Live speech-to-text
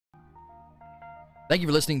Thank you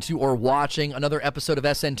for listening to or watching another episode of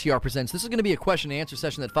SNTR Presents. This is going to be a question and answer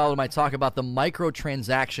session that followed my talk about the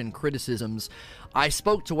microtransaction criticisms. I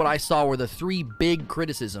spoke to what I saw were the three big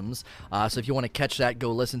criticisms. So if you want to catch that,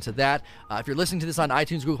 go listen to that. If you're listening to this on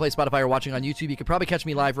iTunes, Google Play, Spotify, or watching on YouTube, you could probably catch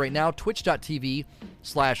me live right now,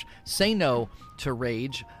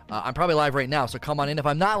 twitch.tv/SayNoToRage. I'm probably live right now, so come on in. If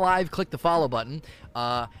I'm not live, click the follow button,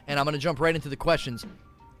 and I'm going to jump right into the questions.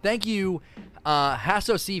 Thank you,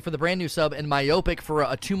 Hasso C, for the brand new sub, and Myopic for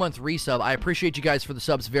a 2-month resub. I appreciate you guys for the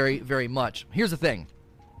subs very, very much. Here's the thing.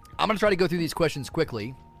 I'm going to try to go through these questions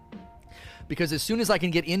quickly, because as soon as I can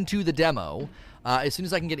get into the demo, I'm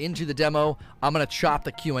going to chop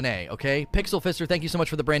the Q&A, okay? Pixel Fister, thank you so much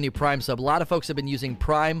for the brand new Prime sub. A lot of folks have been using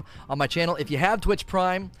Prime on my channel. If you have Twitch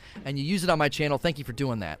Prime and you use it on my channel, thank you for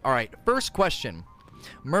doing that. All right, first question.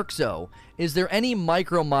 Merkzo, is there any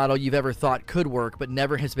micro model you've ever thought could work but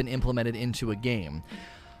never has been implemented into a game?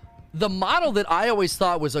 The model that I always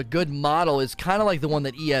thought was a good model is kind of like the one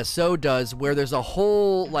that ESO does, where there's a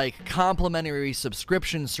whole like complimentary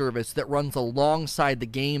subscription service that runs alongside the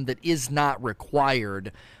game that is not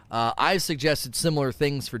required. I've suggested similar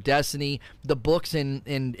things for Destiny. The books in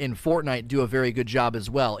Fortnite do a very good job as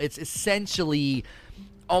well. It's essentially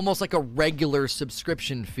almost like a regular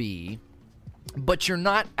subscription fee, but you're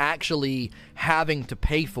not actually having to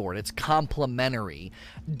pay for it. It's complimentary.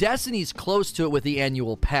 Destiny's close to it with the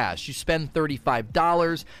annual pass. You spend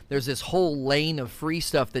 $35. There's this whole lane of free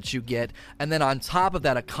stuff that you get. And then on top of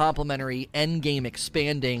that, a complimentary endgame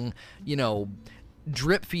expanding,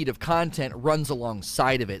 drip feed of content runs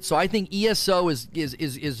alongside of it. So I think ESO is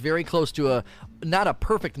very close to a not a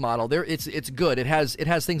perfect model. It's good. It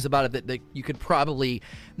has things about it that you could probably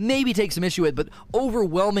maybe take some issue with, but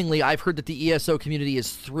overwhelmingly I've heard that the ESO community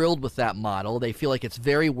is thrilled with that model. They feel like it's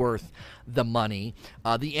very worth the money.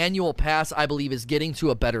 The annual pass, I believe, is getting to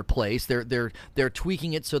a better place. They're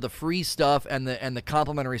tweaking it so the free stuff and the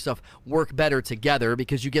complimentary stuff work better together,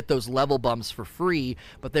 because you get those level bumps for free,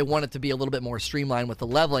 but they want it to be a little bit more streamlined with the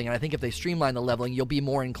leveling. And I think if they streamline the leveling, you'll be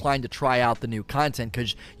more inclined to try out the new content,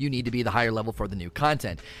 because you need to be the higher level for the new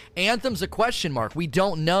content. Anthem's a question mark. We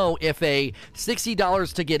don't know if a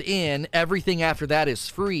 $60 to get in, everything after that is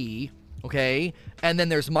free, okay? And then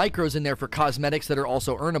there's micros in there for cosmetics that are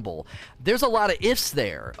also earnable. There's a lot of ifs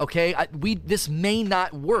there, okay? This may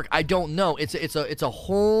not work. I don't know. It's a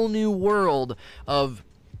whole new world of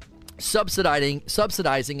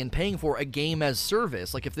subsidizing and paying for a game as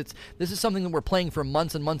service. Like, if this is something that we're playing for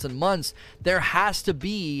months and months and months, there has to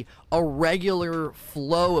be a regular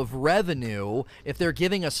flow of revenue. If they're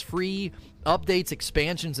giving us free updates,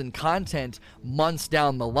 expansions, and content months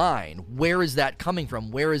down the line, where is that coming from?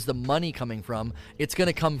 Where is the money coming from? It's going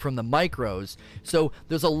to come from the micros. So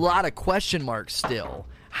there's a lot of question marks still.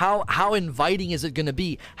 How inviting is it going to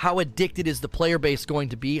be? How addicted is the player base going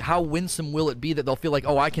to be? How winsome will it be that they'll feel like,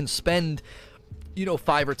 oh, I can spend, $5 or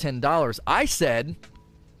 $10? I said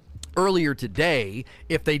earlier today,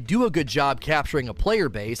 if they do a good job capturing a player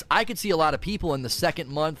base, I could see a lot of people in the second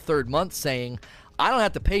month, third month saying, I don't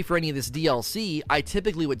have to pay for any of this DLC. I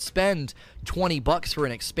typically would spend $20 for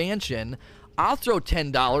an expansion. I'll throw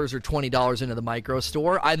 $10 or $20 into the micro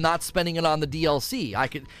store. I'm not spending it on the DLC.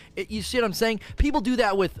 You see what I'm saying? People do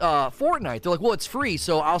that with Fortnite. They're like, well, it's free,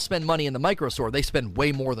 so I'll spend money in the micro store. They spend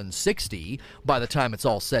way more than $60 by the time it's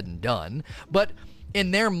all said and done. But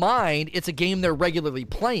in their mind, it's a game they're regularly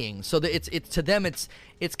playing. So that it's to them, it's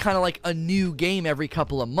kind of like a new game every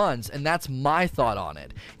couple of months, and that's my thought on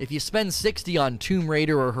it. If you spend $60 on Tomb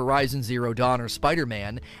Raider or Horizon Zero Dawn or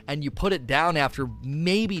Spider-Man, and you put it down after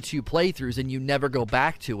maybe 2 playthroughs and you never go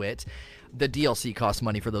back to it, the DLC costs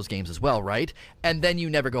money for those games as well, right? And then you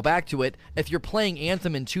never go back to it. If you're playing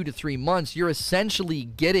Anthem in 2 to 3 months, you're essentially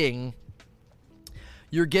getting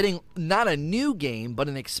not a new game, but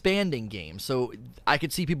an expanding game. So I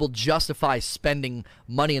could see people justify spending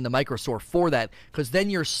money in the micro store for that, because then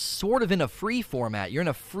you're sort of in a free format. You're in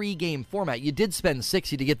a free game format. You did spend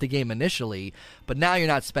 $60 to get the game initially, but now you're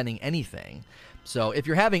not spending anything. So if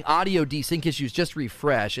you're having audio desync issues, just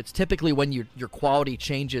refresh. It's typically when your quality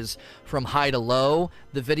changes from high to low,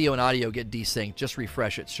 the video and audio get desynced. Just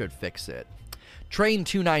refresh it, should fix it.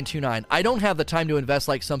 Train2929. I don't have the time to invest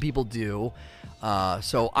like some people do.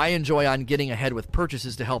 So I enjoy on getting ahead with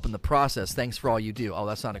purchases to help in the process. Thanks for all you do. Oh,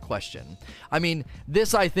 that's not a question. I mean,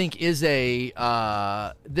 this I think is a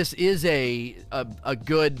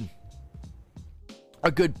good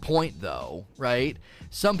point, though, right?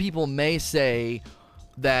 Some people may say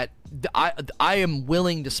that I am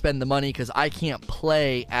willing to spend the money because I can't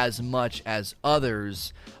play as much as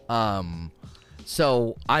others,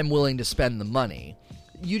 so I'm willing to spend the money.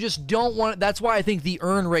 you just don't want. That's why I think the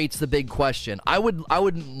earn rate's the big question. I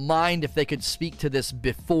wouldn't mind if they could speak to this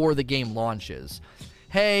before the game launches.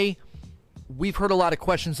 Hey, we've heard a lot of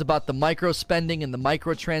questions about the micro spending and the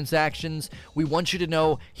microtransactions. We want you to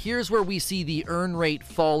know, here's where we see the earn rate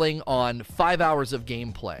falling on 5 hours of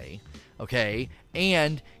gameplay. Okay,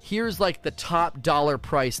 and here's like the top dollar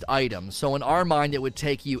priced items. So in our mind, it would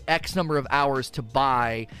take you X number of hours to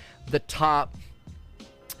buy the top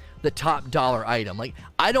dollar item. Like,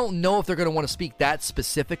 I don't know if they're going to want to speak that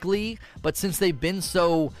specifically, but since they've been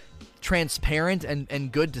so transparent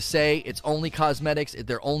and good to say it's only cosmetics,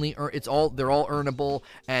 they're all earnable,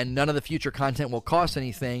 and none of the future content will cost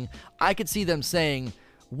anything, I could see them saying,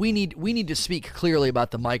 we need to speak clearly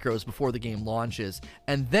about the micros before the game launches.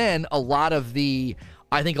 And then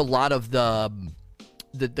I think a lot of the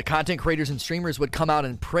content creators and streamers would come out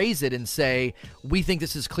and praise it and say, we think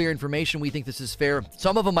this is clear information, we think this is fair.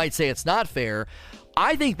 Some of them might say it's not fair.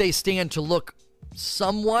 I think they stand to look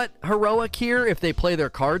somewhat heroic here if they play their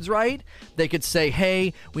cards right. They could say,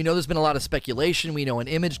 hey, we know there's been a lot of speculation, we know an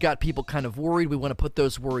image got people kind of worried, we want to put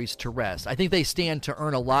those worries to rest. I think they stand to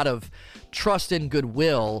earn a lot of trust and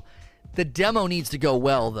goodwill. The demo needs to go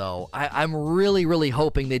well, though. I'm really, really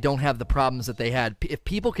hoping they don't have the problems that they had. If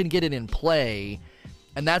people can get it in play,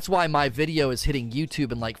 and that's why my video is hitting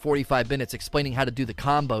YouTube in like 45 minutes explaining how to do the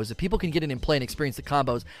combos. If people can get it in play and experience the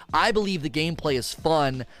combos, I believe the gameplay is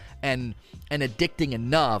fun and addicting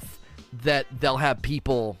enough that they'll have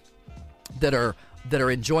people that are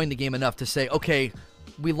enjoying the game enough to say, okay,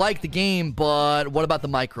 we like the game, but what about the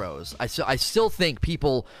micros? I still think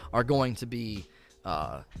people are going to be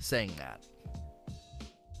saying that.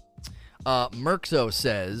 Merxo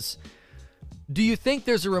says, do you think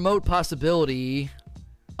there's a remote possibility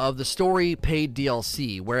of the story paid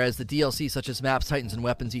DLC, whereas the DLC such as Maps, Titans, and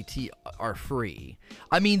Weapons ET are free?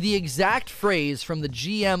 I mean, the exact phrase from the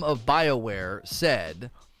GM of BioWare said,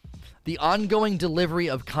 the ongoing delivery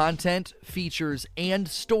of content, features, and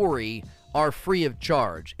story are free of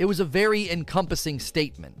charge. It was a very encompassing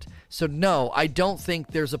statement. So no, I don't think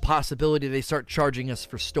there's a possibility they start charging us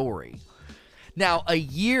for story. Now, a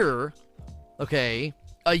year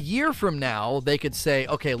from now, they could say,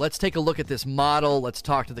 okay, let's take a look at this model. Let's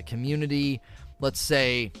talk to the community. Let's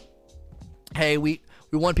say, hey, we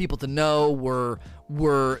want people to know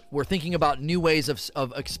we're thinking about new ways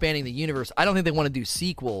of expanding the universe. I don't think they want to do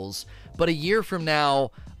sequels, but a year from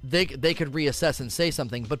now, they could reassess and say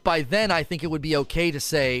something. But by then, I think it would be okay to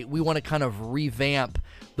say we want to kind of revamp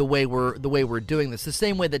the way we're doing this. The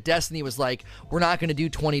same way that Destiny was like, we're not going to do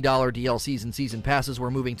 $20 DLCs and season passes.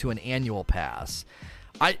 We're moving to an annual pass.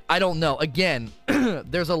 I don't know. Again,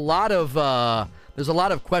 there's a lot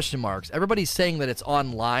of question marks. Everybody's saying that it's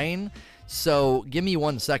online, so give me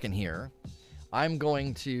 1 second here. I'm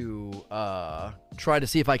going to try to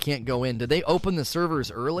see if I can't go in. Did they open the servers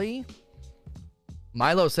early?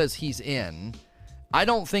 Milo says he's in. I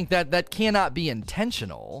don't think that cannot be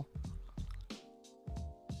intentional.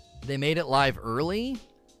 They made it live early?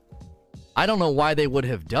 I don't know why they would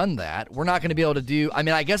have done that. We're not going to be able to do... I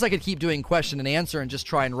mean, I guess I could keep doing question and answer and just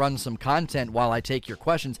try and run some content while I take your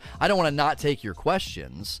questions. I don't want to not take your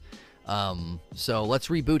questions. So let's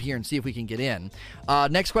reboot here and see if we can get in.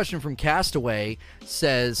 Next question from Castaway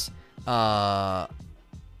says, the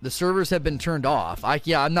servers have been turned off.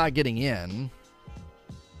 I'm not getting in.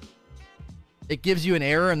 It gives you an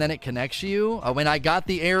error and then it connects you. When I got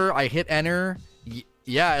the error, I hit enter.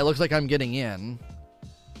 Yeah, it looks like I'm getting in.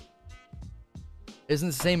 Isn't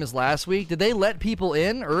the same as last week? Did they let people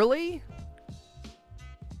in early?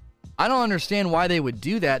 I don't understand why they would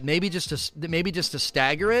do that. Maybe just to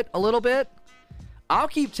stagger it a little bit. I'll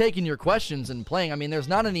keep taking your questions and playing. I mean, there's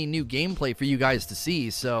not any new gameplay for you guys to see,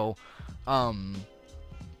 so how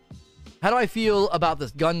do I feel about the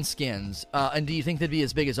gun skins? And do you think they'd be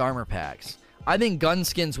as big as armor packs? I think gun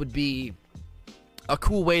skins would be a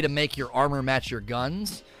cool way to make your armor match your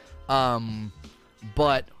guns.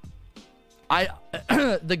 But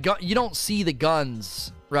you don't see the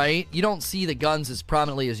guns, right? You don't see the guns as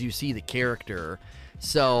prominently as you see the character.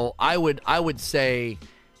 So I would say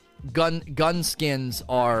gun skins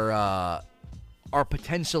are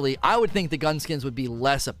potentially... I would think the gun skins would be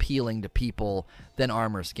less appealing to people than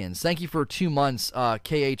armor skins. Thank you for 2 months,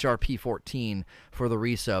 KHRP14, for the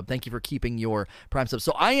resub. Thank you for keeping your Prime sub.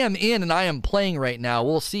 So I am in and I am playing right now.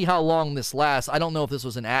 We'll see how long this lasts. I don't know if this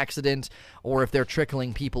was an accident or if they're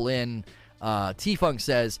trickling people in. T-Funk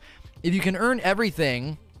says, if you can earn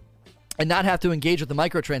everything and not have to engage with the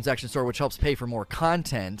microtransaction store, which helps pay for more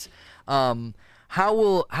content, how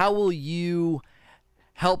will you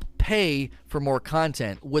help pay for more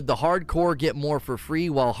content? Would the hardcore get more for free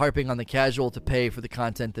while harping on the casual to pay for the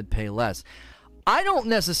content that pay less? I don't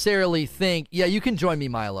necessarily think, yeah, you can join me,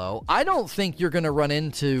 Milo. I don't think you're going to run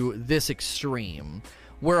into this extreme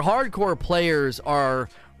where hardcore players are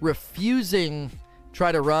refusing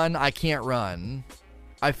try to run. I can't run.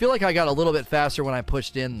 I feel like I got a little bit faster when I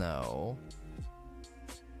pushed in, though.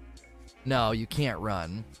 No, you can't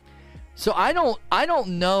run. So I don't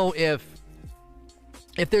know if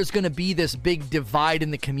there's going to be this big divide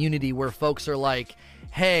in the community where folks are like,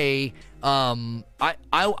 hey, I'm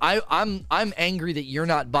angry that you're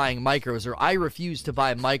not buying micros, or I refuse to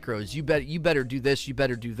buy micros. You better do this, you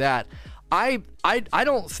better do that. I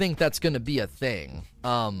don't think that's going to be a thing.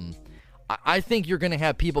 I think you're going to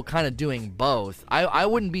have people kind of doing both. I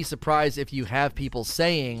wouldn't be surprised if you have people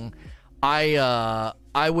saying, I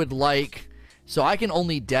would like, so I can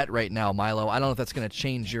only debt right now, Milo. I don't know if that's going to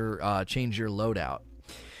change your loadout.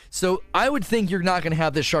 So I would think you're not going to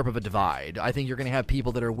have this sharp of a divide. I think you're going to have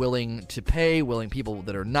people that are willing to pay, people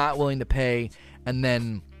that are not willing to pay, and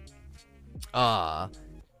then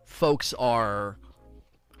folks are...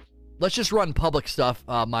 Let's just run public stuff,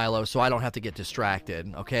 Milo, so I don't have to get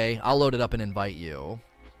distracted, okay? I'll load it up and invite you.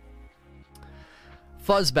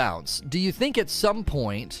 Fuzz Bounce. Do you think at some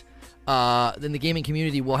point in the gaming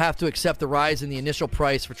community we'll have to accept the rise in the initial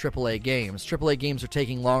price for AAA games? AAA games are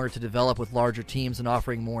taking longer to develop with larger teams and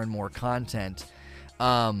offering more and more content.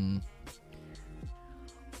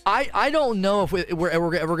 I don't know if we're ever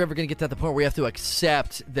going to get to the point where we have to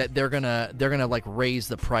accept that they're gonna like raise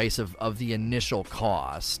the price of the initial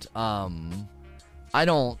cost. I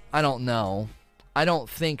don't know. I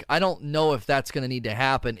don't know if that's going to need to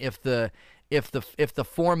happen if the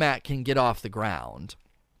format can get off the ground.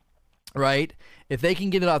 Right? If they can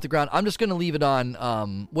get it off the ground, I'm just going to leave it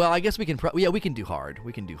on. Well, I guess we can. We can do hard.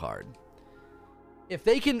 We can do hard. If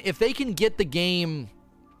they can get the game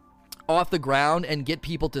off the ground and get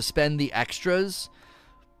people to spend the extras,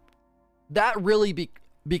 that really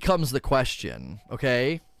becomes the question.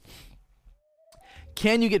 Okay.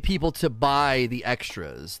 Can you get people to buy the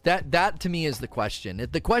extras? That to me is the question.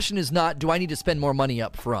 The question is not, do I need to spend more money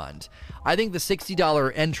up front? I think the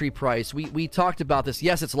 $60 entry price, we talked about this.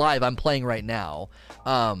 Yes, it's live. I'm playing right now.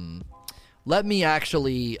 Let me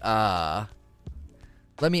actually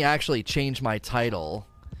change my title.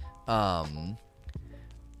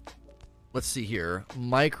 Let's see here.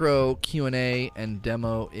 Micro Q&A and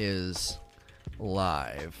demo is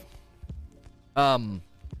live.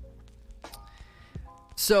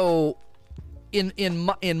 So,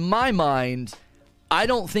 in my mind, I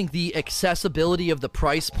don't think the accessibility of the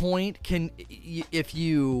price point can, if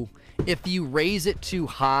you raise it too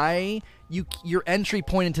high, your entry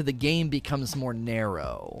point into the game becomes more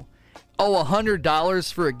narrow. Oh,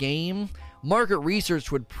 $100 for a game? Market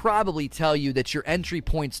research would probably tell you that your entry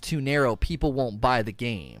point's too narrow. People won't buy the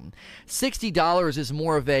game. $60 is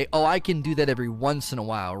more of a, I can do that every once in a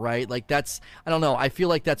while, right? Like that's, I don't know. I feel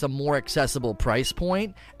like that's a more accessible price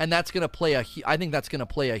point, and that's going to play I think that's going to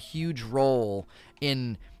play a huge role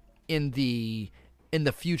in the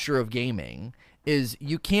future of gaming. Is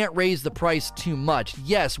you can't raise the price too much.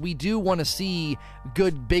 Yes, we do want to see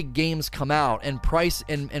good big games come out, and price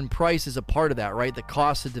is a part of that, right? The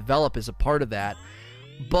cost to develop is a part of that.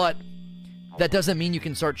 But that doesn't mean you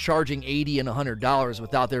can start charging $80 and $100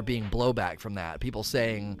 without there being blowback from that. People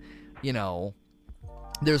saying,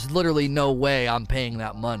 there's literally no way I'm paying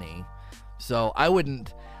that money. So I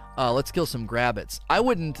wouldn't let's kill some grabbits. I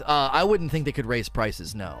wouldn't think they could raise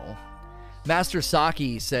prices, no. Master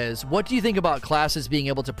Saki says, what do you think about classes being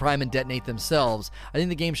able to prime and detonate themselves? I think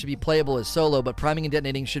the game should be playable as solo, but priming and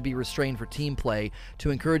detonating should be restrained for team play to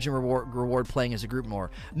encourage and reward playing as a group more.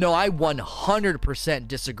 No, I 100%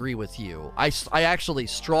 disagree with you. I actually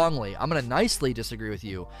strongly, I'm going to nicely disagree with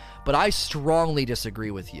you, but I strongly disagree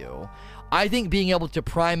with you. I think being able to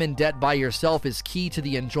prime and det by yourself is key to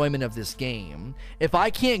the enjoyment of this game. If I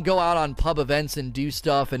can't go out on pub events and do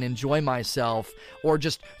stuff and enjoy myself, or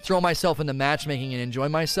just throw myself into matchmaking and enjoy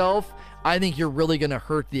myself, I think you're really going to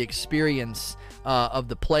hurt the experience of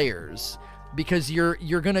the players, because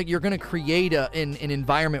you're gonna create an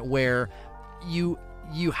environment where you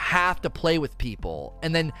have to play with people,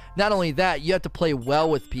 and then not only that, you have to play well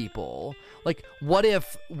with people. Like, what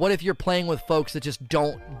if you're playing with folks that just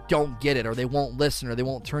don't get it, or they won't listen, or they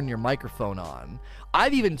won't turn your microphone on?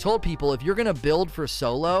 I've even told people, if you're gonna build for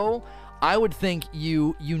solo, I would think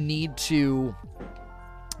you need to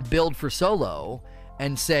build for solo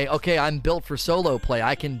and say, okay, I'm built for solo play.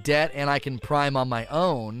 I can det and I can prime on my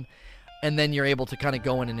own. And then you're able to kind of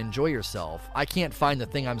go in and enjoy yourself. I can't find the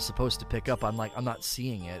thing I'm supposed to pick up. I'm not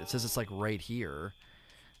seeing it. It says it's like right here.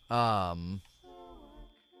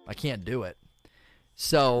 I can't do it.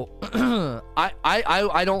 So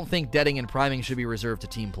I don't think deading and priming should be reserved to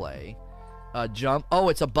team play. Jump. Oh,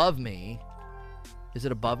 it's above me. Is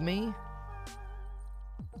it above me?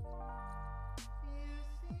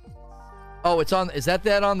 Oh, it's on. Is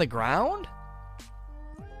that on the ground?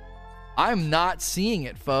 I'm not seeing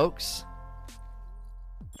it, folks.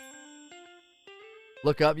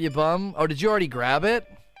 Look up, you bum. Oh, did you already grab it?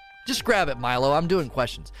 Just grab it, Milo. I'm doing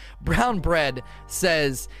questions. Brown Bread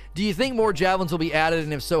says, do you think more javelins will be added,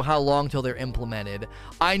 and if so, how long till they're implemented?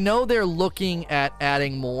 I know they're looking at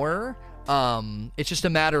adding more. It's just a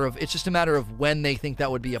matter of when they think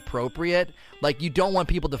that would be appropriate. Like, you don't want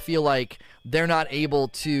people to feel like they're not able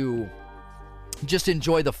to just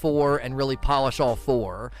enjoy the 4 and really polish all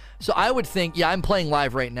 4. So I would think, yeah, I'm playing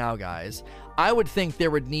live right now, guys. I would think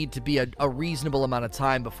there would need to be a reasonable amount of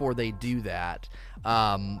time before they do that.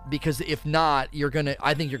 Because if not,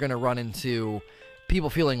 I think you're gonna run into people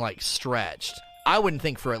feeling like stretched. I wouldn't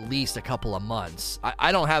think for at least a couple of months.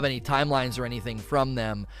 I don't have any timelines or anything from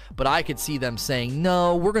them, but I could see them saying,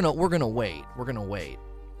 no, we're gonna wait. We're gonna wait.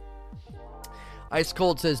 Ice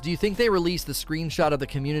Cold says, do you think they release the screenshot of the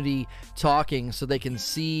community talking so they can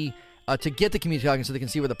see, to get the community talking so they can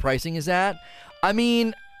see where the pricing is at? I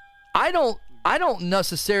mean, I don't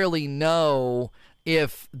necessarily know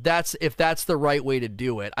if that's the right way to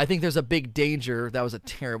do it. I think there's a big danger. That was a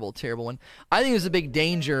terrible, terrible one. I think there's a big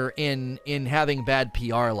danger in having bad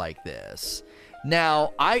PR like this.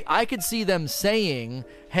 Now, I could see them saying,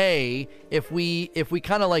 hey, if we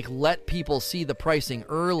kind of like let people see the pricing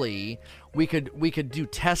early, we could do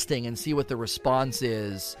testing and see what the response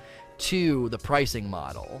is to the pricing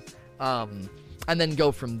model, and then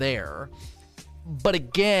go from there. But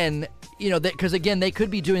again, because again, they could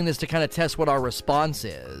be doing this to kind of test what our response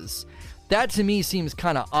is. That to me seems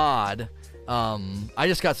kind of odd. I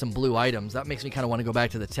just got some blue items. That makes me kind of want to go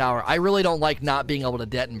back to the tower. I really don't like not being able to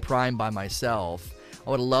det and prime by myself. I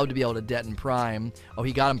would love to be able to det and prime. Oh,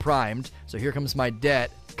 he got him primed. So here comes my det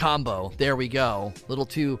combo. There we go. Little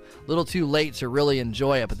too late to really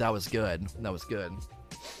enjoy it, but that was good. That was good.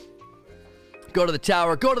 Go to the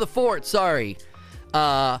tower. Go to the fort. Sorry.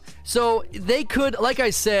 So they could, like I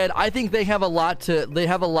said, I think they have a lot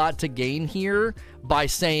to gain here by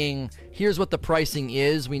saying, here's what the pricing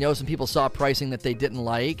is. We know some people saw pricing that they didn't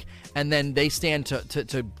like, and then they stand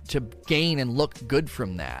to gain and look good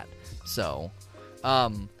from that. So,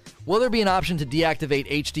 will there be an option to deactivate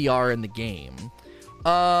HDR in the game?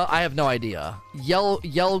 I have no idea.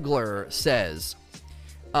 Yelgler says,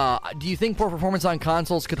 do you think poor performance on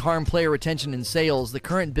consoles could harm player retention and sales? The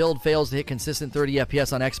current build fails to hit consistent 30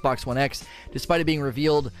 FPS on Xbox One X, despite it being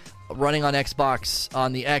revealed running on Xbox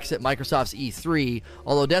on the X at Microsoft's E3.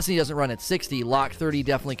 Although Destiny doesn't run at 60, Lock 30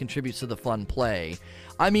 definitely contributes to the fun play.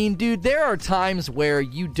 I mean, dude, there are times where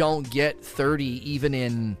you don't get 30 even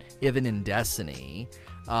in Destiny.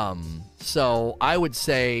 So I would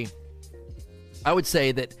say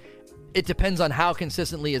that it depends on how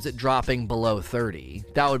consistently is it dropping below 30.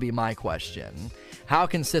 That would be my question. How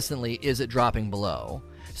consistently is it dropping below?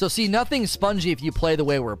 So see, nothing's spongy if you play the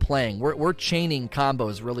way we're playing. We're chaining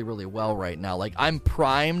combos really, really well right now. Like, I'm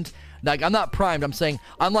primed. Like, I'm not primed. I'm saying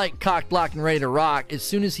I'm like cocked, locked, and ready to rock. As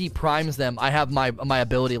soon as he primes them, I have my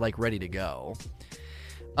ability like ready to go.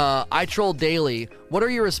 I Troll Daily. What are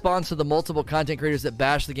your response to the multiple content creators that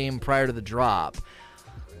bash the game prior to the drop?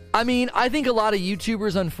 I mean, I think a lot of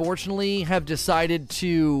YouTubers, unfortunately, have decided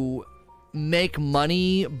to make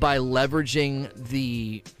money by leveraging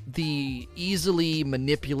the easily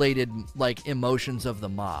manipulated, like, emotions of the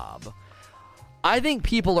mob. I think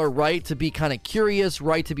people are right to be kind of curious,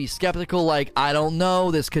 right to be skeptical, like, I don't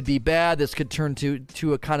know, this could be bad, this could turn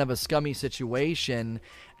to a kind of a scummy situation,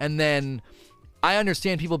 and then I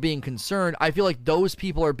understand people being concerned. I feel like those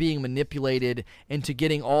people are being manipulated into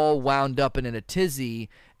getting all wound up in a tizzy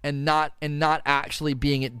and not actually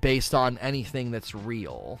being it based on anything that's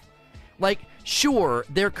real. Like, sure,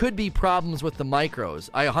 there could be problems with the micros.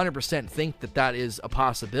 I 100% think that is a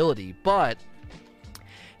possibility, but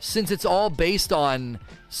since it's all based on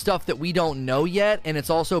stuff that we don't know yet, and it's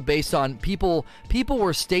also based on people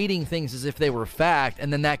were stating things as if they were fact,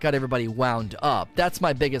 and then that got everybody wound up. That's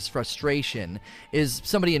my biggest frustration, is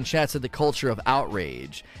somebody in chat said the culture of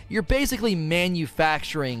outrage. You're basically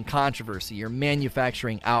manufacturing controversy, you're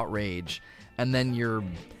manufacturing outrage, and then you're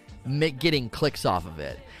getting clicks off of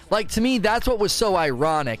it. Like, to me, that's what was so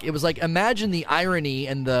ironic. It was like, imagine the irony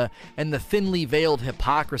and the thinly veiled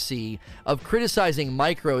hypocrisy of criticizing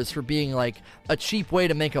micros for being like a cheap way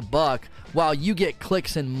to make a buck while you get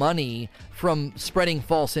clicks and money from spreading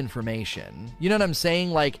false information. You know what I'm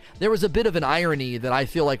saying? Like, there was a bit of an irony that I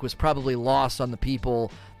feel like was probably lost on the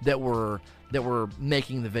people that were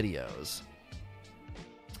making the videos.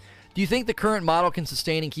 Do you think the current model can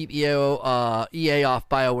sustain and keep EA off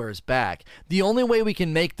BioWare's back? The only way we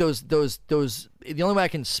can make the only way I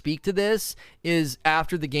can speak to this is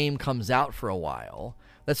after the game comes out for a while.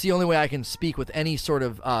 That's the only way I can speak with any sort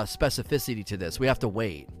of specificity to this. We have to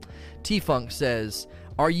wait. T-Funk says,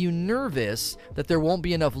 are you nervous that there won't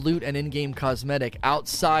be enough loot and in-game cosmetic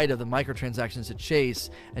outside of the microtransactions to chase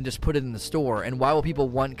and just put it in the store? And why will people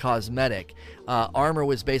want cosmetic? Armor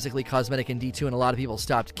was basically cosmetic in D2, and a lot of people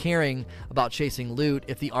stopped caring about chasing loot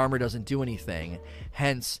if the armor doesn't do anything.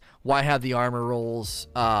 Hence, why have the armor rolls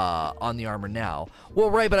on the armor now? Well,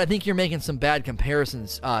 right, but I think you're making some bad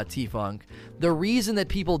comparisons, T-Funk. The reason that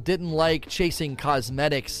people didn't like chasing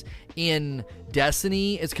cosmetics in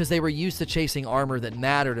Destiny is because they were used to chasing armor that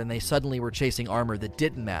mattered, and they suddenly were chasing armor that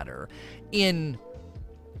didn't matter. In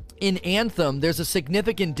Anthem, there's a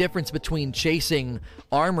significant difference between chasing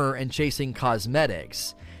armor and chasing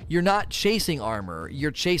cosmetics. You're not chasing armor,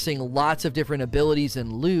 you're chasing lots of different abilities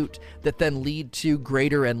and loot that then lead to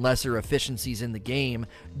greater and lesser efficiencies in the game,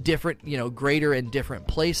 greater and different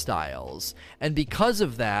play styles. And because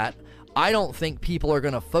of that, I don't think people are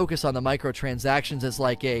going to focus on the microtransactions as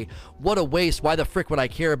like what a waste, why the frick would I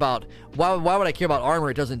care about, why would I care about armor,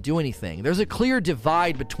 it doesn't do anything. There's a clear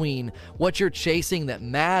divide between what you're chasing that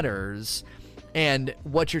matters and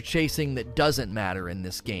what you're chasing that doesn't matter in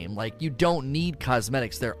this game. Like, you don't need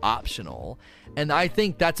cosmetics, they're optional. And I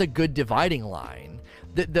think that's a good dividing line.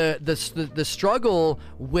 The struggle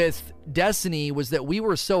with Destiny was that we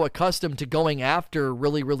were so accustomed to going after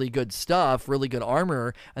really, really good stuff, really good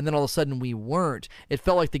armor, and then all of a sudden we weren't. It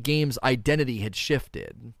felt like the game's identity had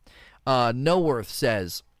shifted. Noworth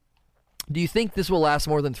says, do you think this will last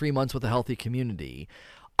more than 3 months with a healthy community?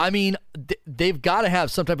 I mean, they've got to have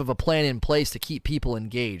some type of a plan in place to keep people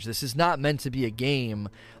engaged. This is not meant to be a game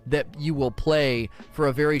that you will play for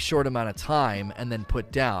a very short amount of time and then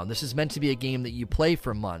put down. This is meant to be a game that you play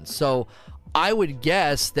for months. So I would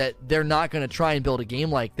guess that they're not going to try and build a game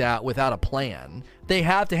like that without a plan. They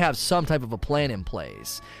have to have some type of a plan in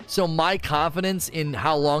place. So my confidence in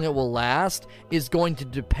how long it will last is going to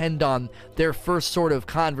depend on their first sort of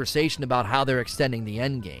conversation about how they're extending the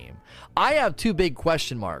end game. I have two big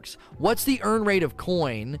question marks. What's the earn rate of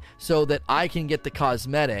coin so that I can get the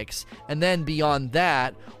cosmetics? And then beyond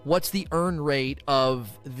that, what's the earn rate of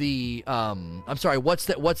the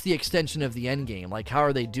what's the extension of the end game? Like, how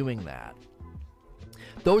are they doing that?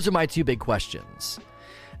 Those are my two big questions.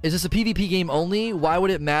 Is this a PvP game only? Why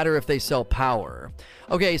would it matter if they sell power?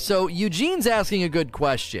 Okay, so Eugene's asking a good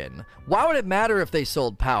question. Why would it matter if they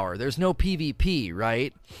sold power? There's no PvP,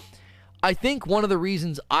 right? I think one of the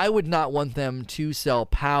reasons I would not want them to sell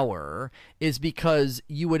power is because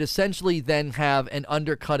you would essentially then have an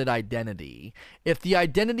undercutted identity. If the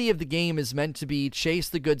identity of the game is meant to be chase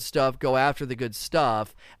the good stuff, go after the good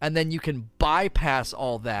stuff, and then you can bypass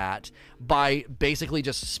all that by basically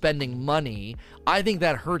just spending money, I think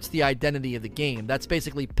that hurts the identity of the game. That's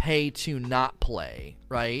basically pay to not play,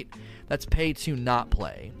 right? That's pay to not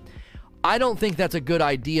play. I don't think that's a good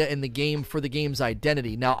idea in the game for the game's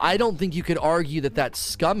identity. Now, I don't think you could argue that that's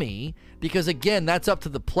scummy because, again, that's up to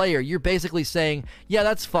the player. You're basically saying, yeah,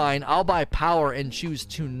 that's fine. I'll buy power and choose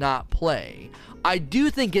to not play. I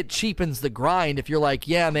do think it cheapens the grind if you're like,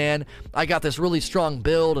 yeah, man, I got this really strong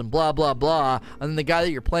build and blah, blah, blah. And then the guy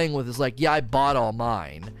that you're playing with is like, yeah, I bought all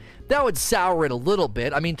mine. That would sour it a little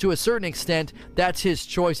bit. I mean, to a certain extent, that's his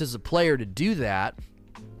choice as a player to do that.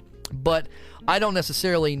 But I don't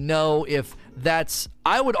necessarily know if that's...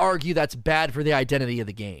 I would argue that's bad for the identity of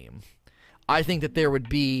the game. I think that there would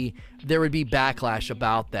be backlash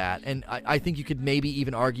about that, and I think you could maybe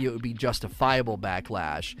even argue it would be justifiable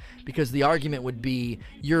backlash, because the argument would be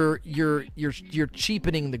you're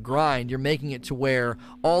cheapening the grind. You're making it to where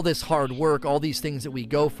all this hard work, all these things that we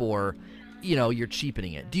go for, you know, you're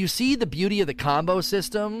cheapening it. Do you see the beauty of the combo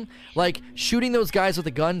system? Like, shooting those guys with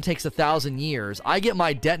a gun takes 1,000 years. I get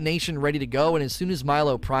my detonation ready to go, and as soon as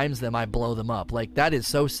Milo primes them, I blow them up. Like, that is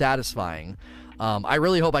so satisfying. I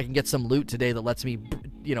really hope I can get some loot today that lets me,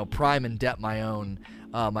 you know, prime and det my own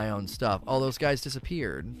stuff. Oh, those guys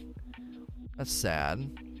disappeared. That's sad.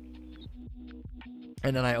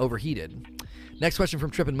 And then I overheated. Next question from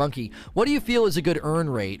Trippin' Monkey. What do you feel is a good earn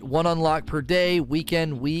rate? 1 unlock per day,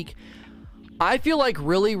 weekend, week? I feel like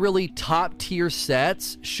really, really top tier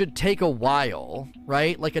sets should take a while,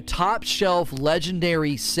 right? Like a top shelf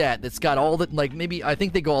legendary set that's got all the, like maybe, I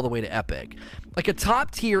think they go all the way to epic. Like a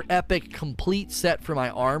top tier epic complete set for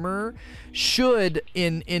my armor should,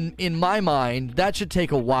 in my mind, that should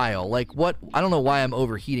take a while. Like what, I don't know why I'm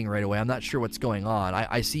overheating right away. I'm not sure what's going on.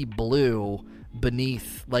 I see blue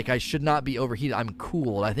beneath, like I should not be overheated. I'm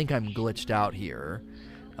cooled. I think I'm glitched out here.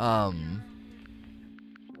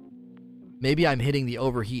 Maybe I'm hitting the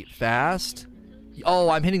overheat fast. Oh,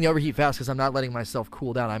 I'm hitting the overheat fast because I'm not letting myself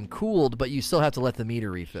cool down. I'm cooled, but you still have to let the meter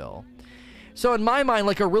refill. So in my mind,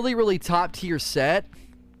 like a really, really top tier set,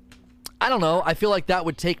 I don't know. I feel like that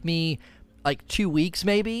would take me like 2 weeks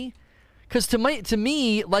maybe. Because to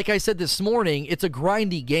me, like I said this morning, it's a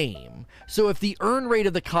grindy game. So if the earn rate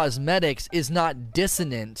of the cosmetics is not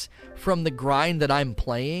dissonant from the grind that I'm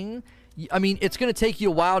playing, I mean, it's going to take you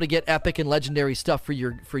a while to get epic and legendary stuff for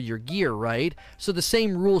your gear, right? So the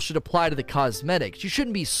same rule should apply to the cosmetics. You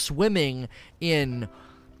shouldn't be swimming in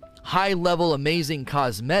high-level amazing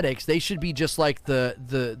cosmetics. They should be just like the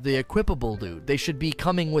equipable loot. They should be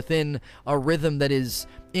coming within a rhythm that is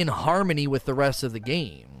in harmony with the rest of the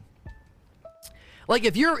game. Like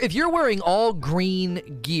if you're wearing all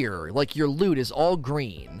green gear, like your loot is all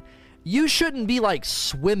green, you shouldn't be like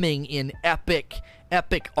swimming in epic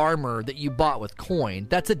armor that you bought with coin.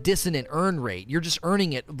 That's a dissonant earn rate. You're just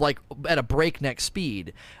earning it like at a breakneck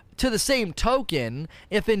speed. To the same token,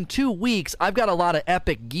 if in 2 weeks I've got a lot of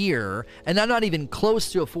epic gear and I'm not even close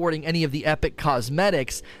to affording any of the epic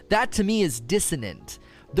cosmetics, that to me is dissonant.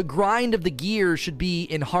 The grind of the gear should be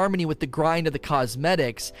in harmony with the grind of the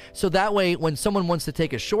cosmetics, so that way when someone wants to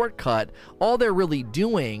take a shortcut, all they're really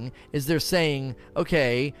doing is they're saying,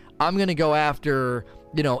 okay, I'm going to go after,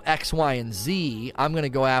 you know, X, Y, and Z. I'm going to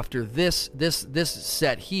go after this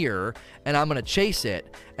set here, and I'm going to chase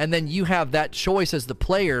it. And then you have that choice as the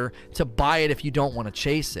player to buy it if you don't want to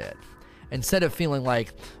chase it. Instead of feeling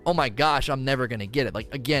like, oh my gosh, I'm never going to get it.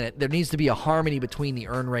 Like, again, there needs to be a harmony between the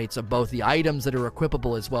earn rates of both the items that are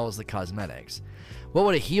equipable as well as the cosmetics. What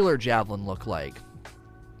would a healer javelin look like?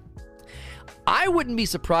 I wouldn't be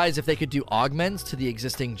surprised if they could do augments to the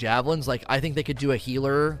existing javelins. Like, I think they could do a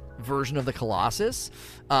healer version of the Colossus,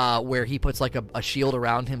 where he puts like a shield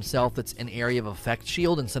around himself that's an area of effect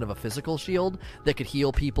shield instead of a physical shield that could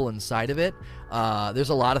heal people inside of it. There's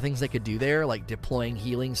a lot of things they could do there, like deploying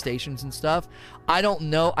healing stations and stuff. I don't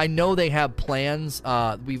know. I know they have plans.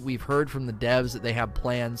 We've heard from the devs that they have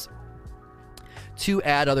plans to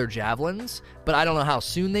add other javelins, but I don't know how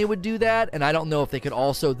soon they would do that, and I don't know if they could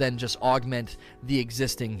also then just augment the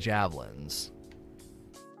existing javelins.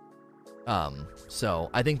 So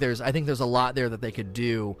I think there's a lot there that they could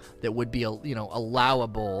do that would be, you know,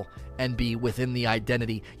 allowable and be within the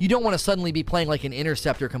identity. You don't want to suddenly be playing like an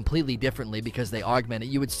interceptor completely differently because they augment it.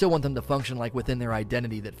 You would still want them to function like within their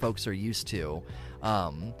identity that folks are used to,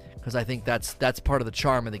 because I think that's part of the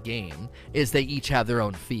charm of the game, is they each have their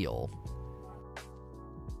own feel.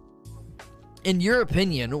 In your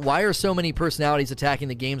opinion, why are so many personalities attacking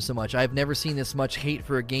the game so much? I've never seen this much hate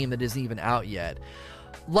for a game that isn't even out yet.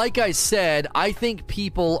 Like I said, I think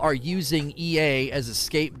people are using EA as a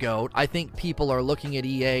scapegoat. I think people are looking at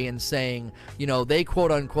EA and saying, you know, they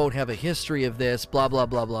quote-unquote have a history of this, blah, blah,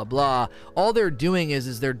 blah, blah, blah. All they're doing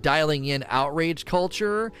is they're dialing in outrage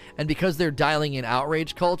culture, and because they're dialing in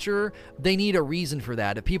outrage culture, they need a reason for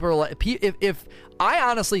that. If people are like, if I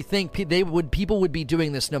honestly think people would be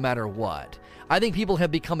doing this no matter what. I think people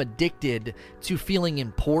have become addicted to feeling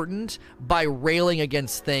important by railing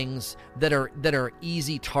against things that are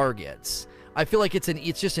easy targets. I feel like it's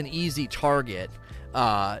just an easy target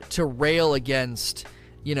to rail against,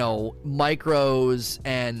 you know, micros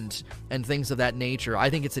and things of that nature. I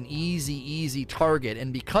think it's an easy target,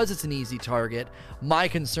 and because it's an easy target, my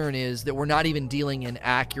concern is that we're not even dealing in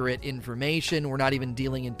accurate information. We're not even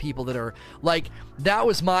dealing in people that are like, that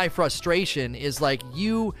was my frustration, is like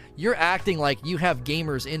you're acting like you have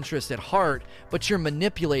gamers' interest at heart, but you're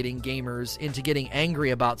manipulating gamers into getting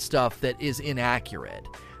angry about stuff that is inaccurate.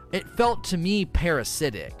 It felt to me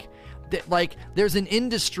parasitic. That like there's an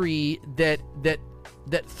industry that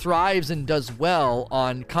thrives and does well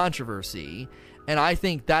on controversy, and I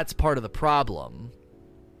think that's part of the problem.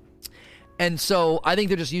 And so I think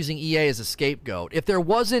they're just using EA as a scapegoat. If there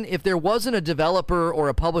wasn't a developer or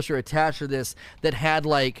a publisher attached to this that had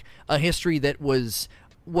like a history that was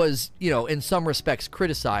was, in some respects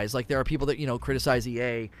criticized. Like, there are people that, criticize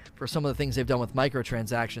EA for some of the things they've done with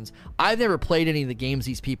microtransactions. I've never played any of the games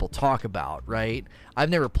these people talk about, right?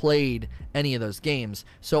 I've never played any of those games.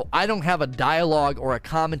 So I don't have a dialogue or a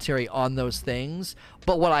commentary on those things.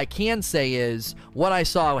 But what I can say is what I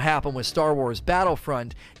saw happen with Star Wars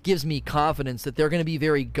Battlefront gives me confidence that they're going to be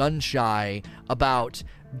very gun-shy about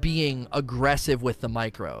being aggressive with the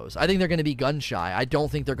micros. I think they're going to be gun-shy. I don't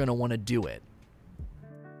think they're going to want to do it.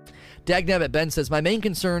 Dagnabbit Ben says, my main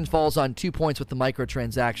concern falls on 2 points with the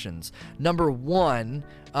microtransactions. Number one,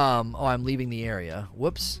 I'm leaving the area.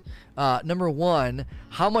 Whoops. Number one,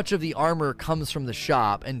 how much of the armor comes from the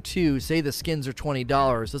shop? And two, say the skins are $20.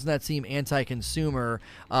 Doesn't that seem anti-consumer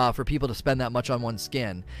for people to spend that much on one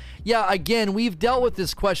skin? Yeah, again, we've dealt with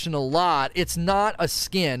this question a lot. It's not a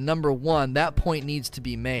skin. Number one, that point needs to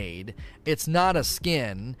be made. It's not a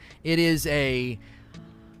skin. It is a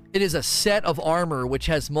set of armor which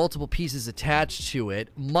has multiple pieces attached to it.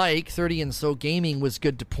 Mike, 30 and So Gaming, was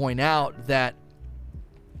good to point out that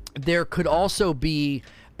there could also be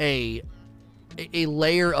a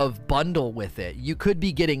layer of bundle with it. You could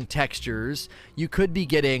be getting textures. You could be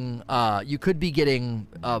getting what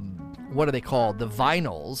are they called? The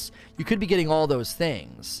vinyls. You could be getting all those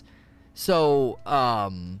things. So,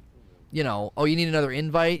 you need another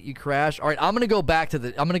invite? You crashed? All right, I'm going to go back to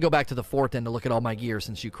the fourth end to look at all my gear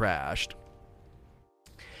since you crashed.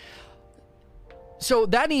 So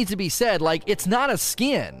that needs to be said, like, it's not a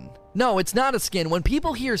skin. No, it's not a skin. When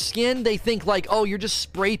people hear skin, they think like, oh, you're just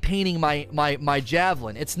spray painting my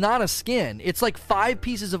javelin. It's not a skin. It's like 5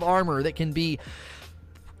 pieces of armor that can be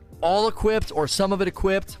all equipped or some of it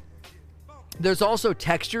equipped. There's also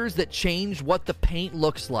textures that change what the paint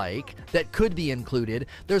looks like that could be included.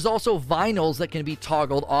 There's also vinyls that can be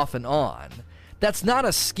toggled off and on. That's not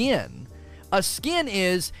a skin. A skin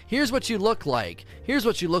is, here's what you look like. Here's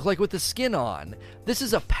what you look like with the skin on. This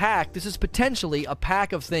is a pack. This is potentially a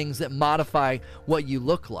pack of things that modify what you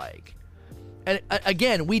look like. And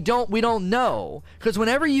again, we don't know, because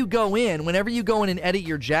whenever you go in and edit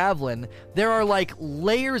your javelin, there are like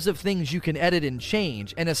layers of things you can edit and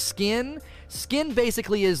change. And a skin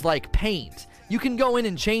basically is like paint. You can go in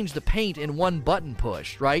and change the paint in one button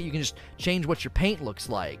push, right? You can just change what your paint looks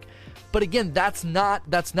like. But again, that's not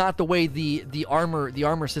the way the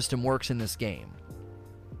armor system works in this game.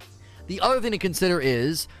 The other thing to consider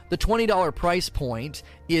is the $20 price point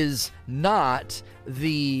is not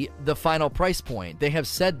the final price point. They have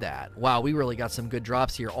said that. Wow, we really got some good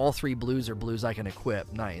drops here. All 3 blues are blues I can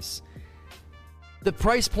equip. Nice. The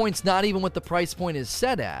price point's not even what the price point is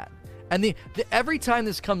set at. And every time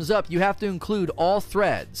this comes up, you have to include all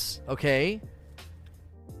threads, okay?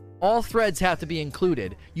 All threads have to be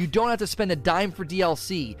included. You don't have to spend a dime for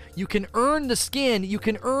DLC. You can earn the skin, you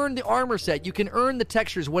can earn the armor set, you can earn the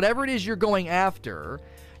textures, whatever it is you're going after.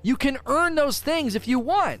 You can earn those things if you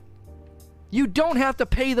want. You don't have to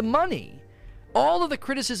pay the money. All of the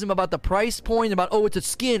criticism about the price point, about, oh, it's a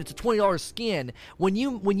skin, it's a $20 skin, when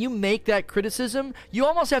you make that criticism, you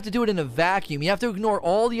almost have to do it in a vacuum. You have to ignore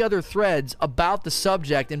all the other threads about the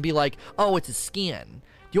subject and be like, oh, it's a skin.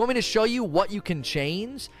 Do you want me to show you what you can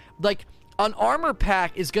change? Like, an armor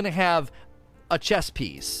pack is going to have a chest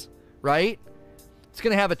piece, right? It's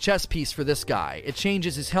going to have a chest piece for this guy. It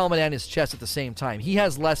changes his helmet and his chest at the same time. He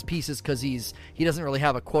has less pieces because he doesn't really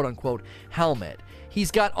have a quote-unquote helmet.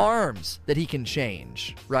 He's got arms that he can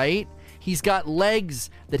change, right? He's got legs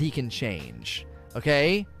that he can change,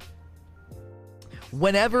 okay?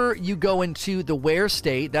 Whenever you go into the wear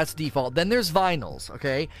state, that's default. Then there's vinyls,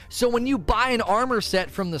 okay? So when you buy an armor set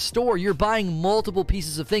from the store, you're buying multiple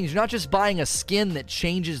pieces of things. You're not just buying a skin that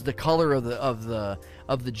changes the color of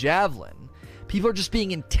the javelin. People are just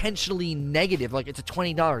being intentionally negative, like it's a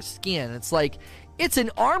 $20 skin. It's like, it's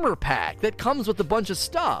an armor pack that comes with a bunch of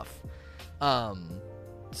stuff. I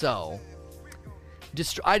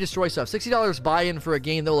destroy stuff. $60 buy-in for a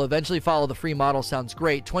game that will eventually follow the free model sounds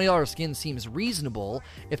great. $20 skin seems reasonable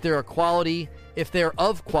if they're of quality,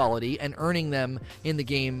 and earning them in the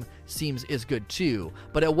game is good too.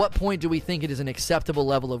 But at what point do we think it is an acceptable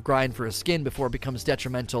level of grind for a skin before it becomes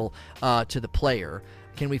detrimental to the player?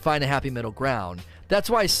 Can we find a happy middle ground? That's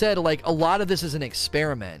why I said, like, a lot of this is an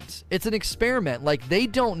experiment. It's an experiment. Like, they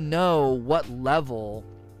don't know what level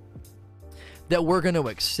that we're going to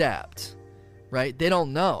accept. Right? They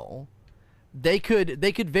don't know. They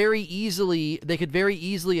could very easily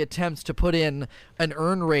attempt to put in an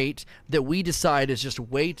earn rate that we decide is just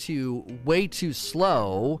way too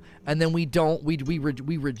slow, and then we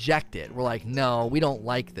reject it. We're like, no, we don't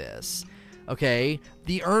like this. Okay,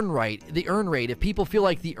 the earn rate. If people feel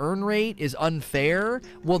like the earn rate is unfair,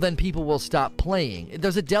 well, then people will stop playing.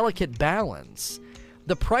 There's a delicate balance.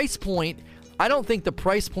 The price point, I don't think the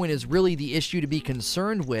price point is really the issue to be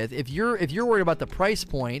concerned with. If you're worried about the price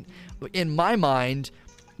point, in my mind,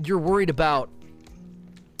 you're worried about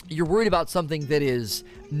something that is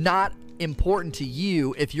not important to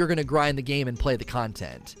you if you're going to grind the game and play the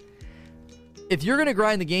content. If you're going to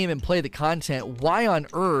grind the game and play the content, why on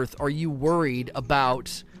earth are you worried about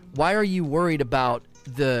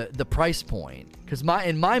the price point? Because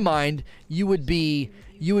in my mind, you would be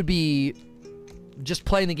just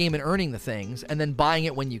playing the game and earning the things and then buying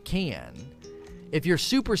it when you can. If you're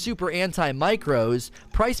super, super anti-micros,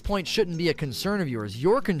 price point shouldn't be a concern of yours.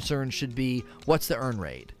 Your concern should be, what's the earn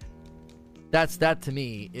rate? That to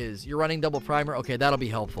me is, you're running double primer? Okay, that'll be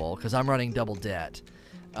helpful, because I'm running double debt.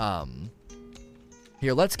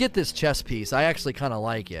 Here, let's get this chess piece. I actually kind of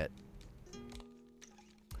like it.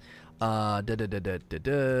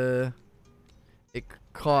 It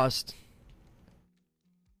cost...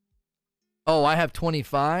 Oh, I have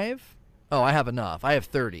 25? Oh, I have enough. I have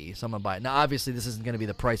 30, so I'm going to buy it. Now, obviously, this isn't going to be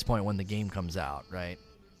the price point when the game comes out, right?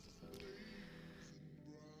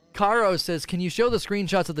 Caro says, can you show the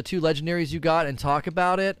screenshots of the 2 legendaries you got and talk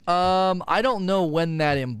about it? I don't know when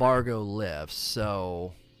that embargo lifts,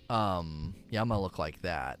 so... yeah, I'm going to look like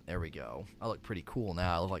that. There we go. I look pretty cool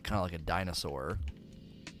now. I look like kind of like a dinosaur.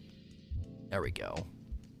 There we go.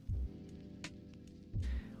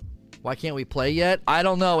 Why can't we play yet? I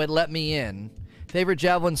don't know. It let me in. Favorite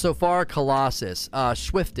javelin so far? Colossus.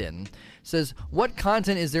 Swifton says, what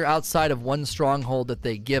content is there outside of one stronghold that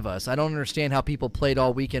they give us? I don't understand how people played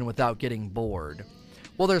all weekend without getting bored.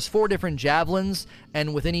 Well, there's 4 different javelins,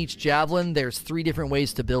 and within each javelin, there's 3 different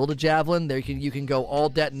ways to build a javelin. You can go all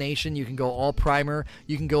detonation, you can go all primer,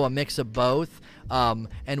 you can go a mix of both.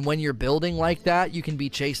 And when you're building like that, you can be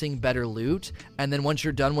chasing better loot. And then once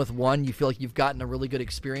you're done with one, you feel like you've gotten a really good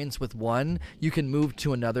experience with one, you can move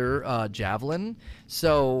to another javelin.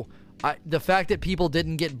 So the fact that people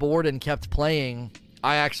didn't get bored and kept playing,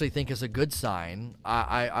 I actually think is a good sign.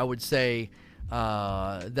 I would say...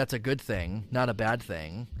 that's a good thing, not a bad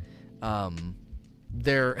thing.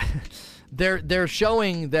 They're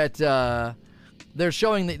showing that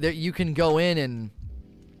you can go in and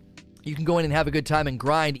have a good time and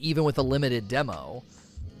grind even with a limited demo.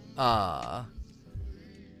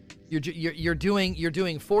 You're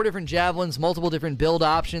doing 4 different javelins, multiple different build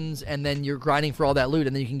options, and then you're grinding for all that loot,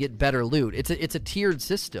 and then you can get better loot. It's a tiered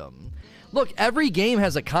system. Look, every game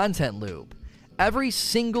has a content loop. Every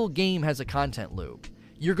single game has a content loop.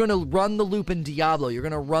 You're going to run the loop in Diablo. You're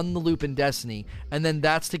going to run the loop in Destiny. And then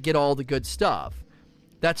that's to get all the good stuff.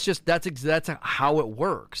 That's how it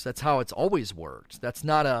works. That's how it's always worked. That's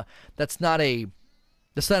not a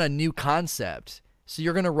new concept. So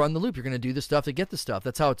you're going to run the loop. You're going to do the stuff to get the stuff.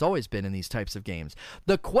 That's how it's always been in these types of games.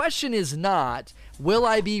 The question is not, will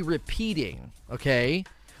I be repeating? Okay?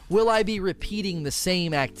 Will I be repeating the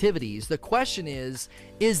same activities? The question is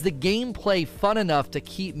the gameplay fun enough to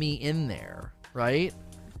keep me in there, right?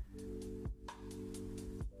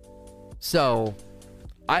 So,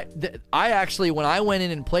 I actually, when I went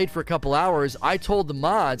in and played for a couple hours, I told the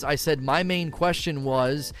mods, I said my main question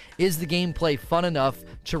was, is the gameplay fun enough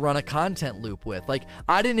to run a content loop with? Like,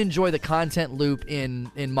 I didn't enjoy the content loop in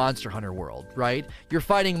Monster Hunter World, right? You're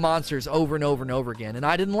fighting monsters over and over and over again, and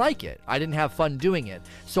I didn't like it. I didn't have fun doing it.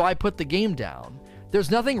 So I put the game down. There's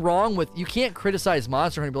nothing wrong with, you can't criticize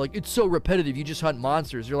Monster Hunter and be like, it's so repetitive, you just hunt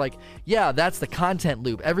monsters. You're like, yeah, that's the content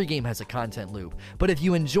loop. Every game has a content loop. But if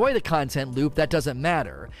you enjoy the content loop, that doesn't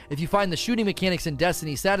matter. If you find the shooting mechanics in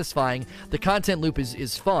Destiny satisfying, the content loop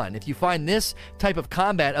is fun. If you find this type of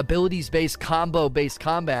combat, abilities-based, combo-based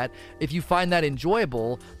combat, if you find that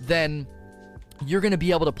enjoyable, then you're going to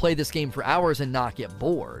be able to play this game for hours and not get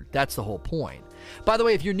bored. That's the whole point. By the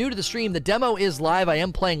way, if you're new to the stream, the demo is live. I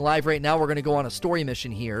am playing live right now. We're going to go on a story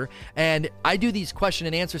mission here. And I do these question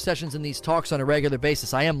and answer sessions and these talks on a regular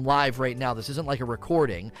basis. I am live right now. This isn't like a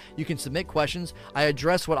recording. You can submit questions. I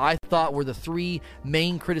address what I thought were the 3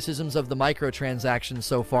 main criticisms of the microtransactions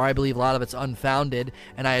so far. I believe a lot of it's unfounded,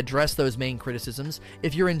 and I address those main criticisms.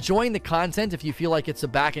 If you're enjoying the content, if you feel like it's a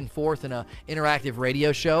back and forth in an interactive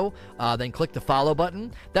radio show, then click the follow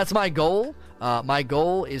button. That's my goal. My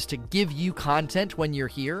goal is to give you content when you're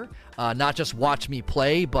here, not just watch me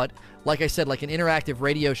play, but like I said, like an interactive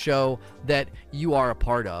radio show that you are a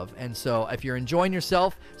part of. And so if you're enjoying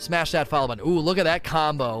yourself, smash that follow button. Ooh, look at that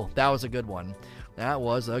combo. That was a good one. That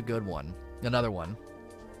was a good one. Another one.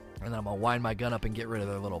 And then I'm going to wind my gun up and get rid of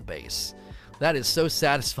their little base. That is so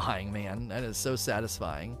satisfying, man. That is so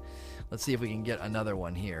satisfying. Let's see if we can get another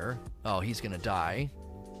one here. Oh, he's gonna die.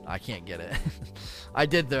 I can't get it. I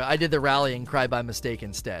did the rallying cry by mistake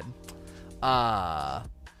instead. Xbox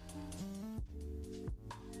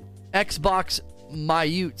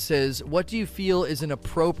Mayute says, what do you feel is an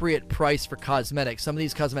appropriate price for cosmetics? Some of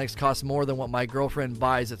these cosmetics cost more than what my girlfriend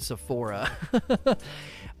buys at Sephora.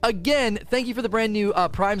 Again, thank you for the brand new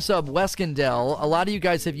Prime sub, Weskendell. A lot of you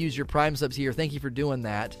guys have used your Prime subs here. Thank you for doing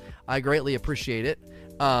that. I greatly appreciate it.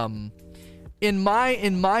 In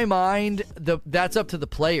my mind, that's up to the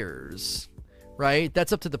players, right?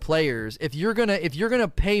 That's up to the players. If you're gonna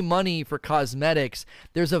pay money for cosmetics,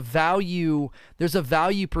 there's a value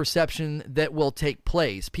perception that will take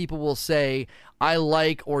place. People will say, I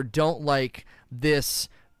like or don't like this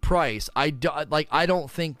price. I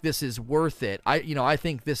don't think this is worth it. I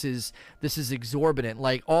think this is exorbitant.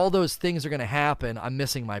 Like, all those things are going to happen. I'm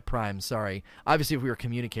missing my Prime, sorry. Obviously if we were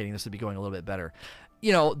communicating, this would be going a little bit better.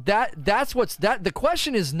 The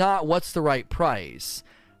question is not what's the right price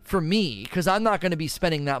for me, because I'm not going to be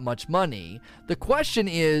spending that much money. The question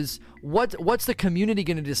is what's the community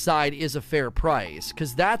going to decide is a fair price,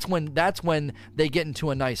 because that's when they get into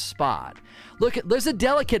a nice spot. Look, there's a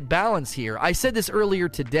delicate balance here. I said this earlier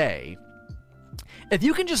today. If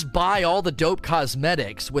you can just buy all the dope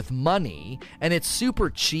cosmetics with money and it's super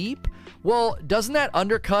cheap, well, doesn't that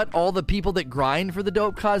undercut all the people that grind for the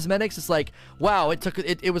dope cosmetics? It's like, wow,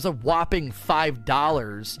 it was a whopping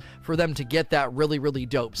 $5 for them to get that really, really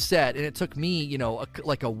dope set, and it took me,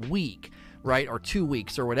 like a week, right, or 2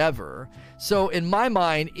 weeks or whatever. So in my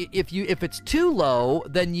mind, if it's too low,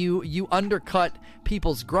 then you undercut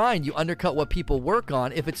people's grind, you undercut what people work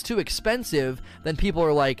on. If it's too expensive, then people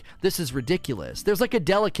are like, this is ridiculous. There's like a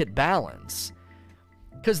delicate balance,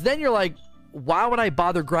 because then you're like, why would I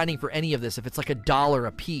bother grinding for any of this if it's like $1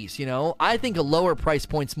 a piece, I think a lower price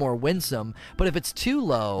point's more winsome, but if it's too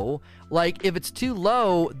low,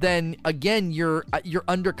 then again, you're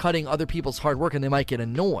undercutting other people's hard work and they might get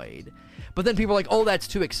annoyed. But then people are like, oh, that's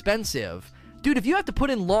too expensive. Dude, if you have to put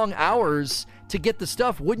in long hours to get the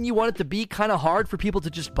stuff, wouldn't you want it to be kind of hard for people to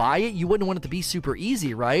just buy it? You wouldn't want it to be super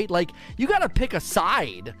easy, right? Like, you got to pick a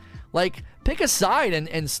side. Like, pick a side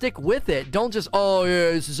and stick with it. Don't just, oh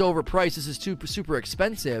yeah, this is overpriced, this is super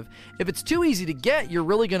expensive. If it's too easy to get, you're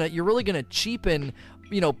really gonna cheapen,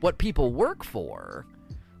 what people work for,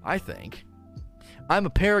 I think. I'm a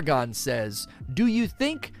Paragon says, do you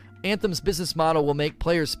think Anthem's business model will make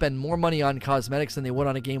players spend more money on cosmetics than they would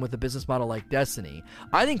on a game with a business model like Destiny?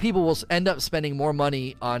 I think people will end up spending more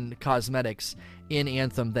money on cosmetics in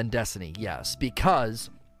Anthem than Destiny, yes, because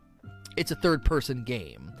it's a third-person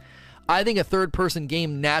game. I think a third-person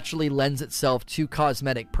game naturally lends itself to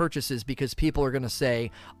cosmetic purchases because people are going to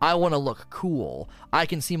say, I want to look cool. I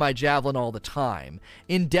can see my javelin all the time.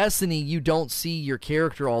 In Destiny, you don't see your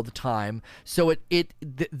character all the time, so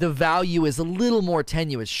the value is a little more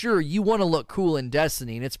tenuous. Sure, you want to look cool in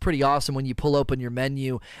Destiny, and it's pretty awesome when you pull open your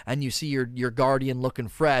menu and you see your Guardian looking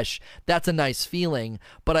fresh. That's a nice feeling,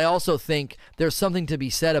 but I also think there's something to be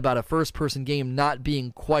said about a first-person game not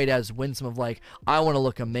being quite as winsome of like, I want to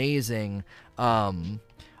look amazing.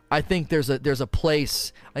 I think there's a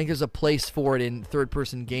place for it in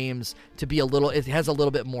third-person games to be it has a little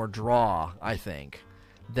bit more draw, I think,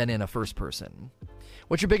 than in a first-person.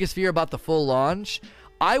 What's your biggest fear about the full launch?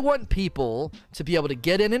 I want people to be able to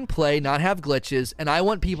get in and play, not have glitches, and I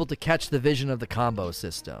want people to catch the vision of the combo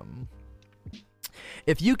system.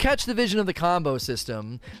 If you catch the vision of the combo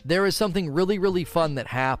system, there is something really, really fun that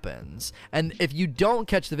happens. And if you don't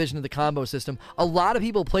catch the vision of the combo system, a lot of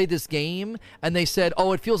people play this game and they said,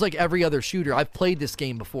 oh, it feels like every other shooter. I've played this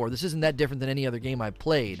game before. This isn't that different than any other game I've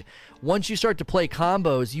played. Once you start to play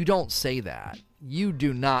combos, you don't say that. You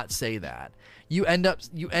do not say that. You end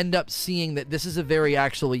up seeing that this is a very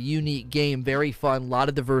actually unique game, very fun, a lot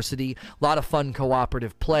of diversity, a lot of fun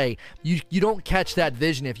cooperative play. You don't catch that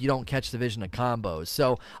vision if you don't catch the vision of combos.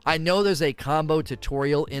 So I know there's a combo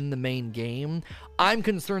tutorial in the main game. I'm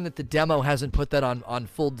concerned that the demo hasn't put that on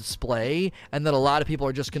full display, and that a lot of people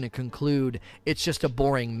are just going to conclude it's just a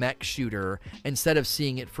boring mech shooter instead of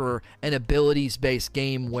seeing it for an abilities-based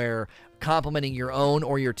game where complementing your own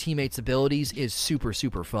or your teammates' abilities is super,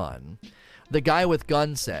 super fun. The Guy with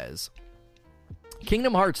Gun says,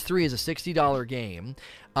 Kingdom Hearts 3 is a $60 game,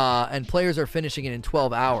 and players are finishing it in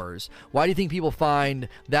 12 hours. Why do you think people find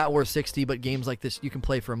that worth $60, but games like this you can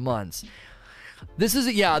play for months? This is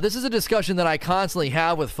a discussion that I constantly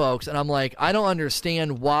have with folks, and I'm like, I don't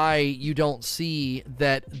understand why you don't see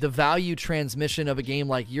that the value transmission of a game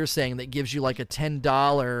like you're saying that gives you like a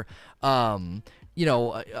 $10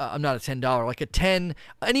 I'm not a $10, like a 10,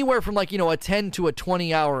 anywhere from like, a 10 to a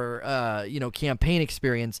 20 hour, campaign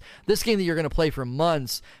experience. This game that you're going to play for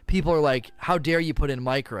months, people are like, how dare you put in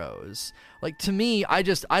micros? Like, to me, I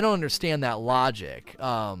don't understand that logic.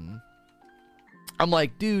 I'm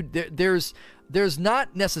like, dude, there's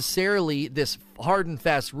not necessarily this hard and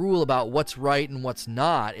fast rule about what's right and what's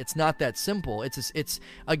not. It's not that simple. It's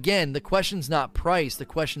again, the question's not price, the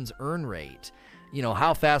question's earn rate.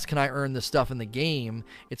 How fast can I earn the stuff in the game?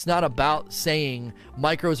 It's not about saying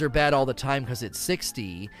micros are bad all the time because it's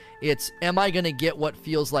 60. It's, am I going to get what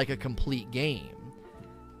feels like a complete game?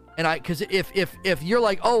 And because if you're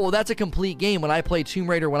like, oh, well, that's a complete game. When I play Tomb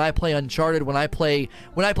Raider, when I play Uncharted, when I play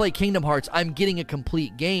Kingdom Hearts, I'm getting a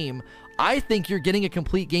complete game. I think you're getting a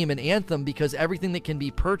complete game in Anthem because everything that can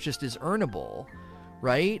be purchased is earnable,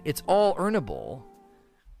 right? It's all earnable.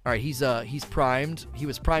 All right, he's primed. He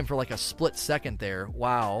was primed for like a split second there.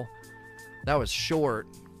 Wow, that was short.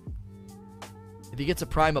 If he gets a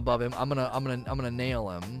prime above him, I'm gonna nail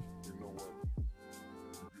him.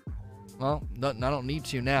 Well, I don't need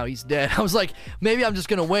to now. He's dead. I was like, maybe I'm just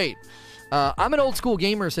gonna wait. I'm an old school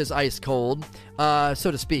gamer, says Ice Cold, so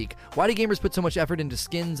to speak. Why do gamers put so much effort into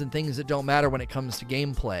skins and things that don't matter when it comes to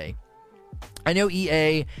gameplay? I know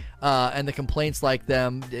EA and the complaints like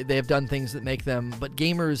them, they have done things that make them, but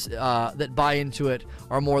gamers that buy into it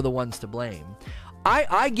are more the ones to blame.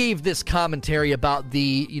 I gave this commentary about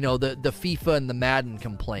the FIFA and the Madden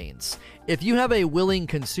complaints. If you have a willing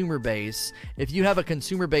consumer base, if you have a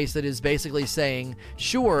consumer base that is basically saying,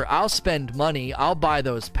 sure, I'll spend money, I'll buy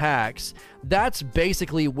those packs, that's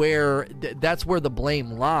basically where the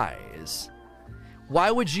blame lies. Why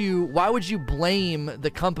would you blame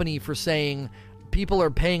the company for saying people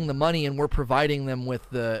are paying the money and we're providing them with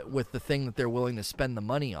the thing that they're willing to spend the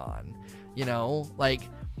money on? Like,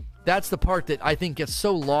 that's the part that I think gets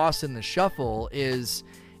so lost in the shuffle, is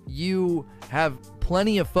you have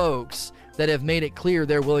plenty of folks that have made it clear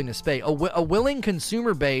they're willing to pay. A willing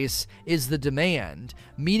consumer base is the demand.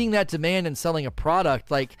 Meeting that demand and selling a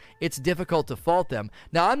product, like, it's difficult to fault them.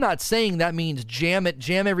 Now, I'm not saying that means jam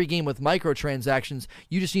every game with microtransactions.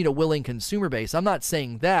 You just need a willing consumer base. I'm not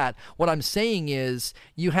saying that. What I'm saying is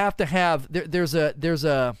you have to have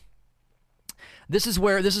This is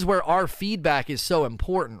where our feedback is so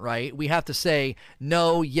important, right? We have to say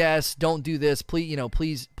no, yes, don't do this, please.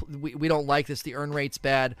 Please, we don't like this. The earn rate's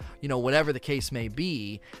bad. Whatever the case may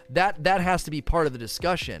be, that has to be part of the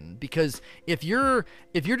discussion. Because if you're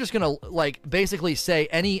just gonna like basically say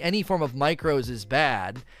any form of micros is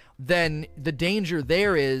bad, then the danger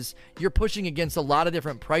there is you're pushing against a lot of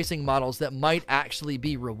different pricing models that might actually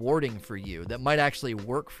be rewarding for you, that might actually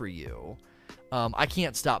work for you. I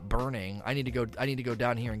can't stop burning. I need to go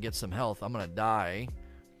down here and get some health. I'm gonna die.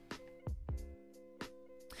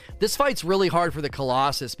 This fight's really hard for the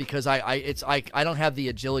Colossus because I don't have the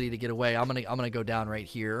agility to get away. I'm gonna go down right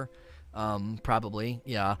here. Probably,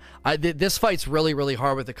 yeah. This fight's really, really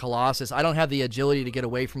hard with the Colossus. I don't have the agility to get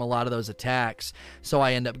away from a lot of those attacks, so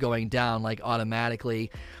I end up going down like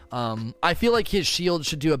automatically. I feel like his shield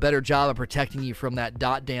should do a better job of protecting you from that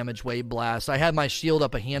dot damage wave blast. I had my shield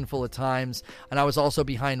up a handful of times, and I was also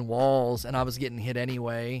behind walls, and I was getting hit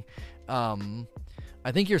anyway.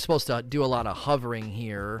 I think you're supposed to do a lot of hovering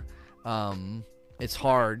here. It's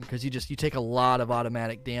hard because you take a lot of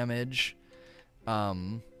automatic damage.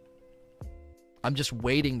 I'm just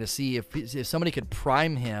waiting to see if somebody could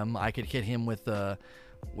prime him. I could hit him with a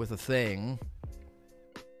thing.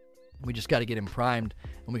 We just got to get him primed,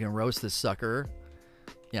 and we can roast this sucker.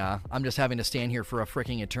 Yeah, I'm just having to stand here for a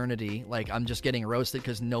freaking eternity. Like, I'm just getting roasted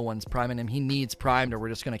because no one's priming him. He needs primed, or we're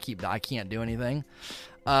just going to keep... I can't do anything.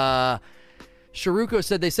 Sharuko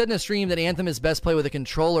said, they said in a stream that Anthem is best played with a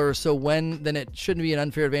controller, so then it shouldn't be an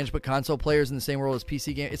unfair advantage to put console players in the same world as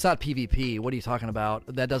PC game. It's not PvP. What are you talking about?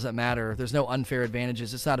 That doesn't matter. There's no unfair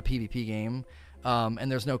advantages. It's not a PvP game.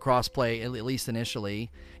 And there's no crossplay, at least initially.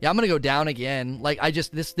 Yeah, I'm going to go down again. Like,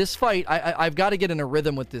 this fight, I've got to get in a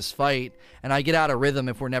rhythm with this fight, and I get out of rhythm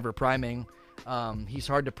if we're never priming. He's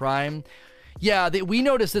hard to prime. Yeah, we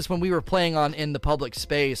noticed this when we were playing in the public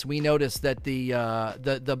space. We noticed that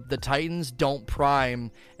the Titans don't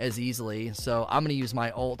prime as easily. So I'm going to use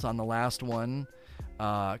my ult on the last one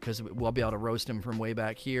because we'll be able to roast him from way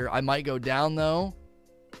back here. I might go down, though.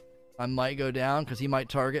 I might go down because he might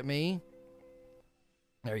target me.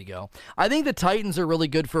 There you go. I think the Titans are really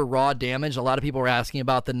good for raw damage. A lot of people are asking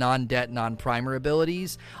about the non-det, non-primer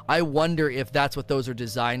abilities. I wonder if that's what those are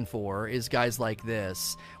designed for, is guys like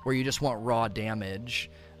this, where you just want raw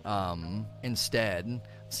damage instead.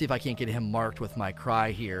 Let's see if I can't get him marked with my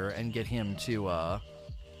cry here and get him to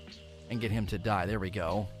and get him to die. There we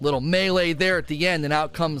go. Little melee there at the end, and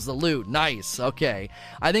out comes the loot. Nice. Okay.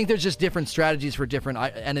 I think there's just different strategies for different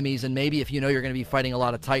enemies, and maybe if you know you're going to be fighting a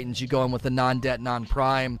lot of Titans, you go in with the non-det,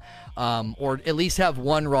 non-prime, or at least have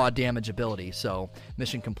one raw damage ability. So,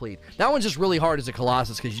 mission complete. That one's just really hard as a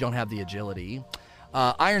Colossus because you don't have the agility.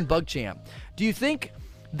 Iron Bug Champ. Do you think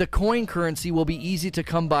the coin currency will be easy to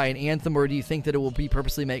come by in Anthem, or do you think that it will be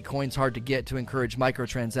purposely make coins hard to get to encourage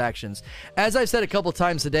microtransactions? As I've said a couple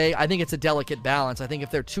times today, I think it's a delicate balance. I think if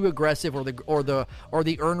they're too aggressive or the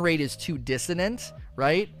earn rate is too dissonant,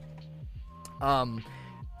 right?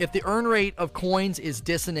 If the earn rate of coins is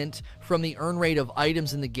dissonant from the earn rate of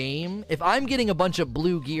items in the game, if I'm getting a bunch of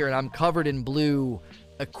blue gear and I'm covered in blue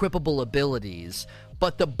equipable abilities,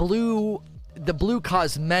 but the blue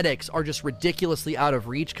cosmetics are just ridiculously out of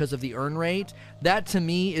reach because of the earn rate, that to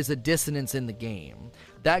me is a dissonance in the game.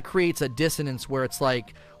 That creates a dissonance where it's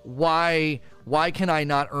like, why can I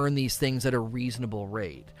not earn these things at a reasonable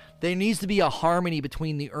rate? There needs to be a harmony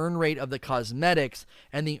between the earn rate of the cosmetics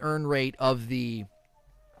and the earn rate of the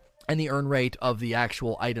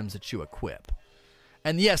actual items that you equip.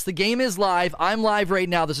 And yes, the game is live. I'm live right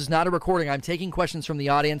now. This is not a recording. I'm taking questions from the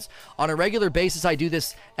audience. On a regular basis, I do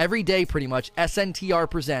this every day pretty much. SNTR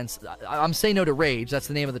Presents. I'm Say No to Rage. That's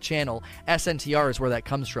the name of the channel. SNTR is where that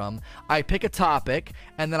comes from. I pick a topic,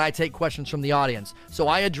 and then I take questions from the audience. So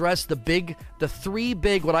I address what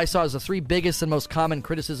I saw as the three biggest and most common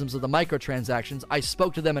criticisms of the microtransactions. I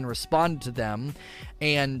spoke to them and responded to them.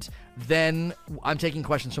 And then I'm taking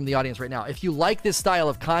questions from the audience right now. If you like this style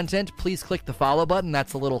of content, please click the follow button.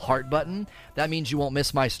 That's the little heart button. That means you won't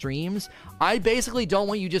miss my streams. I basically don't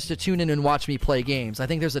want you just to tune in and watch me play games. I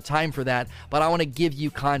think there's a time for that, but I want to give you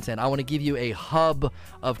content. I want to give you a hub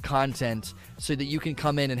of content so that you can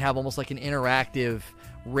come in and have almost like an interactive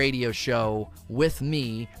radio show with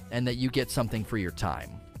me and that you get something for your time.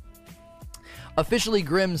 Officially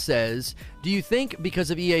Grim says, do you think because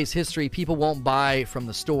of EA's history, people won't buy from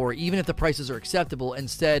the store, even if the prices are acceptable,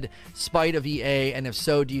 instead, spite of EA? And if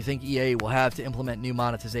so, do you think EA will have to implement new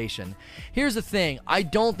monetization? Here's the thing. I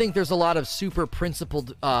don't think there's a lot of super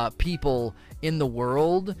principled people in the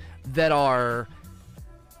world that are,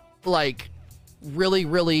 like, really,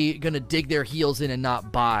 really going to dig their heels in and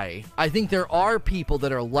not buy. I think there are people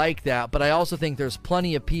that are like that, but I also think there's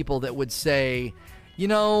plenty of people that would say, you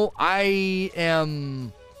know, I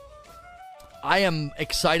am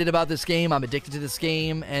excited about this game. I'm addicted to this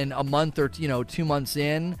game. And a month or 2 months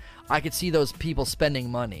in, I could see those people spending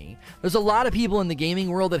money. There's a lot of people in the gaming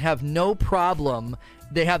world that have no problem.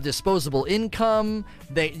 They have disposable income.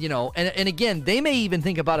 And again, they may even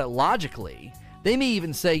think about it logically. They may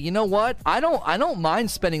even say, you know what? I don't mind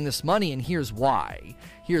spending this money, and here's why.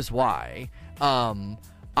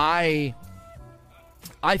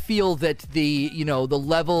 I feel that the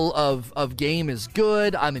level of game is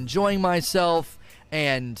good. I'm enjoying myself,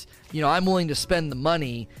 and I'm willing to spend the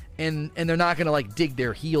money, and they're not going to like dig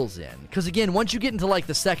their heels in. Because again, once you get into like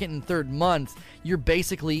the second and third month, you're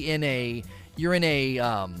basically in a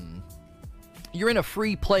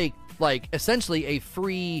free play, like essentially a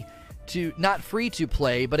not free to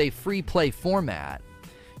play, but a free play format.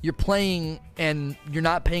 You're playing and you're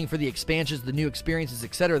not paying for the expansions, the new experiences,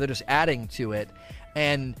 etc. They're just adding to it.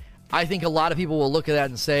 And I think a lot of people will look at that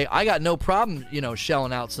and say, I got no problem,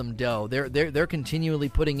 shelling out some dough. They're continually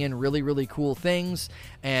putting in really, really cool things.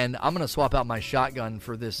 And I'm going to swap out my shotgun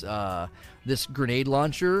for this grenade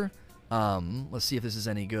launcher. Let's see if this is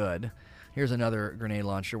any good. Here's another grenade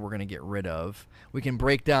launcher we're going to get rid of. We can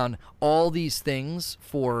break down all these things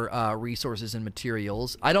for resources and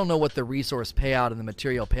materials. I don't know what the resource payout and the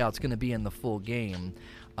material payout is going to be in the full game.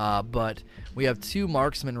 But we have two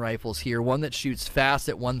marksman rifles here, one that shoots fast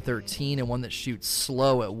at 113 and one that shoots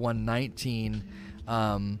slow at 119.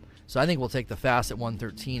 So I think we'll take the fast at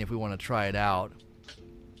 113 if we want to try it out.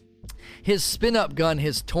 His spin-up gun,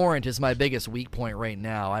 his Torrent, is my biggest weak point right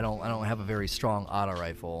now. I don't have a very strong auto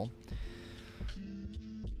rifle.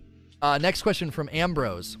 Next question from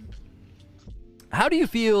Ambrose. How do you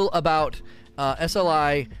feel about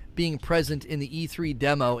SLI being present in the E3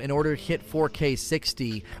 demo in order to hit 4K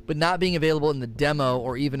 60, but not being available in the demo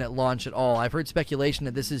or even at launch at all? I've heard speculation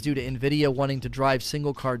that this is due to NVIDIA wanting to drive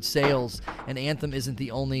single-card sales, and Anthem isn't the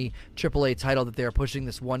only AAA title that they're pushing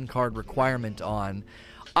this one-card requirement on.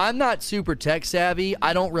 I'm not super tech-savvy.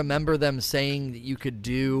 I don't remember them saying that you could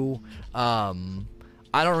do...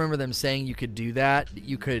 I don't remember them saying you could do that.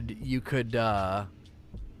 You could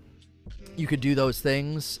do those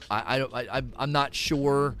things. I'm not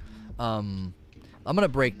sure. I'm going to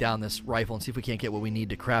break down this rifle and see if we can't get what we need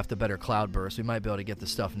to craft a better cloudburst. We might be able to get the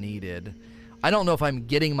stuff needed. I don't know if I'm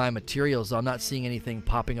getting my materials, though. I'm not seeing anything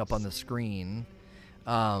popping up on the screen.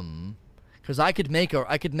 Because I could make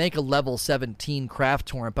a level 17 craft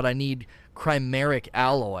torrent, but I need chimeric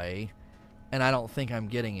alloy, and I don't think I'm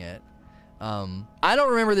getting it. I don't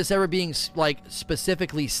remember this ever being like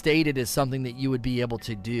specifically stated as something that you would be able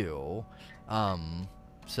to do.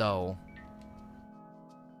 So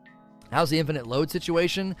how's the infinite load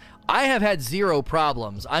situation? I have had zero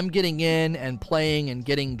problems. I'm getting in and playing and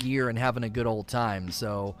getting gear and having a good old time.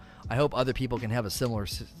 So I hope other people can have a similar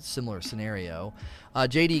scenario.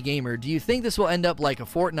 JD Gamer, do you think this will end up like a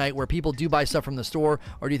Fortnite where people do buy stuff from the store,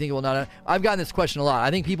 or do you think it will not? I've gotten this question a lot.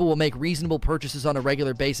 I think people will make reasonable purchases on a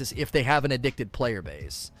regular basis if they have an addicted player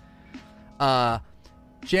base.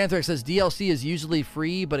 Janthrax says DLC is usually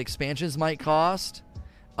free, but expansions might cost.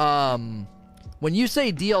 When you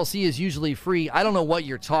say DLC is usually free, I don't know what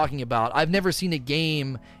you're talking about. I've never seen a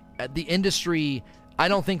game, the industry. I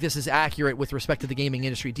don't think this is accurate with respect to the gaming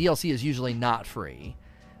industry. DLC is usually not free.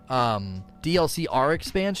 DLC are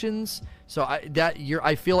expansions, so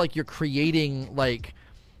I feel like you're creating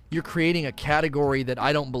a category that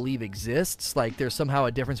I don't believe exists. Like there's somehow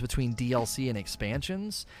a difference between DLC and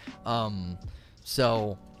expansions. And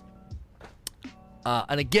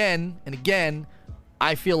again,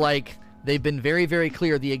 I feel like they've been very, very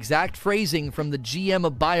clear. The exact phrasing from the GM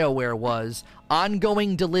of BioWare was,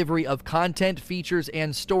 ongoing delivery of content, features,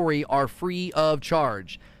 and story are free of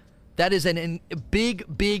charge. That is a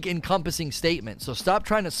big encompassing statement. So stop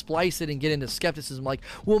trying to splice it and get into skepticism like,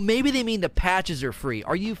 well, maybe they mean the patches are free.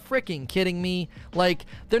 Are you freaking kidding me? Like,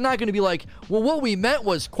 they're not going to be like, well, what we meant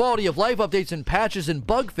was quality of life updates and patches and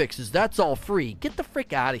bug fixes. That's all free. Get the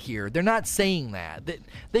frick out of here. They're not saying that.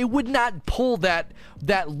 They would not pull that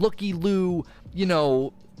looky-loo,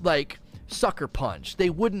 like, sucker punch. They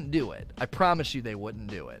wouldn't do it. I promise you they wouldn't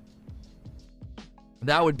do it.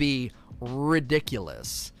 That would be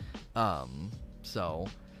ridiculous. So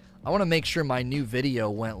I want to make sure my new video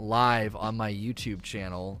went live on my YouTube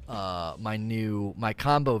channel. My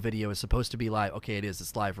combo video is supposed to be live. Okay, it is.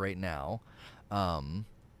 It's live right now. All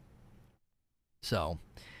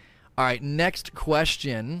right, next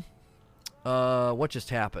question. What just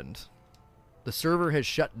happened? The server has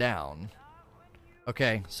shut down.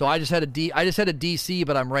 Okay, so I just had a DC,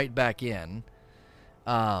 but I'm right back in.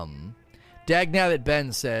 Dagnabbit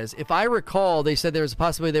Ben says, if I recall, they said there's a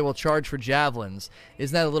possibility they will charge for javelins.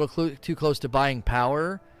 Isn't that a little too close to buying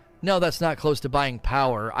power? No, that's not close to buying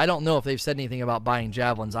power. I don't know if they've said anything about buying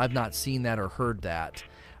javelins. I've not seen that or heard that.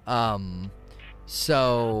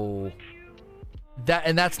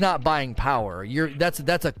 That's not buying power. That's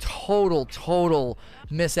a total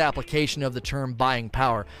misapplication of the term buying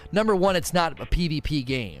power. Number one, it's not a PvP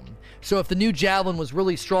game. So if the new javelin was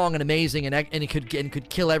really strong and amazing and it could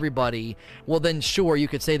kill everybody, well then sure, you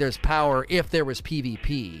could say there's power if there was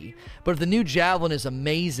PvP. But if the new javelin is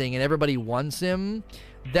amazing and everybody wants him,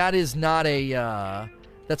 that is not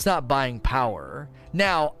that's not buying power.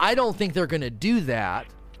 Now, I don't think they're going to do that.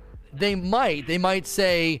 They might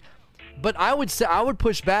say, but I would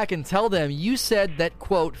push back and tell them, you said that,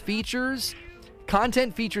 quote,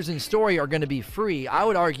 content features and story are going to be free. I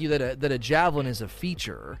would argue that a javelin is a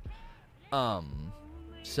feature. And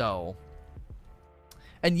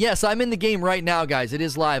yes, I'm in the game right now, guys. It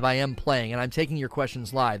is live. I am playing, and I'm taking your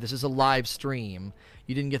questions live. This is a live stream.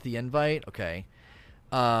 You didn't get the invite? Okay.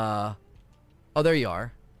 Oh, there you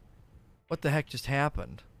are. What the heck just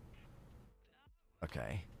happened?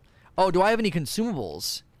 Okay. Oh, do I have any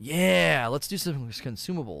consumables? Yeah, let's do some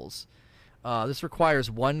consumables. This requires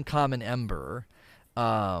 1 common ember.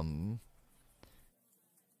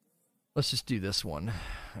 Let's just do this one.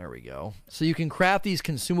 There we go. So you can craft these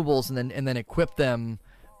consumables and then equip them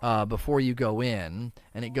before you go in,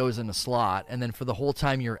 and it goes in a slot. And then for the whole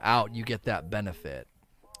time you're out, you get that benefit.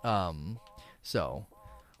 So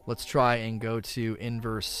let's try and go to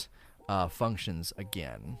inverse functions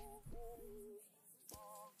again.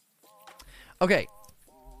 Okay.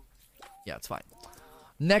 Yeah, it's fine.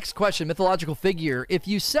 Next question, mythological figure. If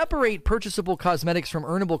you separate purchasable cosmetics from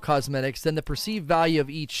earnable cosmetics, then the perceived value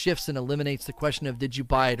of each shifts and eliminates the question of did you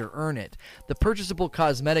buy it or earn it. The purchasable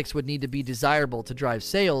cosmetics would need to be desirable to drive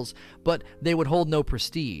sales, but they would hold no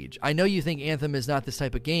prestige. I know you think Anthem is not this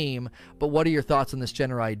type of game, but what are your thoughts on this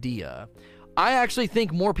general idea? I actually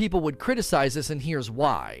think more people would criticize this, and here's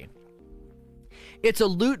why. it's a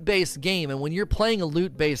loot-based game, and when you're playing a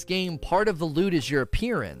loot-based game, part of the loot is your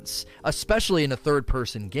appearance, especially in a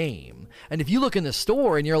third-person game. And if you look in the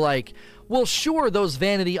store and you're like, well, sure, those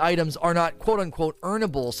vanity items are not quote-unquote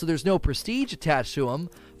earnable, so there's no prestige attached to them,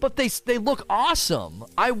 but they look awesome.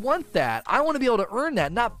 I want that. I want to be able to earn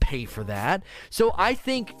that, not pay for that. So I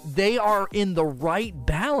think they are in the right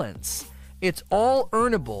balance. It's all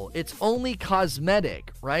earnable. It's only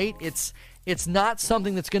cosmetic, right? It's not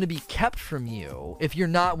something that's going to be kept from you if you're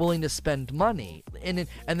not willing to spend money. And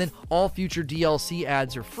then all future DLC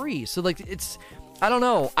ads are free. So like I don't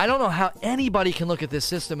know how anybody can look at this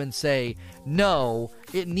system and say, no,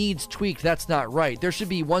 it needs tweaked. That's not right. There should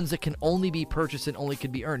be ones that can only be purchased and only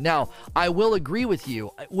can be earned. Now, I will agree with you.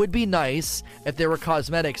 It would be nice if there were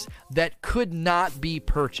cosmetics that could not be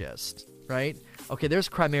purchased, right? Okay, there's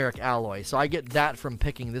chimeric alloy. So I get that from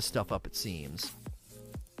picking this stuff up, it seems.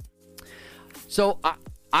 So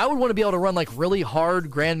I would want to be able to run like really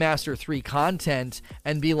hard Grandmaster 3 content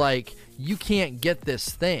and be like, you can't get this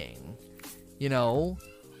thing. You know,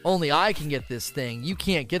 only I can get this thing. You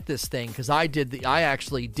can't get this thing because I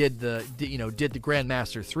actually did the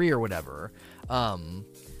Grandmaster 3 or whatever.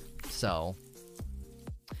 So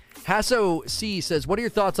Hasso C says, what are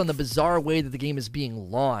your thoughts on the bizarre way that the game is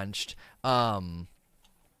being launched?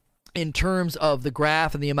 In terms of the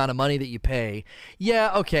graph and the amount of money that you pay.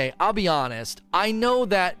 Yeah, okay, I'll be honest. I know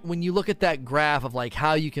that when you look at that graph of like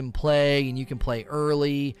how you can play and you can play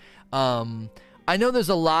early, I know there's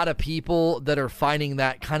a lot of people that are finding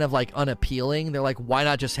that kind of like unappealing. They're like, why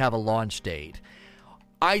not just have a launch date?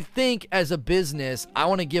 I think as a business, I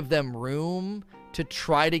want to give them room to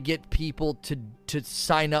try to get people to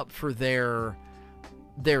sign up for their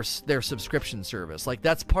subscription service. Like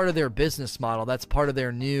that's part of their business model. That's part of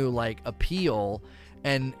their new like appeal,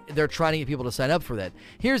 and they're trying to get people to sign up for that.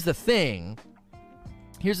 Here's the thing.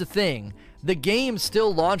 The game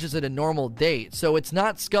still launches at a normal date, so it's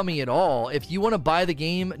not scummy at all. If you want to buy the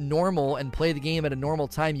game normal and play the game at a normal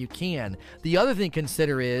time, you can. The other thing to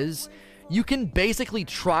consider is you can basically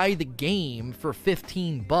try the game for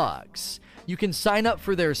 $15. You can sign up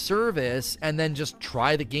for their service and then just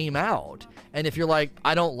try the game out. And if you're like,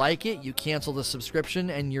 I don't like it, you cancel the subscription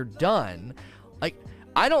and you're done. Like,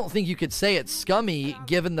 I don't think you could say it's scummy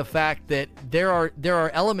given the fact that there are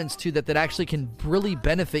elements to that actually can really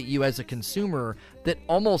benefit you as a consumer that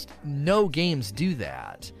almost no games do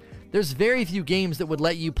that. There's very few games that would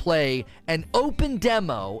let you play an open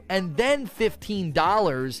demo and then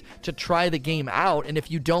 $15 to try the game out, and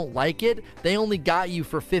if you don't like it, they only got you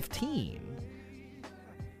for $15.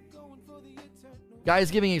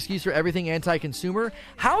 Guys giving an excuse for everything anti-consumer.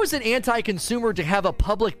 How is it anti-consumer to have a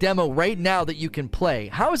public demo right now that you can play?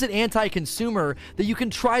 How is it anti-consumer that you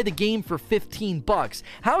can try the game for $15?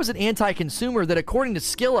 How is it anti-consumer that according to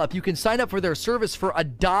SkillUp you can sign up for their service for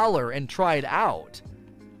 $1 and try it out?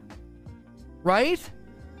 Right?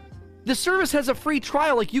 The service has a free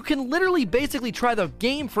trial. Like you can literally basically try the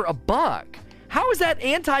game for $1. How is that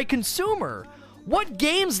anti-consumer? What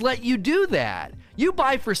games let you do that? You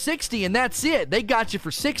buy for $60 and that's it. They got you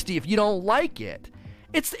for $60 if you don't like it.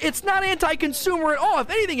 It's not anti-consumer at all. If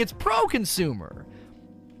anything, it's pro-consumer.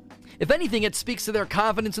 If anything, it speaks to their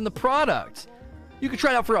confidence in the product. You could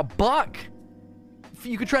try it out for $1.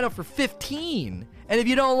 You could try it out for $15. And if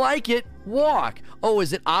you don't like it, walk. Oh,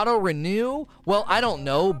 is it auto-renew? Well, I don't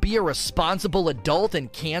know. Be a responsible adult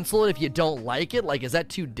and cancel it if you don't like it. Like, is that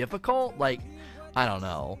too difficult? Like, I don't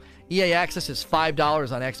know. EA Access is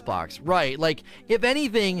 $5 on Xbox. Right. Like, if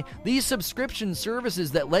anything, these subscription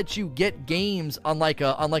services that let you get games on like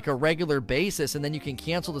a regular basis and then you can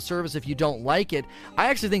cancel the service if you don't like it, I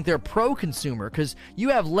actually think they're pro-consumer because you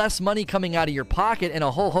have less money coming out of your pocket and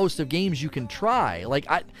a whole host of games you can try. Like,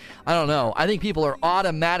 I don't know. I think people are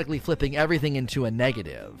automatically flipping everything into a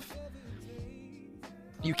negative.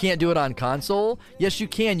 You can't do it on console? Yes, you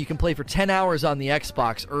can. You can play for 10 hours on the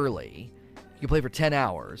Xbox early. You can play for 10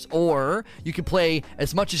 hours. Or you can play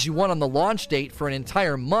as much as you want on the launch date for an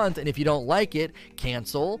entire month, and if you don't like it,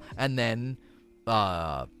 cancel, and then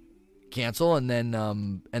don't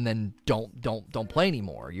play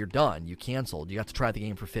anymore. You're done. You canceled. You got to try the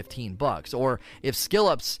game for $15. Or if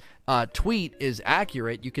SkillUp's tweet is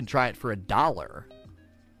accurate, you can try it for $1.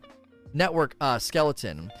 Network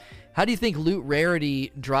Skeleton. How do you think loot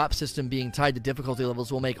rarity drop system being tied to difficulty levels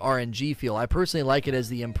will make RNG feel? I personally like it as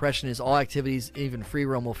the impression is all activities, even free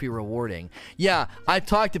roam, will feel rewarding. Yeah, I've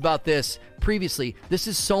talked about this previously. This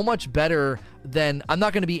is so much better than... I'm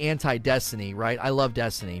not going to be anti-Destiny, right? I love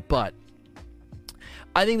Destiny, but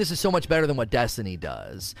I think this is so much better than what Destiny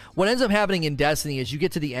does. What ends up happening in Destiny is you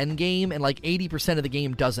get to the end game and like 80% of the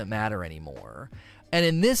game doesn't matter anymore. And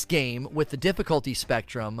in this game, with the difficulty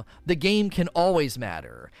spectrum, the game can always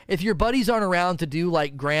matter. If your buddies aren't around to do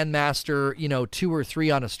like Grandmaster, 2 or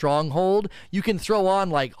 3 on a stronghold, you can throw on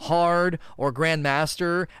like hard or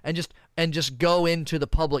Grandmaster and just go into the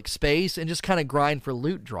public space and just kind of grind for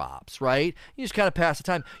loot drops, right? You just kind of pass the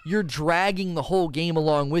time. You're dragging the whole game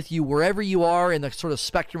along with you. Wherever you are in the sort of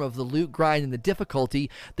spectrum of the loot grind and the difficulty,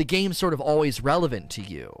 the game's sort of always relevant to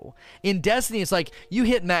you. In Destiny, it's like you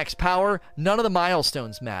hit max power, none of the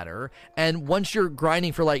milestones matter, and once you're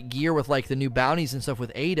grinding for like gear with like the new bounties and stuff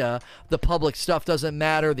with Ada, the public stuff doesn't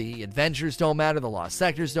matter, the adventures don't matter, the lost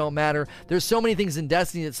sectors don't matter. There's so many things in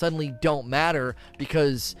Destiny that suddenly don't matter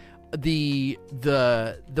because the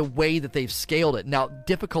way that they've scaled it. Now,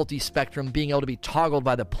 difficulty spectrum being able to be toggled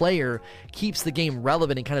by the player keeps the game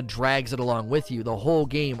relevant and kind of drags it along with you the whole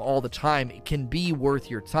game all the time. It can be worth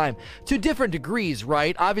your time to different degrees,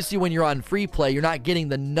 right? Obviously, when you're on free play, you're not getting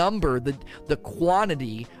the number, the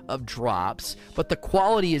quantity of drops, but the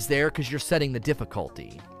quality is there because you're setting the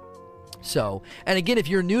difficulty. So, and again, if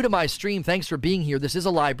you're new to my stream, thanks for being here. This is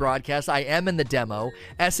a live broadcast. I am in the demo.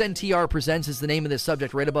 SNTR Presents is the name of this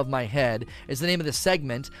subject right above my head, is the name of the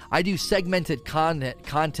segment. I do segmented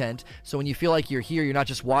content, so when you feel like you're here, you're not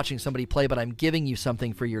just watching somebody play, but I'm giving you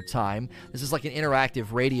something for your time. This is like an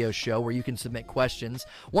interactive radio show where you can submit questions.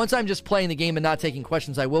 Once I'm just playing the game and not taking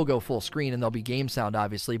questions, I will go full screen, and there'll be game sound,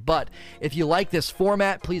 obviously. But if you like this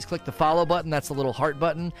format, please click the follow button. That's the little heart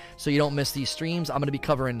button, so you don't miss these streams. I'm going to be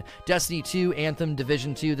covering Destiny 2, Anthem,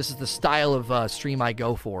 Division 2. This is the style of stream I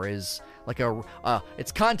go for, is like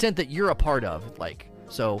it's content that you're a part of, like,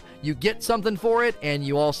 so you get something for it, and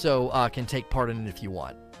you also can take part in it if you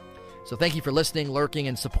want. So thank you for listening, lurking,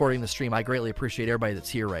 and supporting the stream. I greatly appreciate everybody that's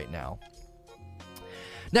here right now.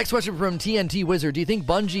 Next question from TNT Wizard. Do you think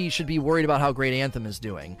Bungie should be worried about how great Anthem is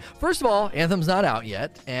doing? First of all, Anthem's not out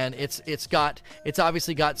yet, and it's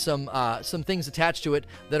obviously got some things attached to it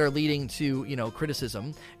that are leading to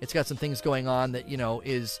criticism. It's got some things going on that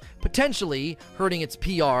is potentially hurting its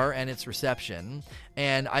PR and its reception.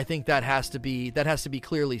 And I think that has to be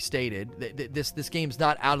clearly stated. This game's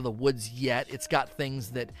not out of the woods yet. It's got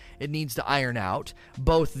things that it needs to iron out,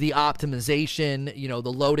 both the optimization,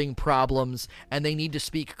 the loading problems, and they need to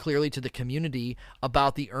speak clearly to the community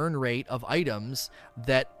about the earn rate of items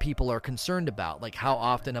that people are concerned about. Like, how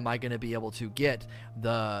often am I going to be able to get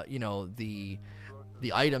the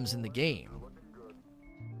items in the game?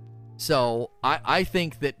 So I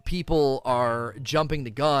think that people are jumping the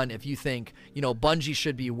gun if you think, Bungie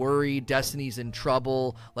should be worried, Destiny's in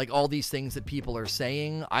trouble, like all these things that people are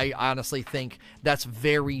saying. I honestly think that's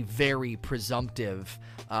very, very presumptive,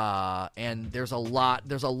 and there's a lot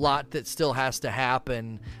that still has to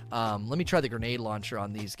happen. Let me try the grenade launcher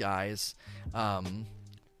on these guys.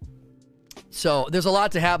 So there's a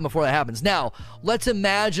lot to happen before that happens. Now, let's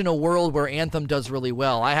imagine a world where Anthem does really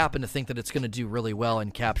well. I happen to think that it's going to do really well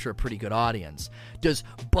and capture a pretty good audience. Does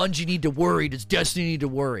Bungie need to worry? Does Destiny need to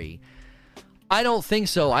worry? I don't think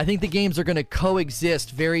so. I think the games are going to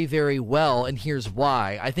coexist very, very well, and here's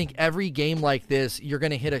why. I think every game like this, you're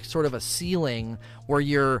going to hit a sort of a ceiling where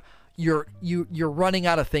you're running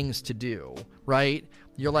out of things to do, right?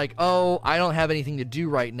 You're like, oh, I don't have anything to do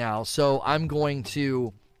right now, so I'm going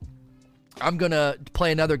to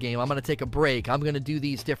play another game. I'm going to take a break. I'm going to do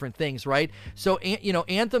these different things, right? So,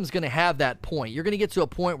 Anthem's going to have that point. You're going to get to a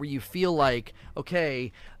point where you feel like,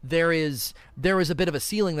 okay, there is a bit of a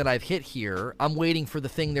ceiling that I've hit here. I'm waiting for the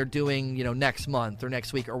thing they're doing, next month or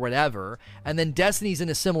next week or whatever. And then Destiny's in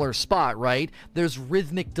a similar spot, right? There's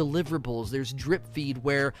rhythmic deliverables. There's drip feed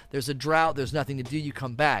where there's a drought, there's nothing to do, you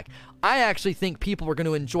come back. I actually think people are going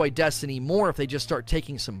to enjoy Destiny more if they just start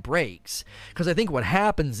taking some breaks. Because I think what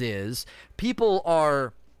happens is people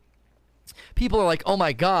are like, oh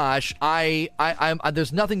my gosh, I'm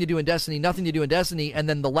there's nothing to do in Destiny, and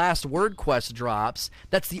then the last word quest drops.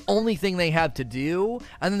 That's the only thing they have to do,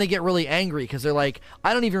 and then they get really angry because they're like,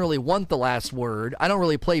 I don't even really want the last word. I don't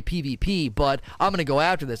really play PvP, but I'm gonna go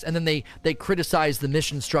after this. And then they criticize the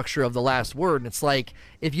mission structure of the last word, and it's like,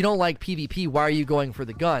 if you don't like PvP, why are you going for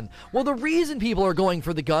the gun? Well, the reason people are going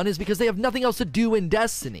for the gun is because they have nothing else to do in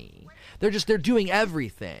Destiny. They're doing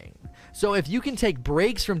everything. So if you can take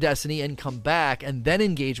breaks from Destiny and come back and then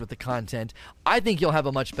engage with the content, I think you'll have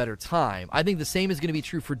a much better time. I think the same is going to be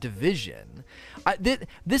true for Division.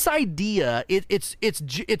 This idea, it's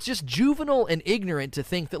just juvenile and ignorant to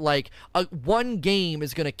think that like one game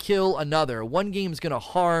is going to kill another, one game is going to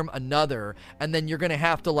harm another, and then you're going to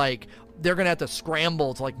have to like they're gonna have to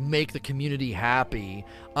scramble to like make the community happy.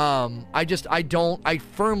 I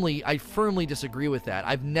firmly disagree with that.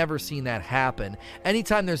 I've never seen that happen.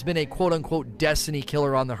 Anytime there's been a quote unquote Destiny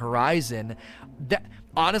killer on the horizon, that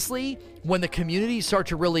honestly, when the community start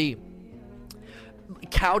to really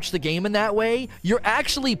couch the game in that way, you're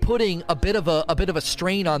actually putting a bit of a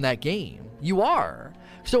strain on that game. You are.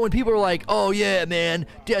 So when people are like, oh yeah, man,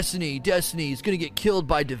 Destiny is going to get killed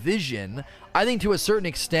by Division, I think to a certain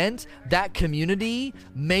extent, that community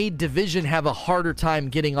made Division have a harder time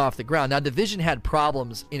getting off the ground. Now, Division had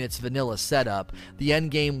problems in its vanilla setup. The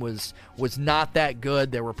end game was not that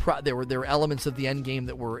good. There were elements of the end game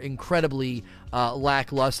that were incredibly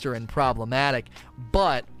lackluster and problematic.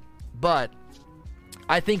 But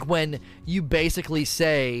I think when you basically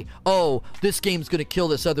say, oh, this game's going to kill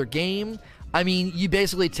this other game, I mean, you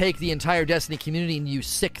basically take the entire Destiny community and you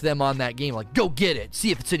sick them on that game. Like, go get it.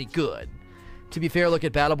 See if it's any good. To be fair, look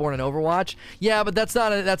at Battleborn and Overwatch. Yeah, but that's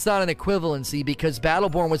not an equivalency, because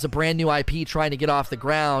Battleborn was a brand new IP trying to get off the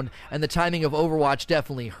ground, and the timing of Overwatch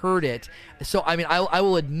definitely hurt it. So, I mean, I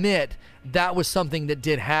will admit that was something that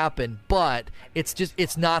did happen, but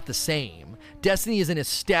it's not the same. Destiny is an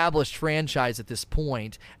established franchise at this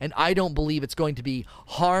point, and I don't believe it's going to be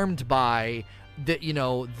harmed by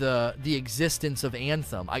the existence of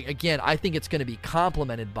Anthem. I think it's going to be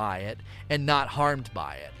complemented by it and not harmed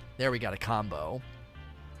by it. There, we got a combo.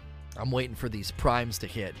 I'm waiting for these primes to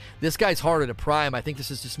hit. This guy's harder to prime. I think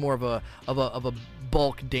this is just more of a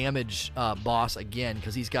bulk damage boss again,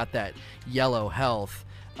 because he's got that yellow health.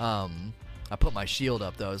 I put my shield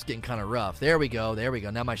up, though. It's getting kind of rough. There we go.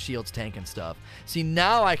 Now my shield's tanking stuff. See,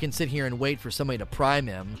 now I can sit here and wait for somebody to prime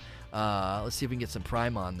him. Let's see if we can get some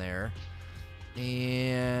prime on there.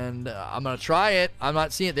 And I'm going to try it. I'm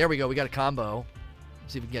not seeing it. There we go. We got a combo.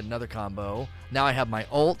 Let's see if we can get another combo. Now I have my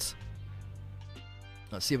ult.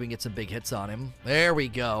 Let's see if we can get some big hits on him. There we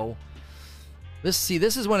go. This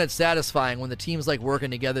is when it's satisfying, when the team's like working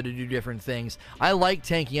together to do different things. I like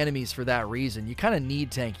tanky enemies for that reason. You kind of need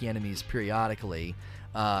tanky enemies periodically,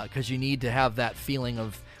 because you need to have that feeling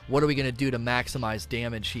of what are we going to do to maximize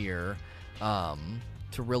damage here, to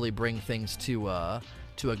really bring things to a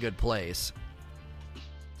good place.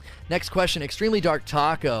 Next question, Extremely Dark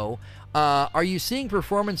Taco. Are you seeing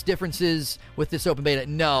performance differences with this open beta?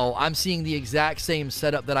 No, I'm seeing the exact same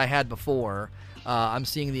setup that I had before. I'm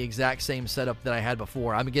getting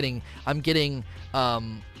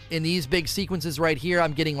in these big sequences right here,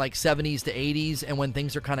 I'm getting like 70s to 80s, and when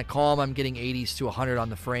things are kind of calm, I'm getting 80s to 100 on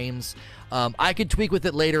the frames. I could tweak with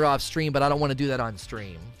it later off stream, but I don't want to do that on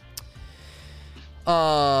stream.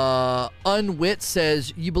 Unwit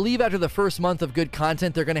says, you believe after the first month of good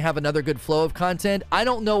content they're going to have another good flow of content? I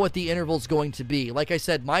don't know what the interval's going to be. Like I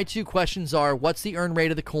said, my two questions are, what's the earn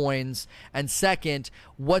rate of the coins? And second,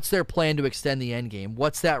 what's their plan to extend the end game?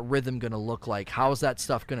 What's that rhythm going to look like? How's that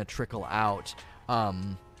stuff going to trickle out?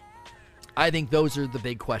 I think those are the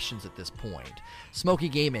big questions at this point. Smoky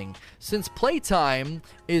Gaming, since Playtime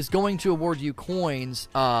is going to award you coins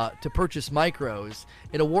to purchase micros,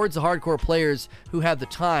 it awards the hardcore players who have the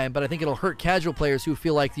time, but I think it'll hurt casual players who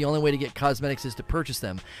feel like the only way to get cosmetics is to purchase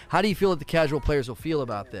them. How do you feel that the casual players will feel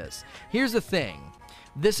about this? Here's the thing.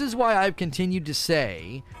 This is why I've continued to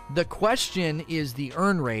say the question is the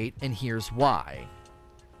earn rate, and here's why.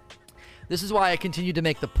 This is why I continue to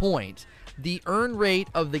make the point. The earn rate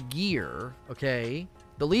of the gear, okay,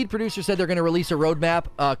 the lead producer said they're going to release a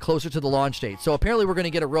roadmap closer to the launch date. So apparently we're going to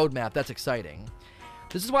get a roadmap. That's exciting.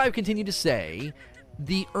 This is why I've continued to say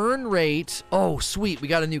the earn rate. Oh, sweet. We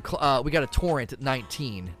got a torrent at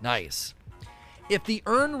 19. Nice. If the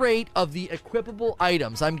earn rate of the equipable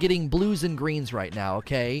items, I'm getting blues and greens right now,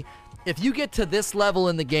 okay? If you get to this level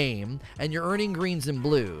in the game and you're earning greens and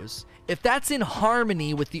blues, if that's in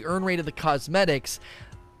harmony with the earn rate of the cosmetics,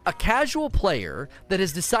 a casual player that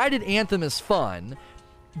has decided Anthem is fun,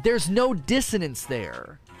 there's no dissonance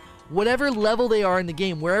there. Whatever level they are in the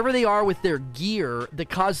game, wherever they are with their gear, the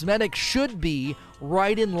cosmetic should be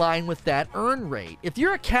right in line with that earn rate. If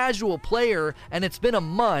you're a casual player and it's been a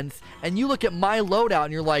month and you look at my loadout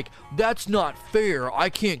and you're like, that's not fair, I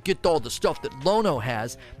can't get all the stuff that Lono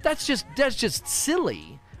has, that's just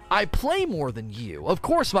silly. I play more than you. Of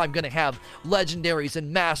course I'm going to have legendaries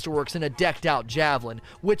and masterworks and a decked out javelin,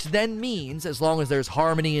 which then means, as long as there's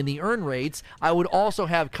harmony in the earn rates, I would also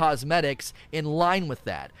have cosmetics in line with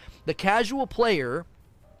that. The casual player,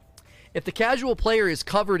 if the casual player is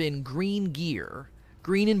covered in green gear,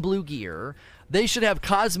 green and blue gear, they should have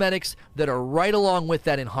cosmetics that are right along with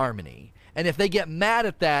that in harmony. And if they get mad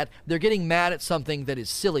at that, they're getting mad at something that is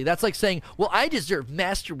silly. That's like saying, well, I deserve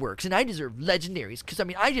Masterworks and I deserve Legendaries because, I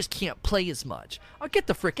mean, I just can't play as much. I'll get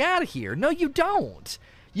the frick out of here. No, you don't.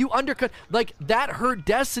 You undercut. Like, that hurt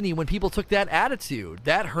Destiny when people took that attitude.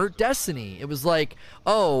 That hurt Destiny. It was like,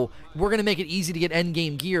 oh, we're going to make it easy to get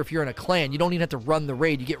endgame gear if you're in a clan. You don't even have to run the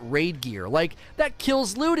raid. You get raid gear. Like, that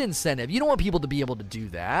kills loot incentive. You don't want people to be able to do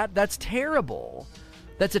that. That's terrible.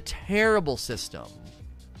 That's a terrible system.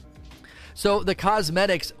 So the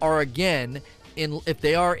cosmetics are, again, if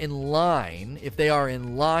they are in line with the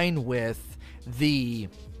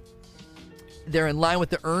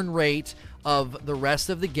earn rate of the rest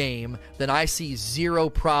of the game, then I see zero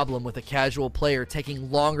problem with a casual player taking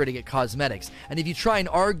longer to get cosmetics. And if you try and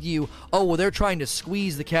argue, oh, well, they're trying to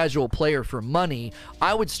squeeze the casual player for money,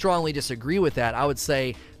 I would strongly disagree with that. I would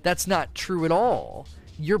say that's not true at all.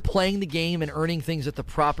 You're playing the game and earning things at the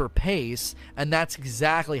proper pace, and that's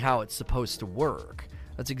exactly how it's supposed to work.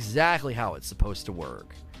 That's exactly how it's supposed to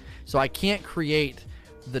work. So I can't create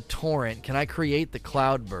the torrent. Can I create the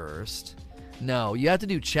cloudburst? No, you have to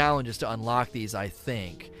do challenges to unlock these, I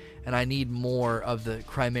think. And I need more of the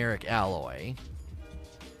chimeric alloy.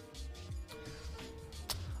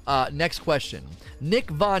 Next question.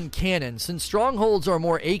 Nick Von Cannon. Since strongholds are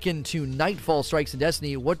more akin to Nightfall strikes in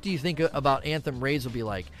Destiny, what do you think about Anthem raids will be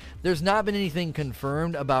like? There's not been anything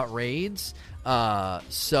confirmed about raids.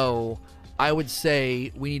 So I would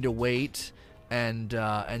say we need to wait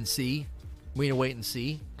and see. We need to wait and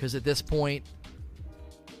see. Because at this point,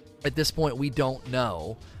 we don't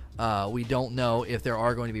know. We don't know if there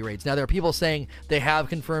are going to be raids. Now, there are people saying they have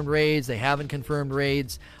confirmed raids, they haven't confirmed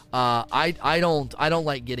raids. I don't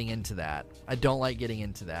like getting into that. I don't like getting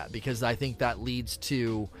into that because I think that leads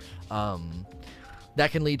to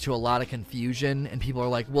that can lead to a lot of confusion, and people are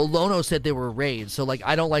like, well, Lono said they were raids, so like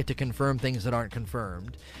I don't like to confirm things that aren't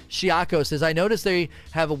confirmed. Shiako says, I noticed they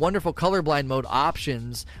have a wonderful colorblind mode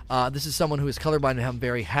options. This is someone who is colorblind and I'm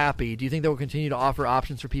very happy. Do you think they will continue to offer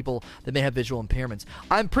options for people that may have visual impairments?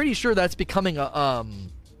 I'm pretty sure that's becoming a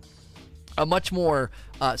much more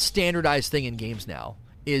standardized thing in games now.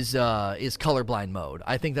 Is colorblind mode.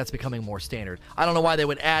 I think that's becoming more standard. I don't know why they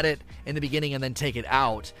would add it in the beginning and then take it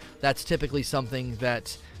out. That's typically something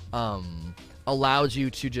that allows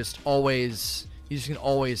you to just always, you just can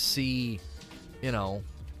always see, you know,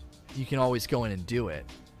 you can always go in and do it.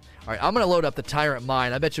 All right, I'm going to load up the Tyrant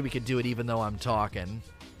Mine. I bet you we could do it even though I'm talking.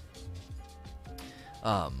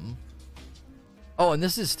 Oh, and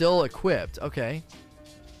this is still equipped. Okay.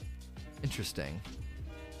 Interesting.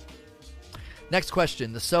 Next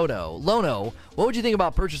question, the Soto. Lono, what would you think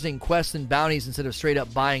about purchasing quests and bounties instead of straight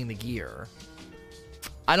up buying the gear?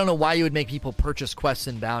 I don't know why you would make people purchase quests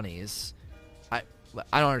and bounties. I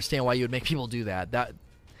don't understand why you would make people do that.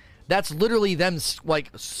 That's literally them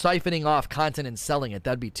like siphoning off content and selling it.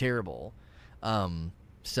 That'd be terrible.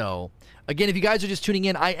 So again, if you guys are just tuning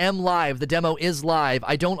in, I am live. The demo is live.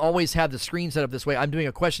 I don't always have the screen set up this way. I'm doing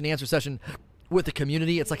a question and answer session with the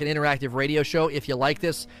community. It's like an interactive radio show. If you like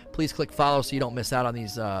this, please click follow so you don't miss out on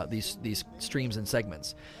these streams and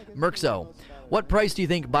segments. Merxo, what price do you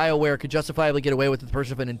think BioWare could justifiably get away with the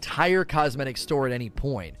purchase of an entire cosmetic store at any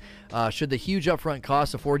point? Should the huge upfront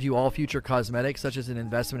cost afford you all future cosmetics, such as an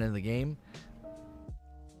investment in the game?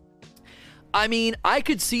 I mean, I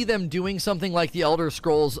could see them doing something like the Elder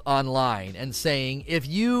Scrolls Online and saying, if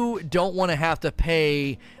you don't want to have to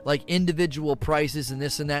pay like individual prices and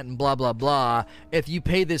this and that and blah, blah, blah, if you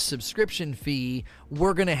pay this subscription fee,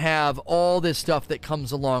 we're going to have all this stuff that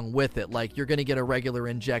comes along with it. Like, you're going to get a regular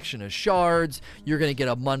injection of shards. You're going to get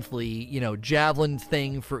a monthly, javelin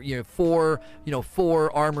thing for,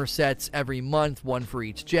 four armor sets every month, one for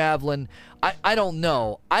each javelin. I don't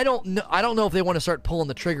know. I don't know if they want to start pulling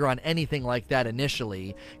the trigger on anything like that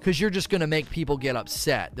initially, because you're just going to make people get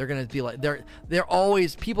upset. They're going to be like,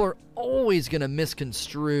 people are always going to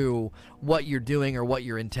misconstrue what you're doing or what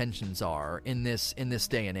your intentions are in this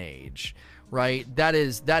day and age. Right? That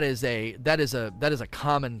is a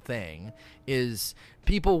common thing. Is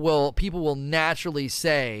people will naturally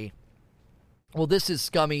say, well, this is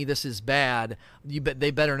scummy, this is bad,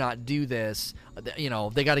 they better not do this,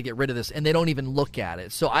 they got to get rid of this, and they don't even look at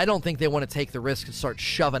it. So I don't think they want to take the risk and start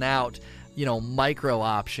shoving out, micro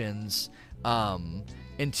options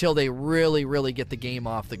until they really, really get the game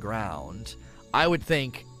off the ground. I would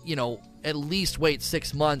think, at least wait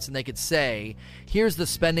 6 months and they could say, here's the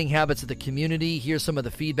spending habits of the community, here's some of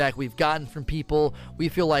the feedback we've gotten from people, we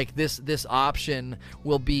feel like this option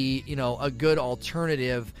will be a good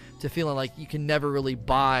alternative to feeling like you can never really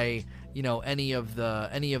buy any of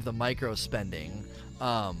the micro spending,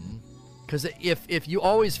 Because if you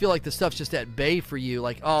always feel like the stuff's just at bay for you,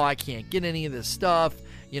 like, oh, I can't get any of this stuff,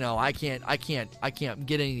 I can't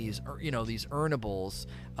get any of these, these earnables.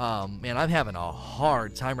 Man, I'm having a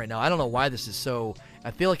hard time right now. I don't know why this is so.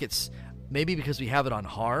 I feel like it's maybe because we have it on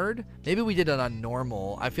hard. Maybe we did it on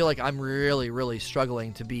normal. I feel like I'm really, really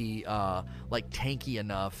struggling to be like tanky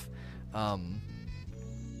enough.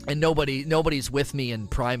 And nobody's with me in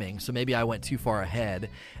priming, so maybe I went too far ahead.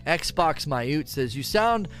 Xbox Mayut says, you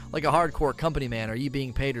sound like a hardcore company man. Are you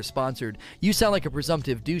being paid or sponsored? You sound like a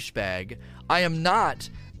presumptive douchebag. I am not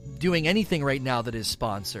doing anything right now that is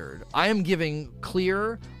sponsored. I am giving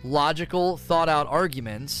clear, logical, thought-out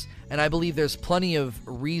arguments, and I believe there's plenty of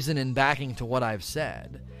reason and backing to what I've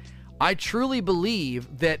said. I truly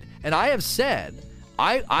believe that, and I have said,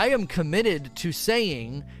 I am committed to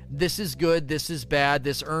saying this is good, this is bad,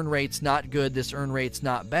 this earn rate's not good, this earn rate's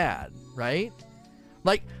not bad, right?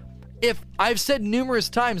 Like, if I've said numerous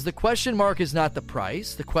times, the question mark is not the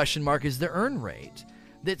price, the question mark is the earn rate.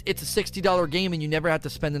 It's a $60 game and you never have to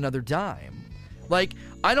spend another dime. Like,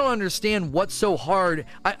 I don't understand what's so hard.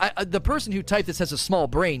 The person who typed this has a small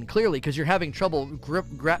brain, clearly, because you're having trouble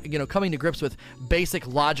coming to grips with basic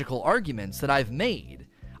logical arguments that I've made.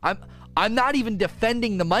 I'm not even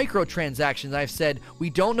defending the microtransactions. I've said, we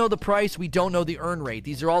don't know the price, we don't know the earn rate.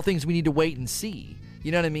 These are all things we need to wait and see.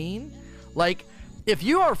 You know what I mean? Like, if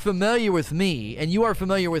you are familiar with me and you are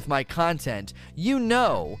familiar with my content, you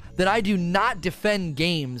know that I do not defend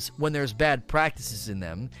games when there's bad practices in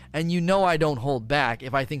them, and you know I don't hold back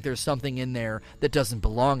if I think there's something in there that doesn't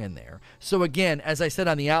belong in there. So again, as I said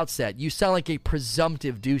on the outset, you sound like a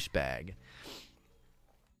presumptive douchebag.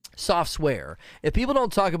 Soft swear. If people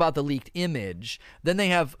don't talk about the leaked image, then they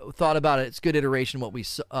have thought about it. It's good iteration.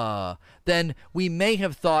 Then we may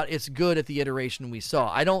have thought it's good at the iteration we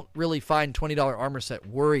saw. I don't really find $20 armor set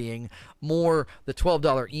worrying. More, the $12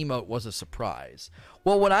 emote was a surprise.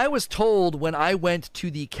 Well, what I was told when I went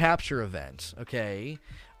to the capture event, okay,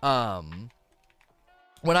 when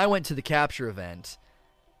I went to the capture event,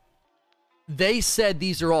 they said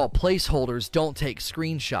these are all placeholders, don't take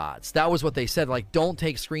screenshots. That was what they said, like, don't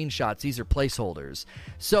take screenshots, these are placeholders.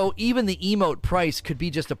 So even the emote price could be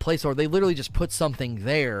just a placeholder. They literally just put something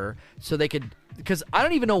there so they could, because I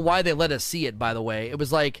don't even know why they let us see it, by the way. It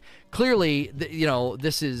was like, clearly,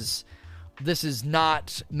 this is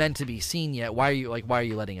not meant to be seen yet. Why are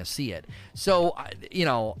you letting us see it? So,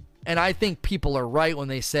 and I think people are right when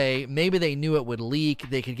they say maybe they knew it would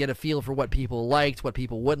leak. They could get a feel for what people liked, what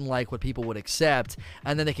people wouldn't like, what people would accept,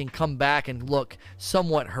 and then they can come back and look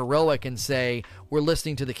somewhat heroic and say, we're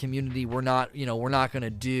listening to the community. We're not going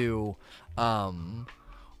to do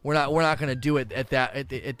We're not going to do it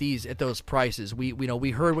at those prices.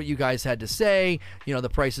 We heard what you guys had to say. The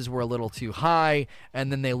prices were a little too high,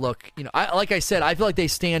 and then they look. Like I said, I feel like they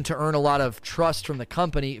stand to earn a lot of trust from the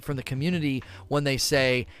company, from the community, when they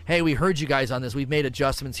say, "Hey, we heard you guys on this. We've made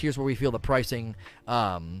adjustments. Here's where we feel the pricing,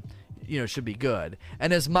 should be good."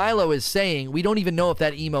 And as Milo is saying, we don't even know if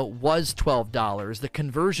that emote was $12. The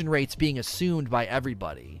conversion rate's being assumed by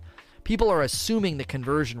everybody. People are assuming the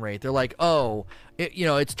conversion rate. They're like, oh,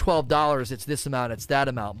 it's $12, it's this amount, it's that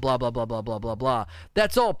amount, blah, blah, blah, blah, blah, blah, blah.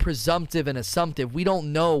 That's all presumptive and assumptive. We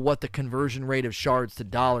don't know what the conversion rate of shards to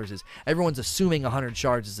dollars is. Everyone's assuming 100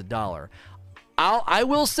 shards is $1. I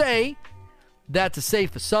will say that's a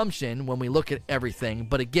safe assumption when we look at everything.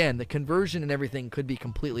 But again, the conversion and everything could be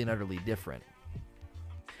completely and utterly different.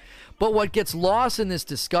 But what gets lost in this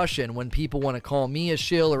discussion, when people want to call me a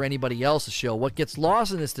shill or anybody else a shill, what gets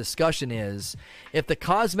lost in this discussion is, if the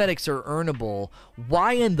cosmetics are earnable,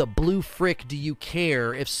 why in the blue frick do you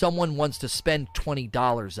care if someone wants to spend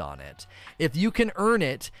 $20 on it? If you can earn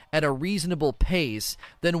it at a reasonable pace,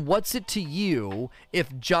 then what's it to you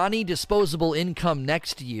if Johnny Disposable Income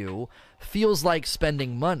next to you feels like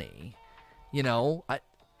spending money?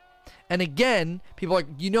 And again, people are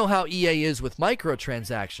like, how EA is with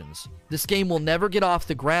microtransactions. This game will never get off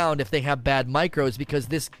the ground if they have bad micros, because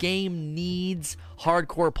this game needs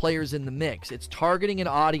hardcore players in the mix. It's targeting an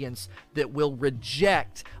audience that will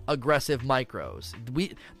reject aggressive micros.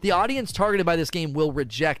 The audience targeted by this game will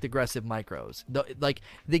reject aggressive micros.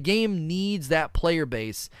 The game needs that player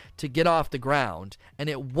base to get off the ground, and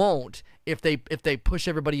it won't if they push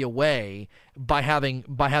everybody away by having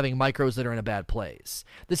micros that are in a bad place.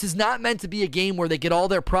 This is not meant to be a game where they get all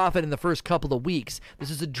their profit in the first couple of weeks.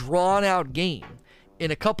 This is a drawn out game.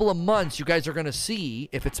 In a couple of months, you guys are going to see,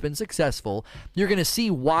 if it's been successful, you're going to see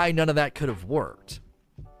why none of that could have worked.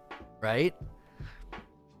 Right?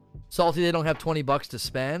 Salty they don't have 20 bucks to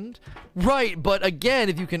spend? Right, but again,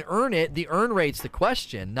 if you can earn it, the earn rate's the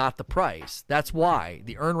question, not the price. That's why.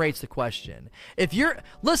 The earn rate's the question. If you're...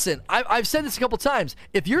 Listen, I've said this a couple times.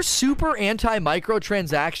 If you're super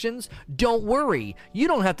anti-microtransactions, don't worry. You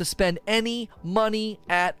don't have to spend any money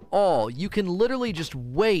at all. You can literally just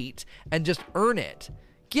wait and just earn it.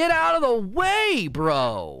 Get out of the way,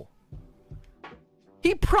 bro.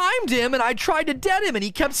 He primed him, and I tried to dead him, and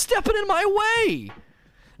he kept stepping in my way.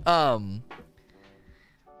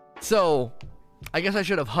 So I guess I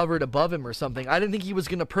should have hovered above him or something. I didn't think he was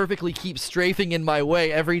going to perfectly keep strafing in my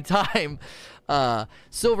way every time.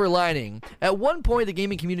 Silver lining. At one point, the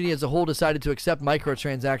gaming community as a whole decided to accept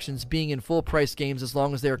microtransactions being in full-price games as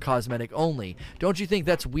long as they are cosmetic only. Don't you think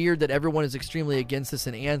that's weird that everyone is extremely against this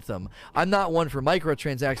in Anthem? I'm not one for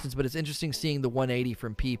microtransactions, but it's interesting seeing the 180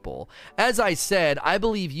 from people. As I said, I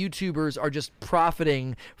believe YouTubers are just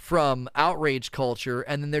profiting from outrage culture,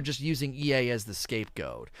 and then they're just using EA as the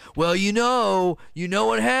scapegoat. Well, you know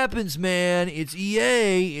what happens, man. It's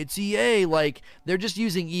EA. Like, they're just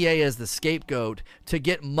using EA as the scapegoat to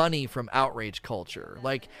get money from outrage culture.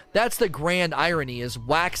 Like, that's the grand irony, is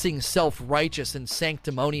waxing self-righteous and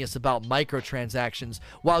sanctimonious about microtransactions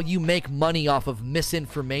while you make money off of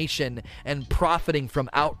misinformation and profiting from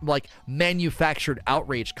manufactured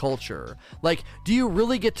outrage culture. Like, do you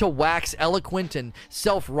really get to wax eloquent and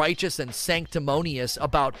self-righteous and sanctimonious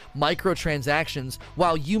about microtransactions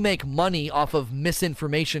while you make money off of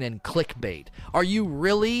misinformation and clickbait? Are you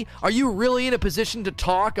really in a position to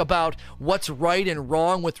talk about what's right and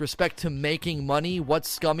wrong with respect to making money, what's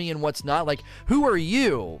scummy and what's not? Like, who are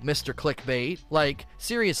you, Mr. Clickbait? Like,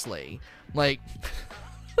 seriously. Like,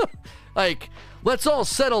 like, let's all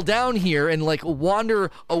settle down here and, like,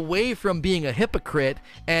 wander away from being a hypocrite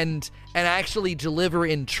and actually deliver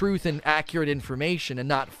in truth and accurate information and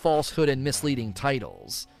not falsehood and misleading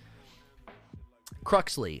titles.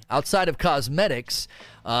 Cruxley, outside of cosmetics,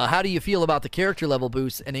 how do you feel about the character level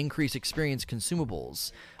boosts and increased experience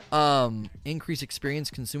consumables? Increase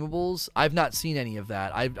experience consumables? I've not seen any of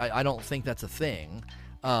that. I don't think that's a thing.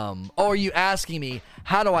 Are you asking me,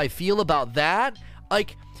 how do I feel about that?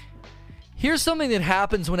 Like, here's something that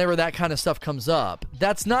happens whenever that kind of stuff comes up.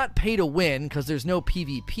 That's not pay to win, because there's no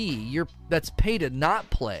PvP. That's pay to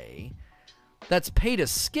not play. That's pay to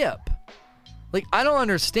skip. Like, I don't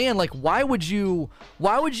understand. Like, why would you...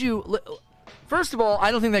 First of all,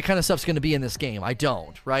 I don't think that kind of stuff's going to be in this game. I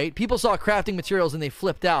don't, right? People saw crafting materials and they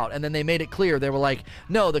flipped out, and then they made it clear. They were like,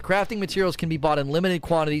 no, the crafting materials can be bought in limited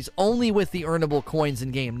quantities only with the earnable coins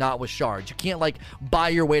in game, not with shards. You can't, like, buy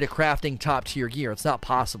your way to crafting top tier gear. It's not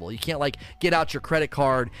possible. You can't, like, get out your credit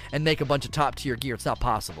card and make a bunch of top tier gear. It's not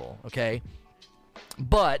possible, okay?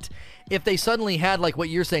 But if they suddenly had, like what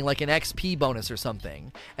you're saying, like an XP bonus or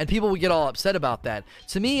something, and people would get all upset about that,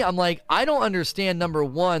 to me, I'm like, I don't understand, number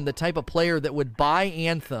one, the type of player that would buy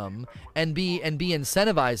Anthem and be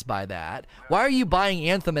incentivized by that. Why are you buying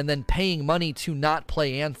Anthem and then paying money to not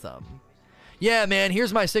play Anthem? Yeah, man,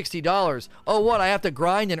 here's my $60. Oh, what, I have to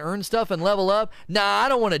grind and earn stuff and level up? Nah, I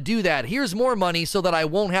don't want to do that. Here's more money so that I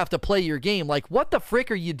won't have to play your game. Like, what the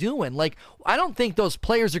frick are you doing? Like, I don't think those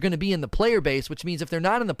players are going to be in the player base, which means if they're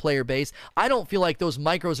not in the player base, I don't feel like those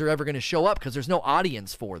micros are ever going to show up because there's no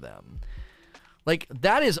audience for them. Like,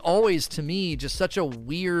 that is always, to me, just such a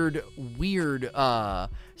weird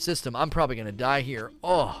system. I'm probably going to die here.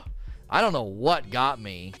 Oh, I don't know what got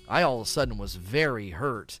me. I all of a sudden was very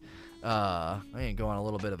hurt. I ain't going on a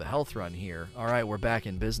little bit of a health run here. All right, we're back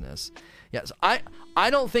in business. Yes, I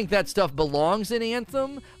don't think that stuff belongs in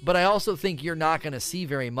Anthem, but I also think you're not going to see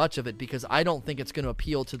very much of it because I don't think it's going to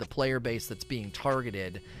appeal to the player base that's being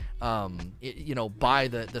targeted, by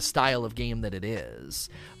the style of game that it is.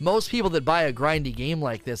 Most people that buy a grindy game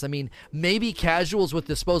like this, I mean, maybe casuals with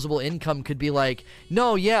disposable income could be like,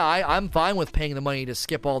 no, yeah, I'm fine with paying the money to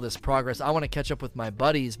skip all this progress. I want to catch up with my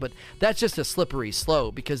buddies, but that's just a slippery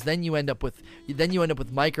slope because then you end up with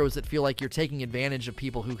micros that feel like you're taking advantage of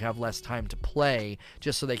people who have less time to play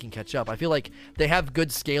just so they can catch up. I feel like they have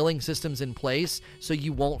good scaling systems in place, so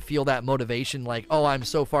you won't feel that motivation like, oh, I'm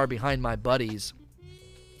so far behind my buddies.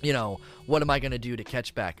 What am I going to do to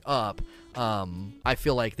catch back up? I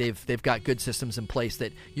feel like they've got good systems in place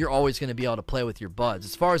that you're always going to be able to play with your buds.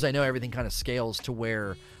 As far as I know, everything kind of scales to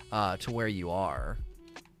where you are.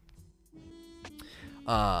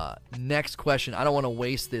 Next question. I don't want to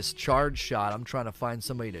waste this charge shot. I'm trying to find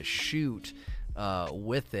somebody to shoot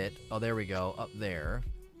with it. Oh, there we go. Up there.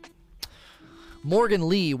 Morgan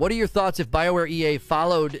Lee, what are your thoughts if BioWare EA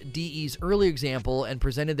followed DE's early example and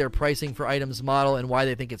presented their pricing for items model and why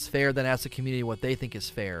they think it's fair, then ask the community what they think is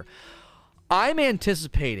fair? I'm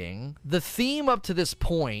anticipating the theme up to this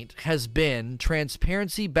point has been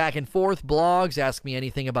transparency, back and forth, blogs, ask me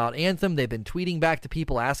anything about Anthem. They've been tweeting back to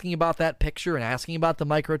people asking about that picture and asking about the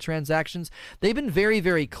microtransactions. They've been very,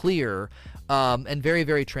 very clear and very,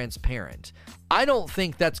 very transparent. I don't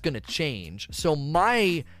think that's going to change. So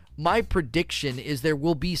my prediction is there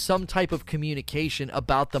will be some type of communication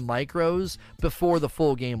about the micros before the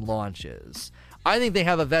full game launches. I think they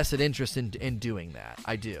have a vested interest in doing that.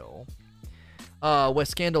 I do. Wes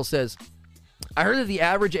Scandal says, I heard that the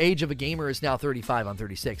average age of a gamer is now 35 on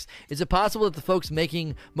 36. Is it possible that the folks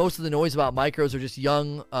making most of the noise about micros are just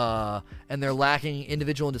young and they're lacking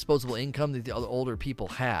individual and disposable income that the other older people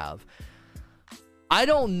have? I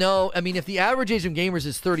don't know. I mean, if the average age of gamers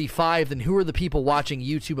is 35, then who are the people watching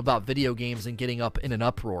YouTube about video games and getting up in an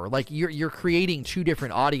uproar? Like, you're creating two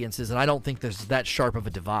different audiences, and I don't think there's that sharp of a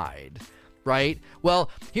divide. Right? Well,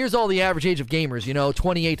 here's all the average age of gamers,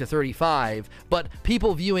 28 to 35, but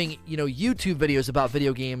people viewing, YouTube videos about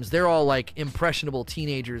video games, they're all like impressionable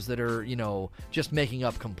teenagers that are, just making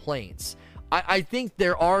up complaints. I think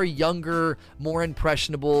there are younger, more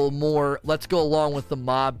impressionable, more let's go along with the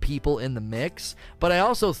mob people in the mix, but I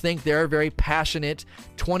also think there are very passionate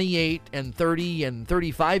 28 and 30 and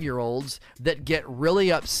 35-year-olds that get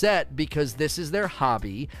really upset because this is their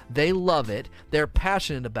hobby, they love it, they're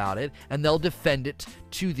passionate about it, and they'll defend it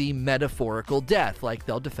to the metaphorical death, like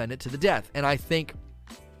they'll defend it to the death. And I think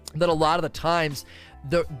that a lot of the times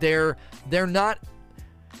they're not.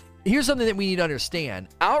 Here's something that we need to understand.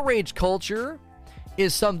 Outrage culture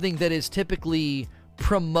is something that is typically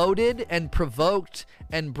promoted and provoked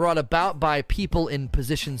and brought about by people in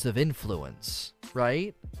positions of influence,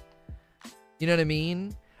 right? You know what I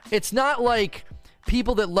mean? It's not like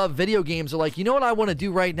people that love video games are like, you know what I want to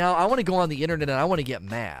do right now? I want to go on the internet and I want to get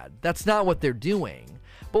mad. That's not what they're doing.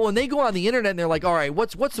 But when they go on the internet and they're like, all right,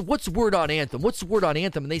 what's word on Anthem? What's the word on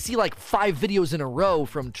Anthem? And they see like 5 videos in a row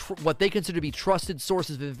from what they consider to be trusted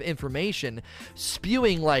sources of information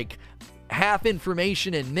spewing like half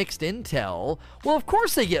information and mixed intel. Well, of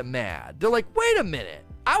course they get mad. They're like, wait a minute.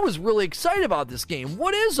 I was really excited about this game.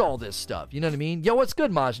 What is all this stuff? You know what I mean? Yo, what's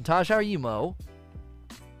good, Majantosh? How are you, Mo?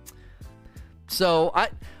 So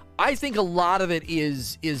I think a lot of it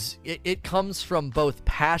it comes from both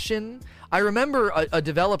passion. I remember a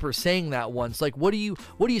developer saying that once, like, what do you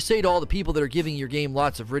say to all the people that are giving your game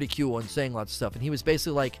lots of ridicule and saying lots of stuff? And he was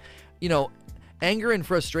basically like, anger and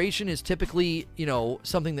frustration is typically,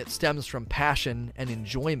 something that stems from passion and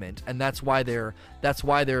enjoyment, and that's why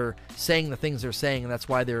they're saying the things they're saying, and that's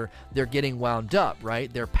why they're getting wound up,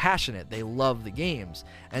 right? They're passionate, they love the games.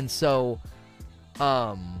 And so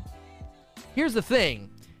here's the thing.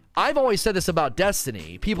 I've always said this about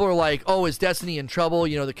Destiny. People are like, oh, is Destiny in trouble?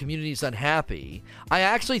 The community's unhappy. I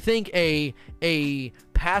actually think a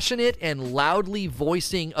passionate and loudly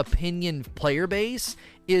voicing opinion player base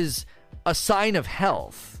is a sign of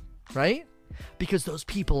health, right? Because those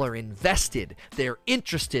people are invested. They're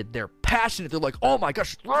interested. They're passionate. They're like, oh my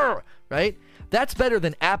gosh, right? That's better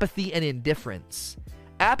than apathy and indifference.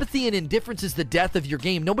 Apathy and indifference is the death of your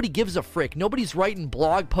game. Nobody gives a frick. Nobody's writing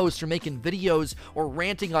blog posts or making videos or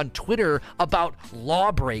ranting on Twitter about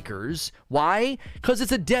lawbreakers. Why? Because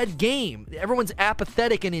it's a dead game. Everyone's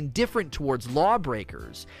apathetic and indifferent towards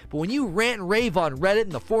lawbreakers. But when you rant and rave on Reddit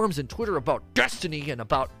and the forums and Twitter about Destiny and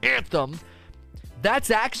about Anthem,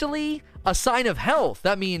 that's actually a sign of health.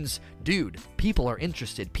 That means, dude, people are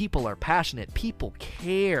interested. People are passionate. People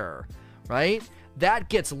care, right? That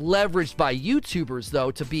gets leveraged by YouTubers,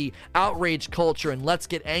 though, to be outrage culture and let's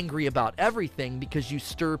get angry about everything because you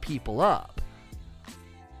stir people up.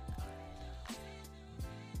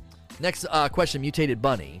 Next question, Mutated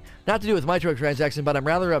Bunny. Not to do with microtransaction, but I'm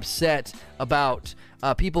rather upset about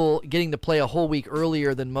people getting to play a whole week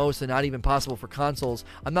earlier than most and not even possible for consoles.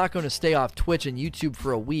 I'm not going to stay off Twitch and YouTube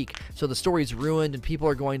for a week, so the story's ruined and people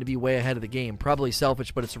are going to be way ahead of the game. Probably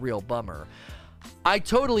selfish, but it's a real bummer. I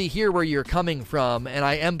totally hear where you're coming from, and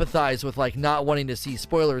I empathize with, like, not wanting to see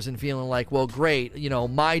spoilers and feeling like, well, great,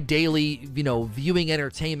 my daily, viewing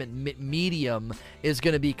entertainment medium is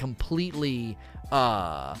going to be completely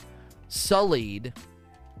sullied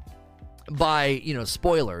by,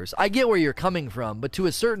 spoilers. I get where you're coming from, but to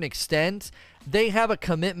a certain extent, they have a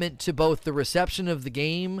commitment to both the reception of the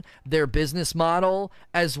game, their business model,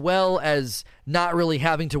 as well as not really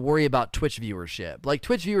having to worry about Twitch viewership. Like,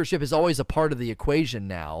 Twitch viewership is always a part of the equation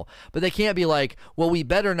now, but they can't be like, well, we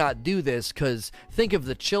better not do this because think of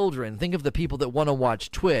the children, think of the people that want to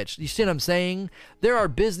watch Twitch. You see what I'm saying? There are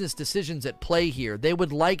business decisions at play here. They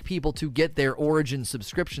would like people to get their Origin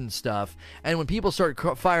subscription stuff, and when people start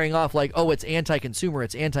firing off like, oh, it's anti-consumer,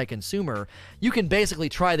 you can basically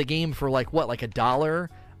try the game for like $1,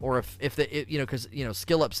 or if because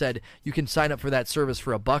SkillUp said you can sign up for that service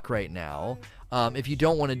for $1 right now. If you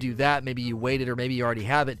don't want to do that, maybe you wait it, or maybe you already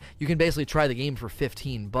have it. You can basically try the game for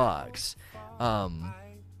 $15.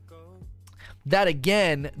 That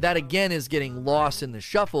again is getting lost in the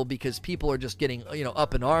shuffle because people are just getting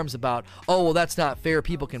up in arms about, oh, well, that's not fair.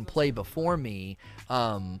 People can play before me.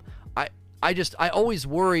 I always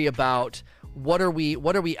worry about what are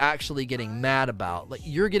we actually getting mad about? Like,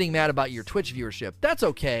 you're getting mad about your Twitch viewership. That's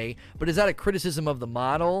okay, but is that a criticism of the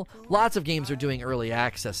model? Lots of games are doing early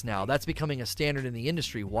access now. That's becoming a standard in the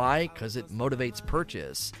industry. Why? Because it motivates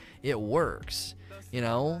purchase. It works.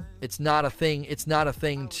 It's not a thing. It's not a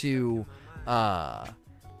thing to.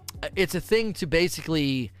 It's a thing to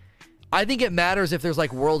basically. I think it matters if there's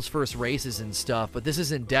like world's first races and stuff, but this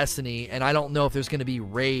isn't Destiny, and I don't know if there's going to be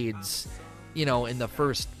raids. In the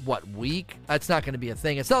first, week? That's not going to be a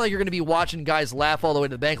thing. It's not like you're going to be watching guys laugh all the way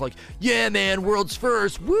to the bank like, yeah, man, world's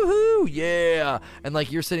first, woohoo, yeah. And,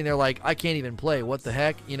 like, you're sitting there like, I can't even play. What the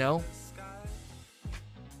heck,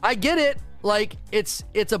 I get it. Like, it's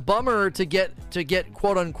a bummer to get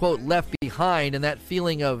quote-unquote left behind, and that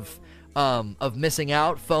feeling of missing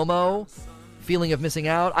out, FOMO, feeling of missing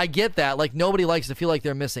out. I get that. Like, nobody likes to feel like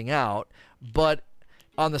they're missing out, but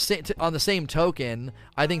on the same token,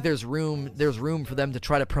 I think there's room for them to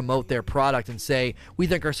try to promote their product and say, we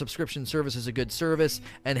think our subscription service is a good service,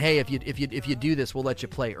 and hey, if you do this, we'll let you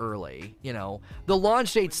play early. The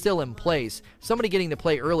launch date's still in place. Somebody getting to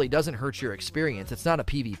play early doesn't hurt your experience. It's not a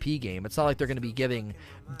PvP game. It's not like they're going to be giving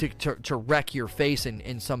to wreck your face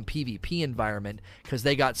in some PvP environment because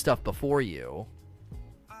they got stuff before you.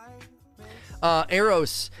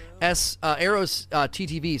 Eros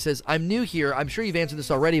TTV says, I'm new here. I'm sure you've answered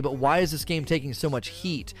this already, but why is this game taking so much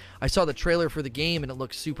heat? I saw the trailer for the game and it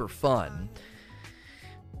looks super fun.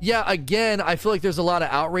 Yeah, again, I feel like there's a lot of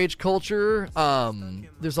outrage culture.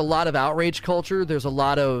 There's a lot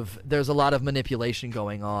of manipulation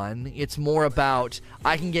going on. It's more about,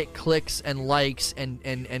 I can get clicks and likes and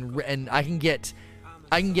I can get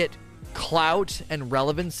clout and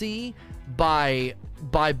relevancy by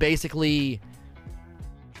basically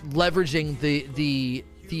leveraging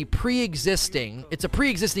the pre-existing. It's a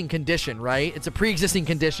pre-existing condition, right? It's a pre-existing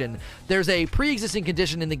condition. There's a pre-existing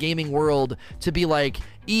condition in the gaming world to be like,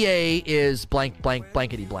 EA is blank blank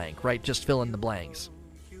blankety blank, right? Just fill in the blanks.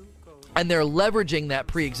 And they're leveraging that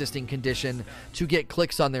pre-existing condition to get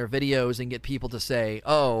clicks on their videos and get people to say,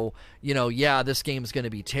 oh, yeah, this game's going to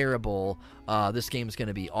be terrible. This game's going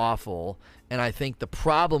to be awful. And I think the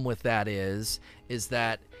problem with that is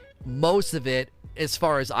that most of it, as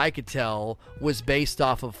far as I could tell, was based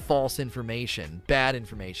off of false information, bad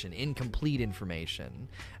information, incomplete information.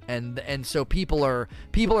 And so people are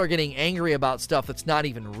getting angry about stuff that's not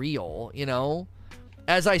even real,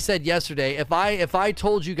 As I said yesterday, if I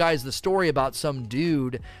told you guys the story about some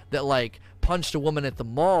dude that like punched a woman at the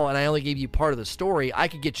mall and I only gave you part of the story, I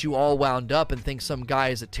could get you all wound up and think some guy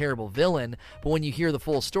is a terrible villain. But when you hear the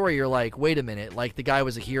full story, you're like, wait a minute, like the guy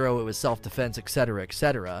was a hero, it was self-defense, etc.,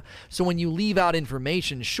 etc. So when you leave out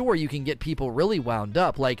information, sure, you can get people really wound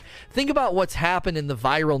up. Like, think about what's happened in the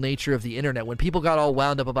viral nature of the internet when people got all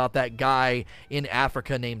wound up about that guy in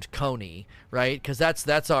Africa named Coney, right? Because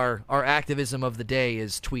that's our activism of the day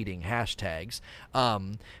is tweeting hashtags.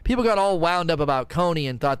 People got all wound up about Coney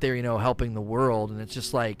and thought they were, helping the world, and it's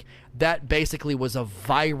just like, that basically was a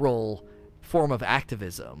viral form of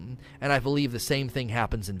activism, and I believe the same thing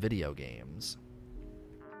happens in video games.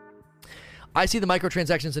 I see the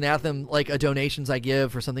microtransactions in Anthem like a donations I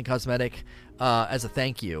give for something cosmetic as a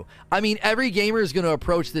thank you. I mean, every gamer is going to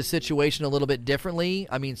approach this situation a little bit differently.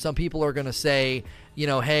 I mean, some people are going to say,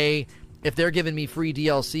 hey, if they're giving me free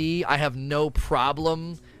DLC, I have no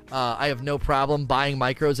problem. buying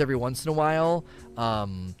micros every once in a while.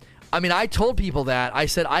 I mean, I told people that. I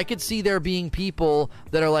said I could see there being people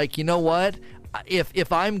that are like, you know what?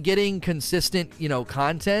 If I'm getting consistent,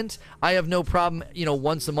 content, I have no problem,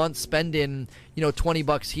 once a month spending,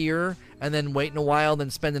 $20 here and then waiting a while, then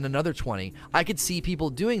spending another 20. I could see people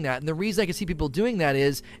doing that. And the reason I could see people doing that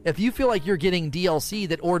is if you feel like you're getting DLC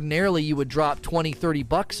that ordinarily you would drop $20,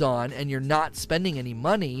 $30 on and you're not spending any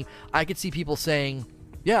money, I could see people saying,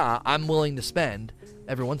 yeah, I'm willing to spend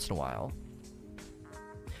every once in a while.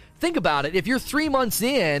 Think about it. If you're 3 months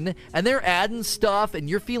in and they're adding stuff and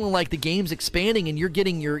you're feeling like the game's expanding and you're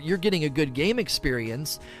getting a good game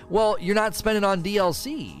experience, well, you're not spending on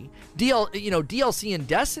DLC. DLC in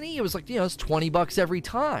Destiny, it was like, it's $20 every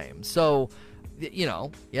time. So, you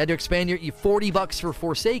had to expand your $40 for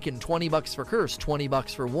Forsaken, $20 for Curse,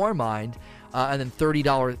 $20 for Warmind, and then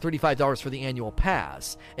 $35 for the annual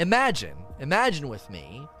pass. Imagine with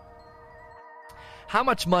me, how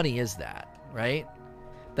much money is that, right?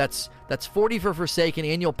 That's $40 for Forsaken,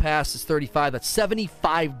 annual pass is $35. That's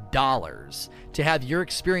 $75 to have your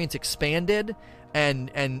experience expanded, and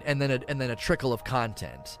then a trickle of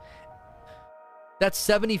content. That's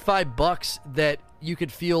 $75 that you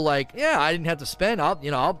could feel like, yeah, I didn't have to spend.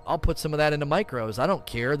 I'll put some of that into micros. I don't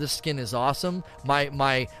care. This skin is awesome.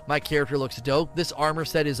 My character looks dope. This armor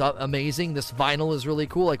set is amazing. This vinyl is really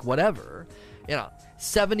cool. Like, whatever.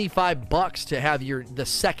 $75 to have the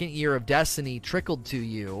second year of Destiny trickled to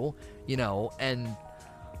you, and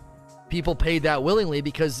people paid that willingly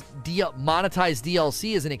because monetized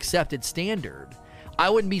DLC is an accepted standard.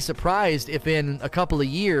 I wouldn't be surprised if in a couple of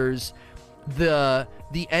years the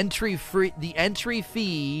entry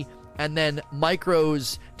fee and then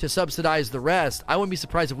micros to subsidize the rest. I wouldn't be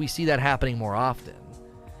surprised if we see that happening more often.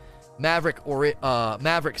 Maverick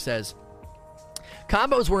says,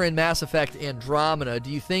 combos were in Mass Effect Andromeda. Do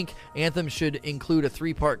you think Anthem should include a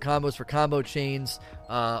 3-part combos for combo chains,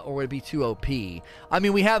 or would it be too OP? I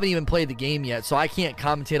mean, we haven't even played the game yet, so I can't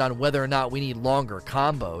commentate on whether or not we need longer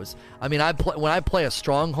combos. I mean, when I play a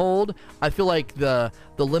Stronghold, I feel like the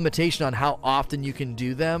limitation on how often you can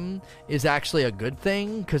do them is actually a good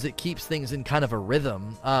thing because it keeps things in kind of a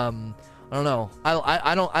rhythm. I don't know.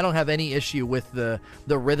 I don't have any issue with the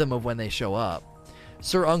rhythm of when they show up.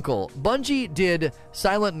 Sir Uncle, Bungie did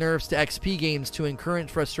silent nerfs to XP games to encourage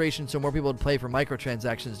frustration so more people would play for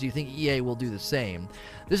microtransactions. Do you think EA will do the same?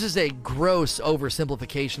 This is a gross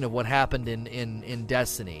oversimplification of what happened in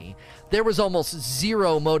Destiny. There was almost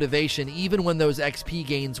zero motivation, even when those XP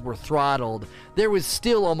gains were throttled. There was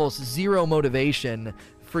still almost zero motivation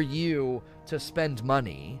for you to spend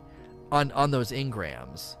money on those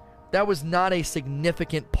engrams. That was not a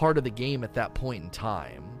significant part of the game at that point in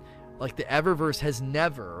time. Like, the Eververse has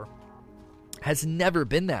never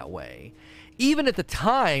been that way. Even at the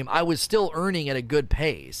time, I was still earning at a good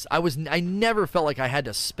pace. I never felt like I had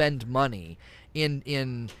to spend money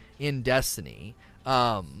in Destiny.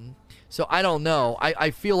 So I don't know. I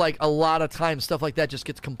feel like a lot of times stuff like that just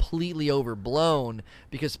gets completely overblown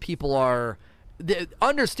because people are...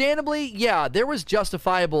 Understandably, yeah, there was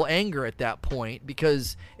justifiable anger at that point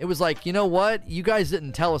because it was like, you know what? You guys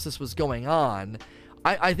didn't tell us this was going on.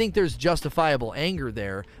 I think there's justifiable anger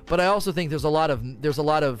there, but I also think there's a lot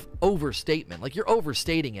of overstatement. Like, you're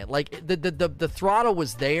overstating it. Like, the throttle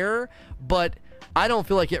was there, but I don't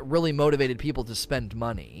feel like it really motivated people to spend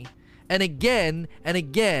money. And again,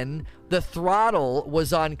 the throttle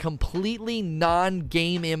was on completely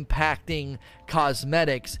non-game impacting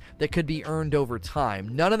cosmetics that could be earned over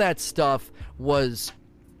time. None of that stuff was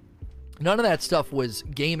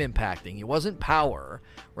game impacting. It wasn't power,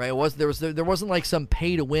 right? There wasn't like some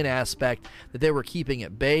pay to win aspect that they were keeping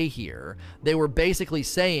at bay here. They were basically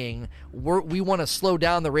saying we want to slow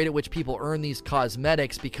down the rate at which people earn these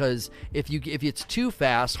cosmetics because if it's too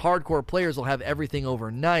fast, hardcore players will have everything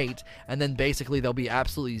overnight, and then basically there'll be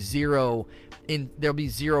absolutely zero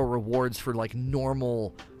rewards for like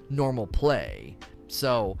normal play.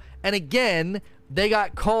 So, and again, they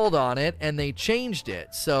got called on it and they changed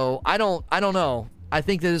it. So I don't know. I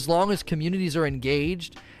think that as long as communities are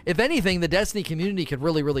engaged, if anything, the Destiny community could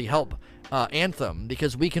really, really help Anthem,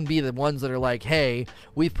 because we can be the ones that are like, hey,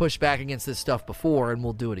 we've pushed back against this stuff before and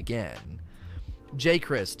we'll do it again. J.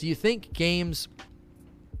 Chris, do you think the game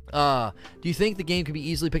can be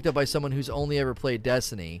easily picked up by someone who's only ever played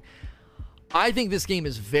Destiny? I think this game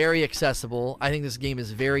is very accessible. I think this game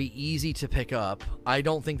is very easy to pick up. I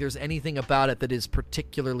don't think there's anything about it that is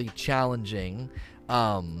particularly challenging.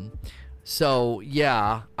 So,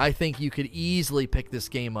 yeah, I think you could easily pick this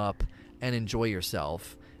game up and enjoy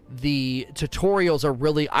yourself. The tutorials are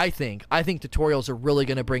really, I think tutorials are really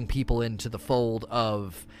going to bring people into the fold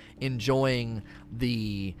of enjoying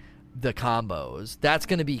the combos. That's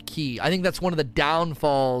going to be key. I think that's one of the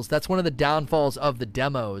downfalls. That's one of the downfalls of the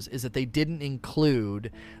demos, is that they did not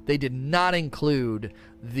include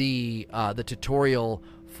the tutorial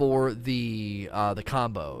for the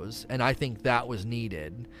combos, and I think that was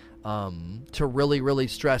needed to really, really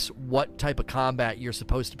stress what type of combat you're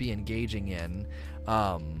supposed to be engaging in.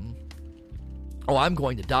 I'm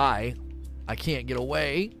going to die. I can't get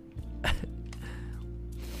away.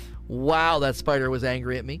 Wow, that spider was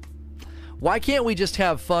angry at me. Why can't we just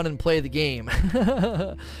have fun and play the game?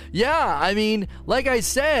 Yeah, I mean, like I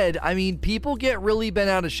said, I mean, people get really bent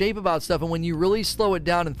out of shape about stuff, and when you really slow it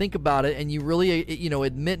down and think about it, and you really,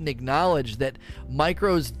 admit and acknowledge that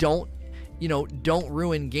micros don't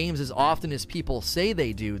ruin games as often as people say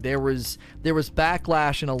they do. There was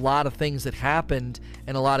backlash in a lot of things that happened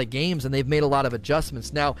in a lot of games, and they've made a lot of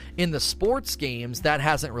adjustments. Now, in the sports games, that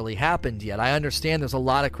hasn't really happened yet. I understand there's a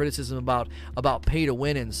lot of criticism about pay to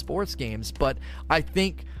win in sports games, but I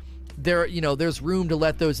think there's room to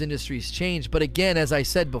let those industries change. But again, as I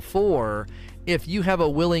said before, if you have a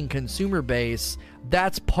willing consumer base,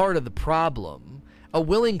 that's part of the problem. A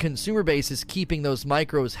willing consumer base is keeping those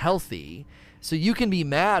micros healthy. So you can be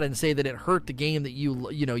mad and say that it hurt the game that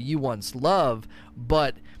you once loved,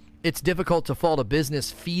 but it's difficult to fault a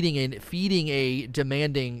business feeding a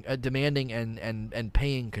demanding and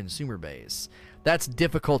paying consumer base. That's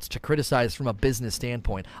difficult to criticize from a business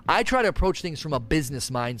standpoint. I try to approach things from a business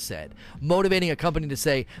mindset, motivating a company to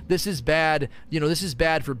say, this is bad, this is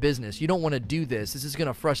bad for business. You don't want to do this. This is going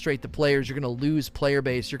to frustrate the players. You're going to lose player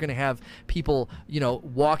base. You're going to have people,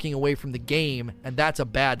 walking away from the game, and that's a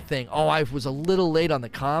bad thing. Oh, I was a little late on the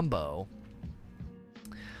combo.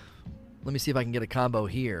 Let me see if I can get a combo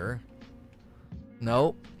here.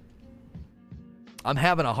 Nope. I'm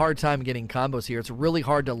having a hard time getting combos here. It's really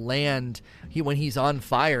hard to land when he's on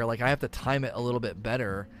fire. Like, I have to time it a little bit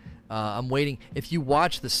better. I'm waiting. If you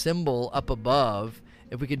watch the symbol up above,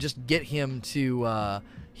 if we could just get him to...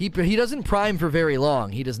 He doesn't prime for very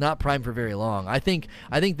long. He does not prime for very long. I think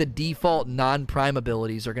the default non-prime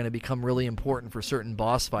abilities are going to become really important for certain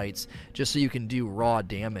boss fights, just so you can do raw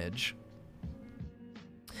damage.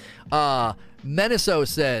 Meniso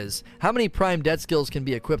says, how many prime death skills can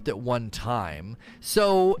be equipped at one time?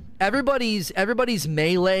 So everybody's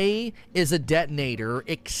melee is a detonator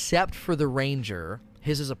except for the ranger.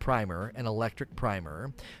 His is a primer, an electric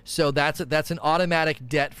primer. So that's an automatic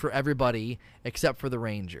det for everybody except for the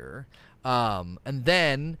ranger. And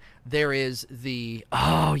then there is the...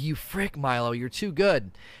 Oh, you frick, Milo. You're too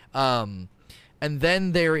good. And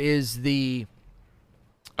then there is the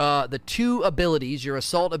two abilities, your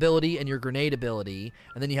assault ability and your grenade ability,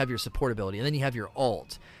 and then you have your support ability, and then you have your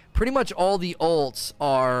ult. Pretty much all the ults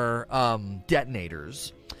are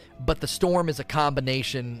detonators, but the storm is a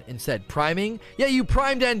combination instead. Priming? Yeah, you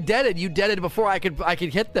primed and deaded. You deaded before I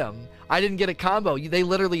could hit them. I didn't get a combo. They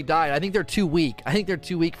literally died. I think they're too weak. I think they're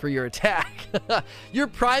too weak for your attack. You're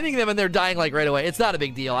priming them and they're dying like right away. It's not a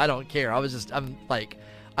big deal. I don't care.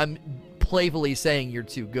 I'm playfully saying you're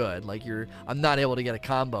too good. I'm not able to get a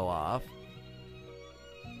combo off.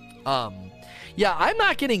 Yeah, I'm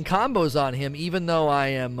not getting combos on him, even though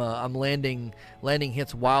I'm landing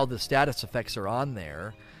hits while the status effects are on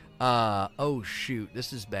there. Oh shoot,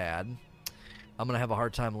 this is bad. I'm gonna have a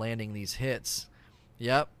hard time landing these hits.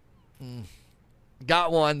 Yep.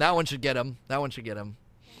 Got one. That one should get him.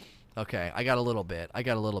 Okay, I got a little bit.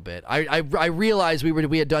 I realized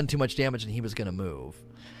we had done too much damage and he was gonna move.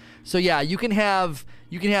 So yeah, you can have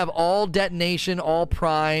all detonation, all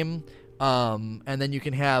prime, and then you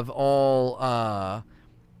can have all.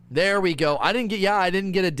 There we go. I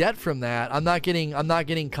didn't get a det from that. I'm not getting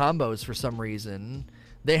combos for some reason.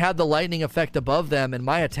 They have the lightning effect above them, and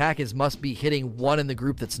my attack must be hitting one in the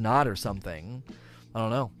group that's not or something. I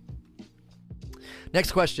don't know.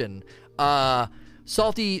 Next question.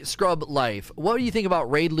 Salty Scrub Life. What do you think about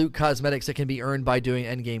raid loot cosmetics that can be earned by doing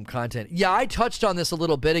endgame content? Yeah, I touched on this a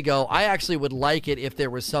little bit ago. I actually would like it if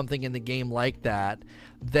there was something in the game like that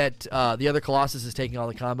the other Colossus is taking all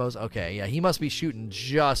the combos. Okay, yeah, he must be shooting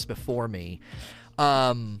just before me.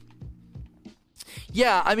 Yeah,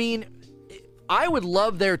 I mean, I would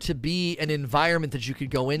love there to be an environment that you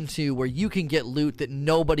could go into where you can get loot that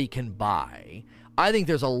nobody can buy. I think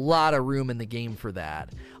there's a lot of room in the game for that.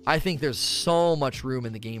 I think there's so much room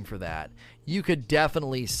in the game for that. You could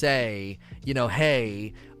definitely say,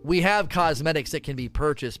 hey, we have cosmetics that can be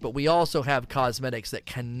purchased, but we also have cosmetics that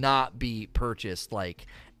cannot be purchased,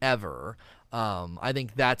 ever. I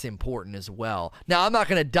think that's important as well. Now, I'm not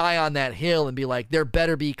going to die on that hill and be like, there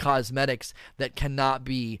better be cosmetics that cannot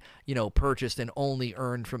be, purchased and only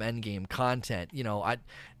earned from endgame content.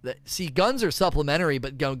 See, guns are supplementary,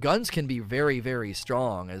 but guns can be very, very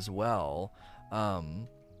strong as well.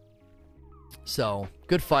 So,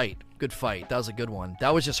 good fight. That was a good one.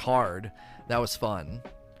 That was just hard. That was fun.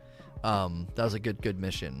 That was a good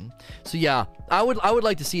mission. So yeah, I would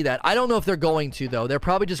like to see that. I don't know if they're going to, though. They're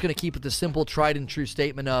probably just going to keep it the simple, tried and true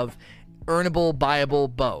statement of earnable,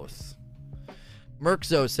 buyable, both.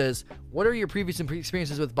 Merkzo says, what are your previous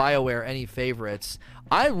experiences with BioWare? Any favorites?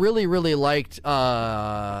 I really, really liked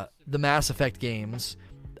the Mass Effect games.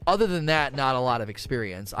 Other than that, not a lot of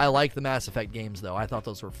experience. I like the Mass Effect games, though. I thought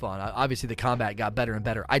those were fun. Obviously, the combat got better and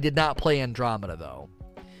better. I did not play Andromeda, though.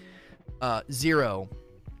 Zero.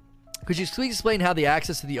 Could you please explain how the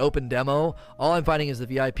access to the open demo, all I'm finding is the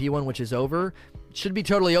VIP one, which is over, should be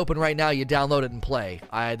totally open right now. You download it and play.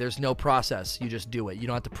 There's no process. You just do it. You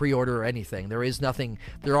don't have to pre-order or anything. There is nothing.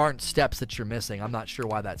 There aren't steps that you're missing. I'm not sure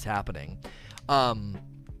why that's happening.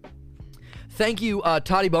 Thank you,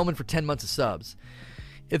 Toddy Bowman, for 10 months of subs.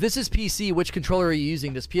 If this is PC, which controller are you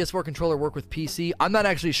using? Does PS4 controller work with PC? I'm not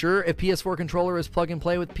actually sure if PS4 controller is plug and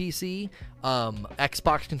play with PC.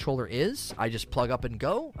 Xbox controller is. I just plug up and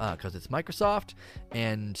go because it's Microsoft.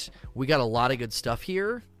 And we got a lot of good stuff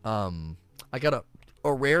here. I got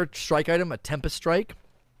a rare strike item, a Tempest Strike.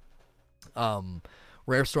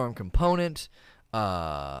 Rare Storm component.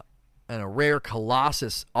 And a rare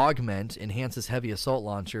Colossus Augment enhances heavy assault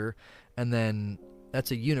launcher. And then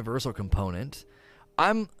that's a universal component.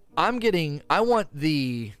 I want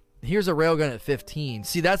the, here's a railgun at 15.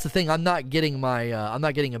 See, that's the thing. I'm not getting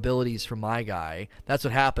abilities from my guy. That's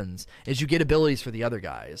what happens, is you get abilities for the other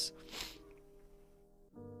guys.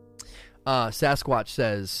 Sasquatch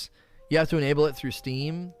says, you have to enable it through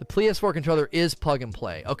Steam. The PS4 controller is plug and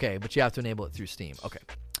play. Okay, but you have to enable it through Steam. Okay.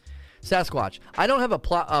 Sasquatch, I don't have a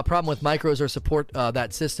problem with micros or support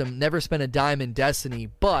that system. Never spent a dime in Destiny,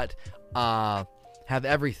 but have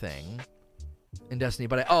everything. In Destiny,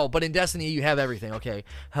 but in Destiny you have everything. Okay.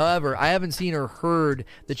 However, I haven't seen or heard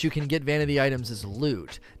that you can get vanity items as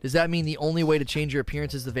loot. Does that mean the only way to change your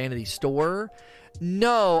appearance is the vanity store?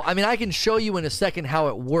 No. I mean, I can show you in a second how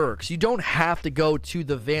it works. You don't have to go to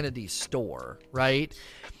the vanity store, right?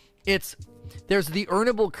 There's the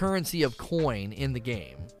earnable currency of coin in the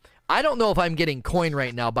game. I don't know if I'm getting coin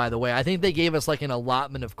right now, by the way. I think they gave us like an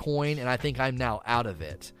allotment of coin, and I think I'm now out of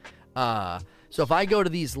it. So if I go to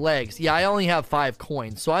these legs, yeah, I only have 5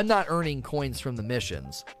 coins, so I'm not earning coins from the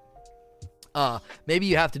missions. Maybe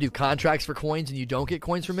you have to do contracts for coins and you don't get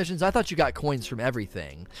coins from missions. I thought you got coins from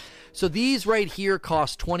everything. So these right here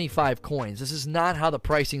cost 25 coins. This is not how the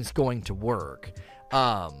pricing's going to work.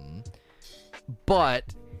 But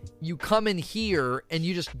you come in here and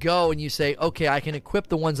you just go and you say, okay, I can equip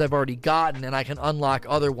the ones I've already gotten and I can unlock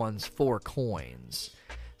other ones for coins.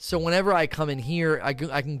 So whenever I come in here, I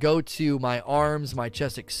can go to my arms, my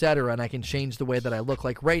chest, etc., and I can change the way that I look.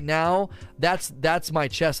 Like right now, that's my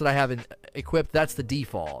chest that I have equipped. That's the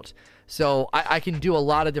default. So I can do a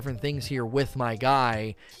lot of different things here with my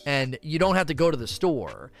guy, and you don't have to go to the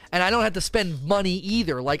store. And I don't have to spend money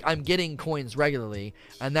either. Like, I'm getting coins regularly,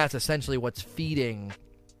 and that's essentially what's feeding.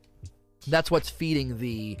 That's what's feeding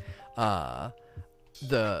the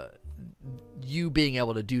you being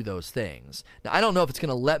able to do those things. Now, I don't know if it's going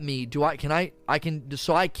to let me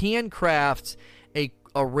so I can craft a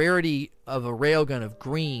rarity of a railgun of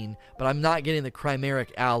green, but I'm not getting the chimeric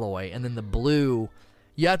alloy. And then the blue,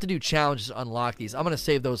 you have to do challenges to unlock these. I'm going to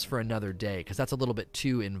save those for another day because that's a little bit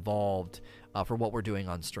too involved for what we're doing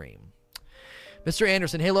on stream. Mr.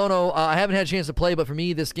 Anderson, hey Lono, I haven't had a chance to play, but for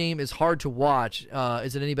me, this game is hard to watch.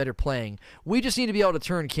 Is it any better playing? We just need to be able to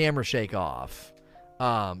turn camera shake off.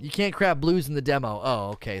 You can't craft blues in the demo. Oh,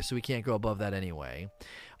 okay, so we can't go above that anyway.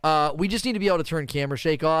 We just need to be able to turn camera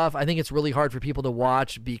shake off. I think it's really hard for people to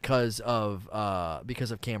watch because of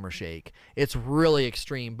camera shake. It's really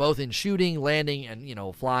extreme, both in shooting, landing,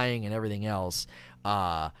 and flying and everything else.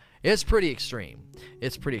 It's pretty extreme.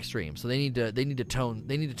 It's pretty extreme. So they need to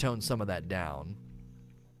tone some of that down.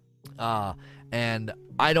 And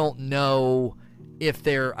I don't know if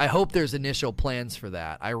I hope there's initial plans for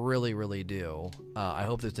that. I really, really do. I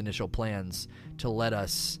hope there's initial plans to let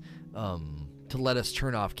us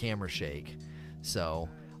turn off camera shake. So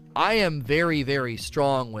I am very, very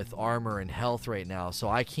strong with armor and health right now, so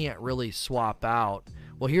I can't really swap out.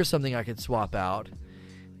 Well, here's something I could swap out.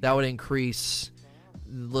 That would increase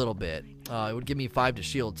a little bit. It would give me 5 to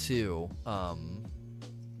shield too. So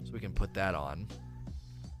we can put that on.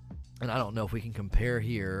 And I don't know if we can compare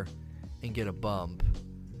here and get a bump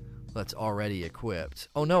that's already equipped.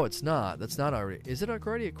 Oh, no, it's not. That's not already. Is it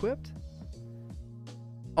already equipped?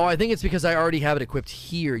 Oh, I think it's because I already have it equipped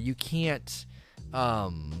here. You can't.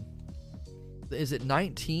 Is it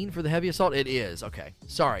 19 for the heavy assault? It is. Okay.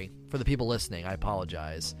 Sorry for the people listening. I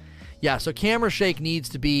apologize. Yeah, so camera shake needs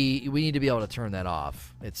to be. We need to be able to turn that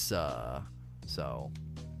off. It's so.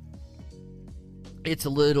 It's a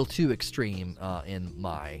little too extreme in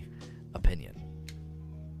my opinion.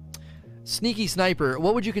 Sneaky Sniper,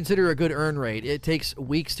 what would you consider a good earn rate? It takes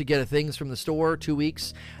weeks to get things from the store, 2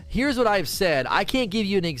 weeks. Here's what I've said. I can't give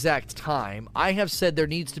you an exact time. I have said there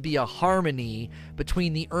needs to be a harmony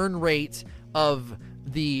between the earn rate of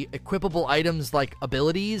the equipable items like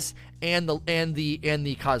abilities and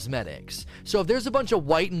the cosmetics. So if there's a bunch of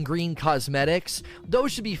white and green cosmetics,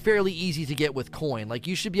 those should be fairly easy to get with coin. Like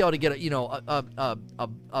you should be able to get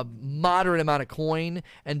a moderate amount of coin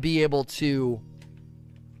and be able to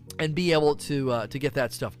get that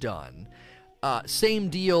stuff done. Same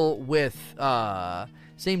deal with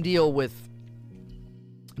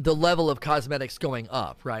the level of cosmetics going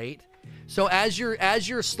up, right? So as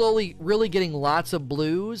you're slowly really getting lots of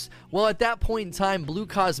blues, well, at that point in time, blue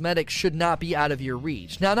cosmetics should not be out of your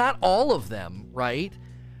reach. Now, not all of them, right?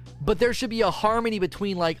 But there should be a harmony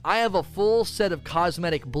between, like, I have a full set of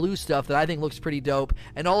cosmetic blue stuff that I think looks pretty dope,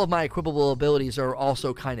 and all of my equipable abilities are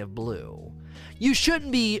also kind of blue. You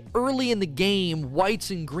shouldn't be early in the game, whites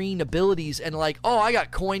and green abilities, and like, oh, I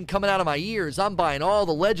got coin coming out of my ears. I'm buying all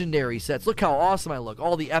the legendary sets. Look how awesome I look.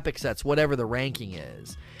 All the epic sets, whatever the ranking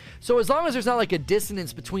is. So as long as there's not like a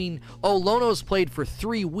dissonance between, oh, Lono's played for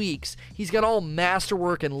 3 weeks, he's got all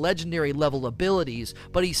masterwork and legendary level abilities,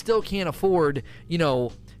 but he still can't afford,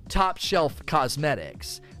 top shelf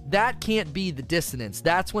cosmetics. That can't be the dissonance.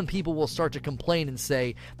 That's when people will start to complain and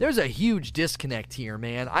say, there's a huge disconnect here,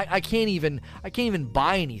 man. I can't even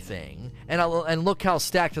buy anything. And look how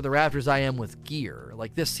stacked to the rafters I am with gear.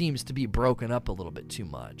 Like, this seems to be broken up a little bit too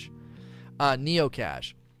much.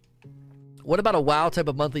 Neocash. What about a WoW type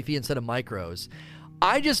of monthly fee instead of micros?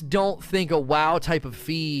 I just don't think a WoW type of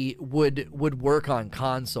fee would work on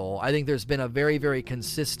console. I think there's been a very, very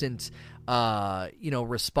consistent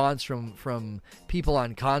response from people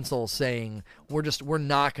on console saying we're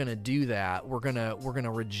not gonna do that. We're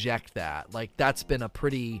gonna reject that. Like, that's been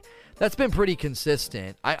pretty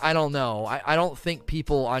consistent. I don't know. I don't think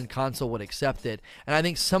people on console would accept it, and I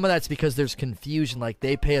think some of that's because there's confusion. Like,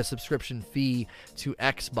 they pay a subscription fee to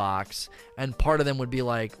Xbox, and part of them would be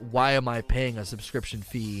like, why am I paying a subscription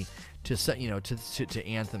fee to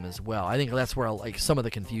Anthem as well? I think that's where like some of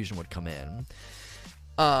the confusion would come in.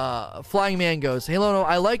 Flying Man goes, hey Lono,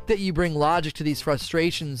 I like that you bring logic to these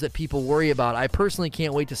frustrations that people worry about. I personally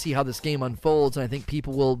can't wait to see how this game unfolds, and I think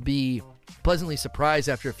people will be pleasantly surprised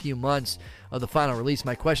after a few months of the final release.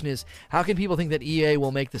 My question is, how can people think that EA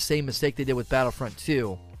will make the same mistake they did with Battlefront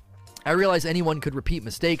 2? I realize anyone could repeat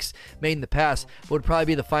mistakes made in the past, but would probably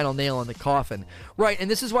be the final nail in the coffin. Right,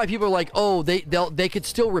 and this is why people are like, oh, they could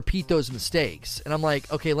still repeat those mistakes. And I'm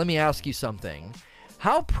like, okay, let me ask you something.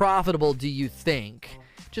 How profitable do you think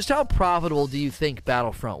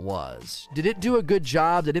Battlefront was? Did it do a good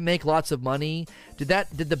job? Did it make lots of money? Did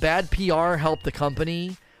the bad PR help the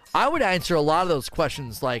company? I would answer a lot of those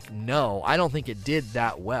questions like, no, I don't think it did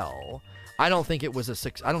that well. I don't think it was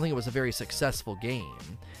a very successful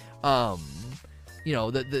game. The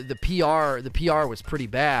PR was pretty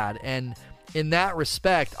bad, and in that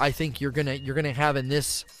respect, I think you're gonna have in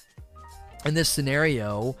this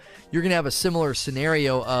scenario, you're gonna have a similar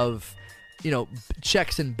scenario of,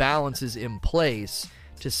 checks and balances in place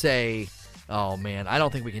to say, oh man, I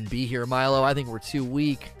don't think we can be here, Milo. I think we're too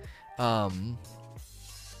weak.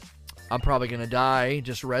 I'm probably gonna die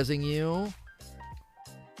just rezzing you.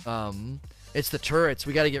 It's the turrets.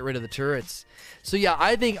 We got to get rid of the turrets. So yeah,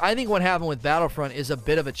 I think what happened with Battlefront is a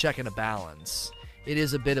bit of a check and a balance. It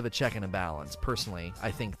is a bit of a check and a balance, personally.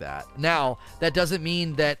 I think that. Now, that doesn't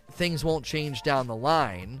mean that things won't change down the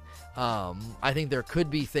line. I think there could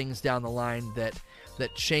be things down the line that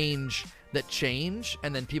change,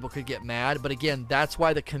 and then people could get mad. But again, that's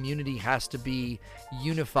why the community has to be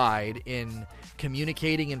unified in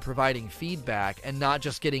communicating and providing feedback, and not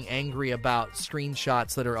just getting angry about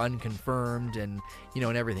screenshots that are unconfirmed and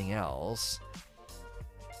everything else.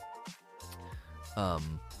 I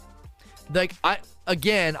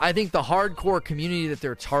think the hardcore community that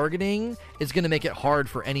they're targeting is going to make it hard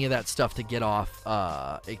for any of that stuff to get off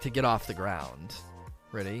the ground.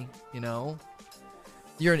 Ready?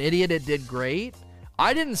 You're an idiot. It did great.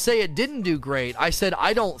 I didn't say it didn't do great. I said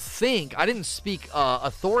I didn't speak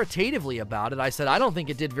authoritatively about it. I said I don't think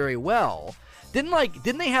it did very well.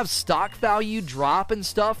 Didn't they have stock value drop and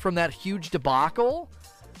stuff from that huge debacle?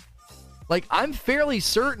 Like, I'm fairly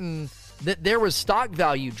certain that there was stock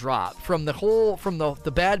value drop from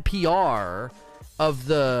the bad PR of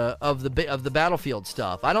the Battlefield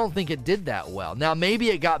stuff. I don't think it did that well. Now, maybe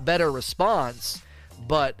it got better response,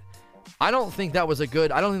 but I don't think that was a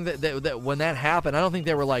good. I don't think that when that happened, I don't think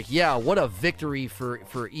they were like, yeah, what a victory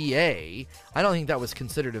for EA. I don't think that was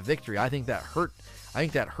considered a victory. I think that hurt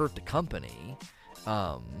the company.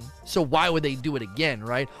 So why would they do it again,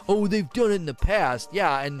 right? Oh, they've done it in the past.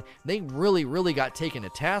 Yeah, and they really, really got taken to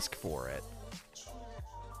task for it.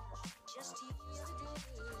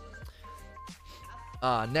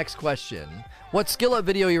 Next question. What skill up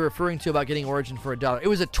video are you referring to about getting Origin for $1? It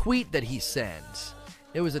was a tweet that he sent.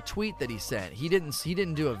 He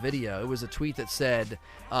didn't do a video. It was a tweet that said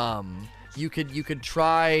you could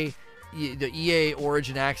try the EA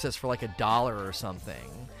Origin access for like $1 or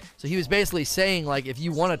something. So he was basically saying, like, if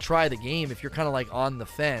you want to try the game, if you're kind of like on the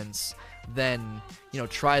fence, then, you know,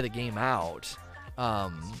 try the game out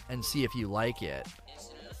and see if you like it.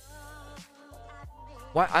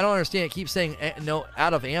 Why? I don't understand. It keeps saying no,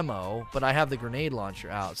 out of ammo, but I have the grenade launcher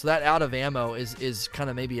out. So that out of ammo is kind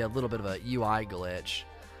of maybe a little bit of a UI glitch.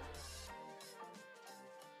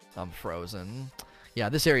 I'm frozen. Yeah,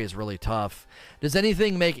 this area is really tough. Does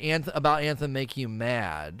anything about Anthem make you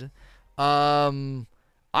mad?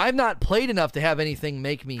 I've not played enough to have anything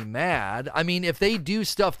make me mad. I mean, if they do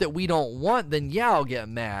stuff that we don't want, then yeah, I'll get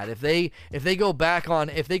mad. If they go back on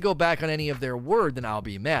any of their word, then I'll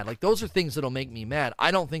be mad. Like, those are things that'll make me mad.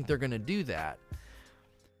 I don't think they're going to do that.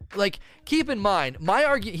 Like, keep in mind,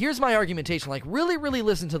 here's my argumentation. Like, really, really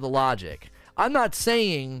listen to the logic. I'm not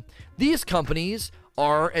saying these companies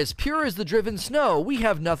are as pure as the driven snow. We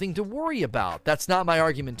have nothing to worry about. That's not my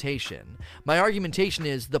argumentation. My argumentation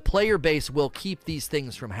is the player base will keep these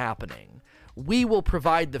things from happening. We will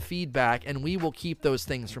provide the feedback and we will keep those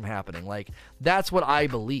things from happening. Like, that's what I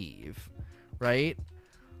believe, right?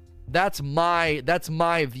 That's my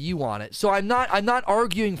view on it. So I'm not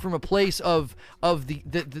arguing from a place of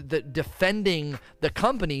the defending the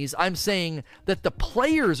companies. I'm saying that the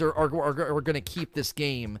players are going to keep this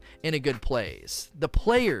game in a good place. The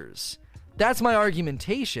players. That's my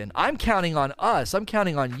argumentation. I'm counting on us. I'm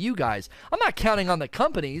counting on you guys. I'm not counting on the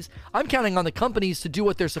companies. I'm counting on the companies to do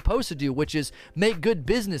what they're supposed to do, which is make good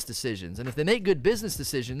business decisions. And if they make good business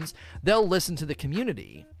decisions, they'll listen to the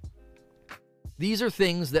community. These are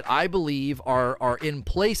things that I believe are in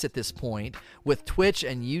place at this point with Twitch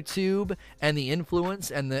and YouTube and the influence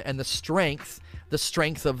and the strength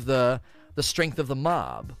of the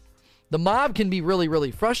mob. The mob can be really, really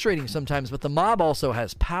frustrating sometimes, but the mob also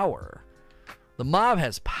has power. The mob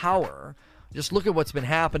has power. Just look at what's been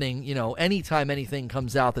happening, you know, anytime anything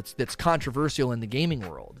comes out that's controversial in the gaming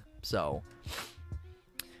world. So,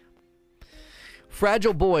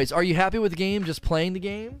 Fragile Boys, are you happy with the game? Just playing the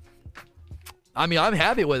game? I mean, I'm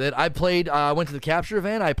happy with it. I went to the capture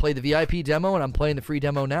event, I played the VIP demo, and I'm playing the free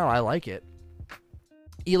demo now. I like it.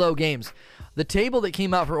 Elo Games. The table that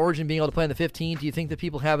came out for Origin being able to play on the 15th, do you think that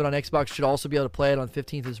people have it on Xbox should also be able to play it on the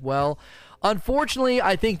 15th as well? Unfortunately,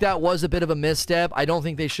 I think that was a bit of a misstep. I don't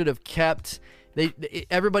think they should have kept...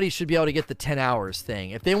 Everybody should be able to get the 10 hours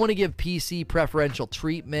thing. If they want to give PC preferential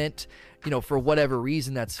treatment, you know, for whatever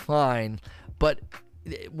reason, that's fine. But...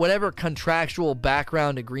 whatever contractual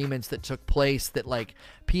background agreements that took place that, like,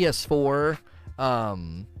 PS4,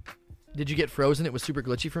 did you get frozen? It was super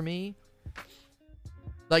glitchy for me.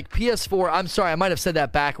 Like, PS4, I'm sorry, I might have said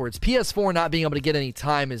that backwards. PS4 not being able to get any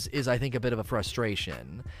time is I think, a bit of a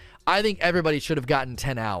frustration. I think everybody should have gotten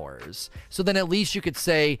 10 hours. So then at least you could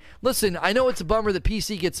say, listen, I know it's a bummer that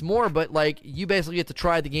PC gets more, but, like, you basically get to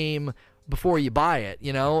try the game before you buy it,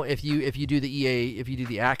 you know, if you do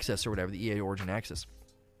the access or whatever, the EA Origin access.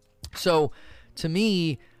 So to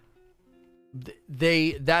me,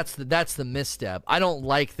 that's the misstep. I don't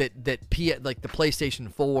like that like the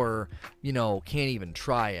PlayStation 4, you know, can't even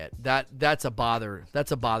try it. That's a bother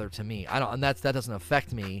to me. That doesn't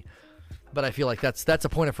affect me. But I feel like that's a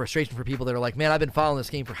point of frustration for people that are like, man, I've been following this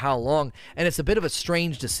game for how long? And it's a bit of a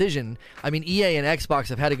strange decision. I mean, EA and Xbox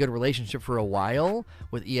have had a good relationship for a while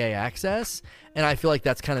with EA Access, and I feel like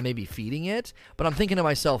that's kind of maybe feeding it. But I'm thinking to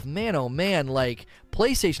myself, man, oh man, like,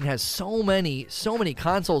 PlayStation has so many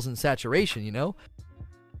consoles in saturation, you know?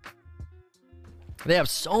 They have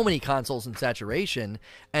so many consoles in saturation,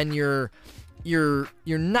 and you're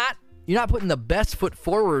not putting the best foot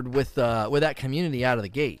forward with that community out of the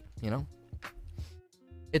gate, you know?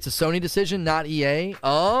 It's a Sony decision, not EA.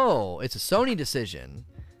 Oh, it's a Sony decision.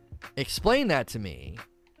 Explain that to me.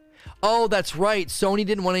 Oh, that's right. Sony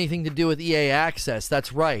didn't want anything to do with EA Access.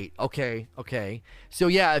 That's right. Okay. So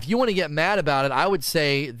yeah, if you want to get mad about it, I would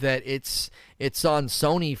say that it's on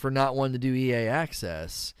Sony for not wanting to do EA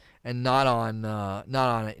Access and not on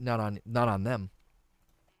them.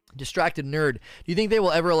 Distracted Nerd, do you think they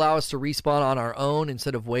will ever allow us to respawn on our own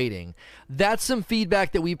instead of waiting? That's some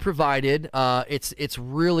feedback that we provided. It's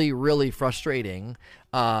really, really frustrating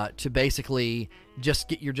to basically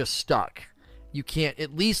you're just stuck. You can't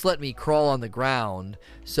at least let me crawl on the ground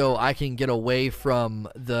so I can get away from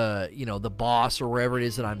the boss or wherever it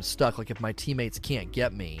is that I'm stuck. Like, if my teammates can't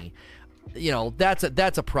get me,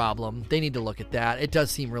 that's a problem. They need to look at that. It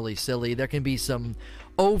does seem really silly. There can be some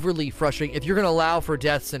overly frustrating. If you're going to allow for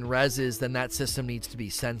deaths and reses, then that system needs to be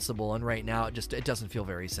sensible. And right now, it doesn't feel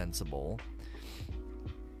very sensible.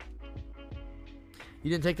 You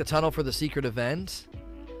didn't take the tunnel for the secret event?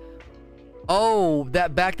 Oh,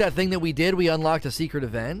 that thing that we did, we unlocked a secret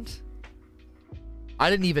event? I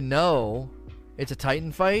didn't even know. It's a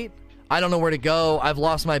Titan fight? I don't know where to go. I've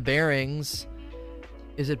lost my bearings.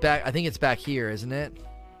 Is it back? I think it's back here, isn't it?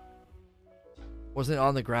 Wasn't it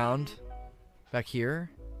on the ground? Back here?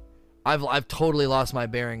 I've totally lost my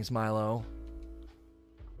bearings, Milo.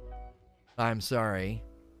 I'm sorry.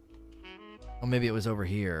 Or maybe it was over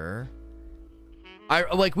here.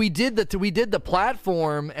 We did the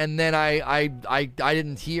platform, and then I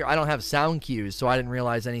didn't hear. I don't have sound cues, so I didn't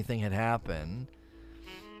realize anything had happened.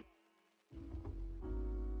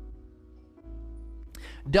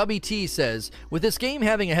 WT says, with this game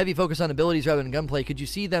having a heavy focus on abilities rather than gunplay, could you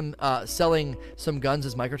see them selling some guns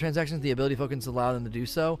as microtransactions? The ability focus allow them to do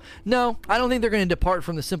so? No, I don't think they're going to depart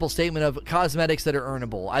from the simple statement of cosmetics that are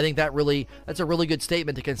earnable. I think that's a really good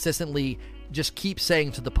statement to consistently just keep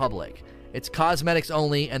saying to the public. It's cosmetics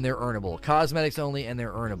only and they're earnable. Cosmetics only and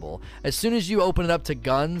they're earnable. As soon as you open it up to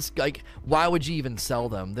guns, like, why would you even sell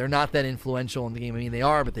them? They're not that influential in the game. I mean, they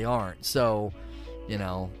are, but they aren't. So,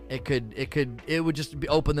 it would just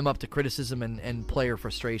open them up to criticism and player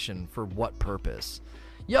frustration. For what purpose?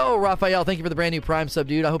 Yo, Raphael, thank you for the brand new Prime sub,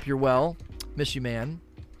 dude. I hope you're well. Miss you, man.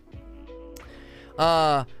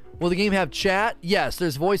 Will the game have chat? Yes,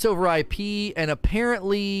 there's voice over IP, and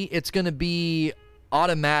apparently it's going to be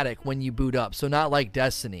automatic when you boot up. So not like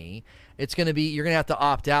Destiny. It's going to be, you're going to have to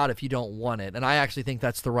opt out if you don't want it. And I actually think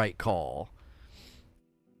that's the right call.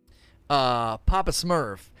 Papa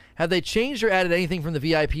Smurf. Have they changed or added anything from the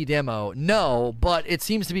VIP demo? No, but it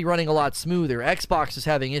seems to be running a lot smoother. Xbox is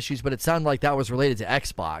having issues, but it sounded like that was related to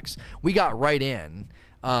Xbox. We got right in,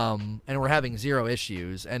 and we're having 0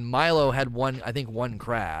 issues. And Milo had one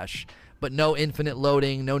crash, but no infinite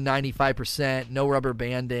loading, no 95%, no rubber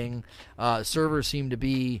banding. Servers seem to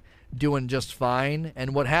be doing just fine.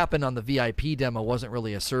 And what happened on the VIP demo wasn't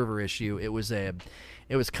really a server issue. It was a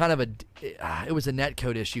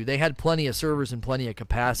netcode issue. They had plenty of servers and plenty of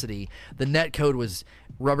capacity. The netcode was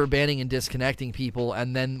rubber banding and disconnecting people,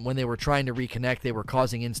 and then when they were trying to reconnect, they were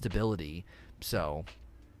causing instability. So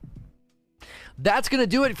that's going to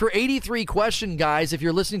do it for 83 question, guys. If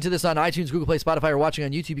you're listening to this on iTunes, Google Play, Spotify, or watching on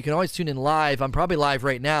YouTube, you can always tune in live. I'm probably live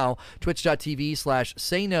right now,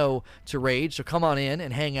 twitch.tv/SayNoToRage. So come on in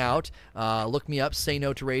and hang out. Look me up, Say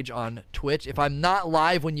No to Rage on Twitch. If I'm not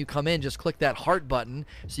live when you come in, just click that heart button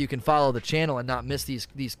so you can follow the channel and not miss these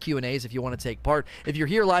Q&As if you want to take part. If you're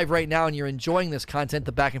here live right now and you're enjoying this content,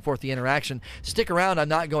 the back and forth, the interaction, stick around. I'm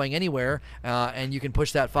not going anywhere, and you can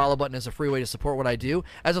push that follow button as a free way to support what I do.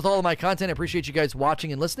 As with all of my content, I appreciate you guys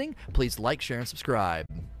watching and listening. Please like, share, and subscribe.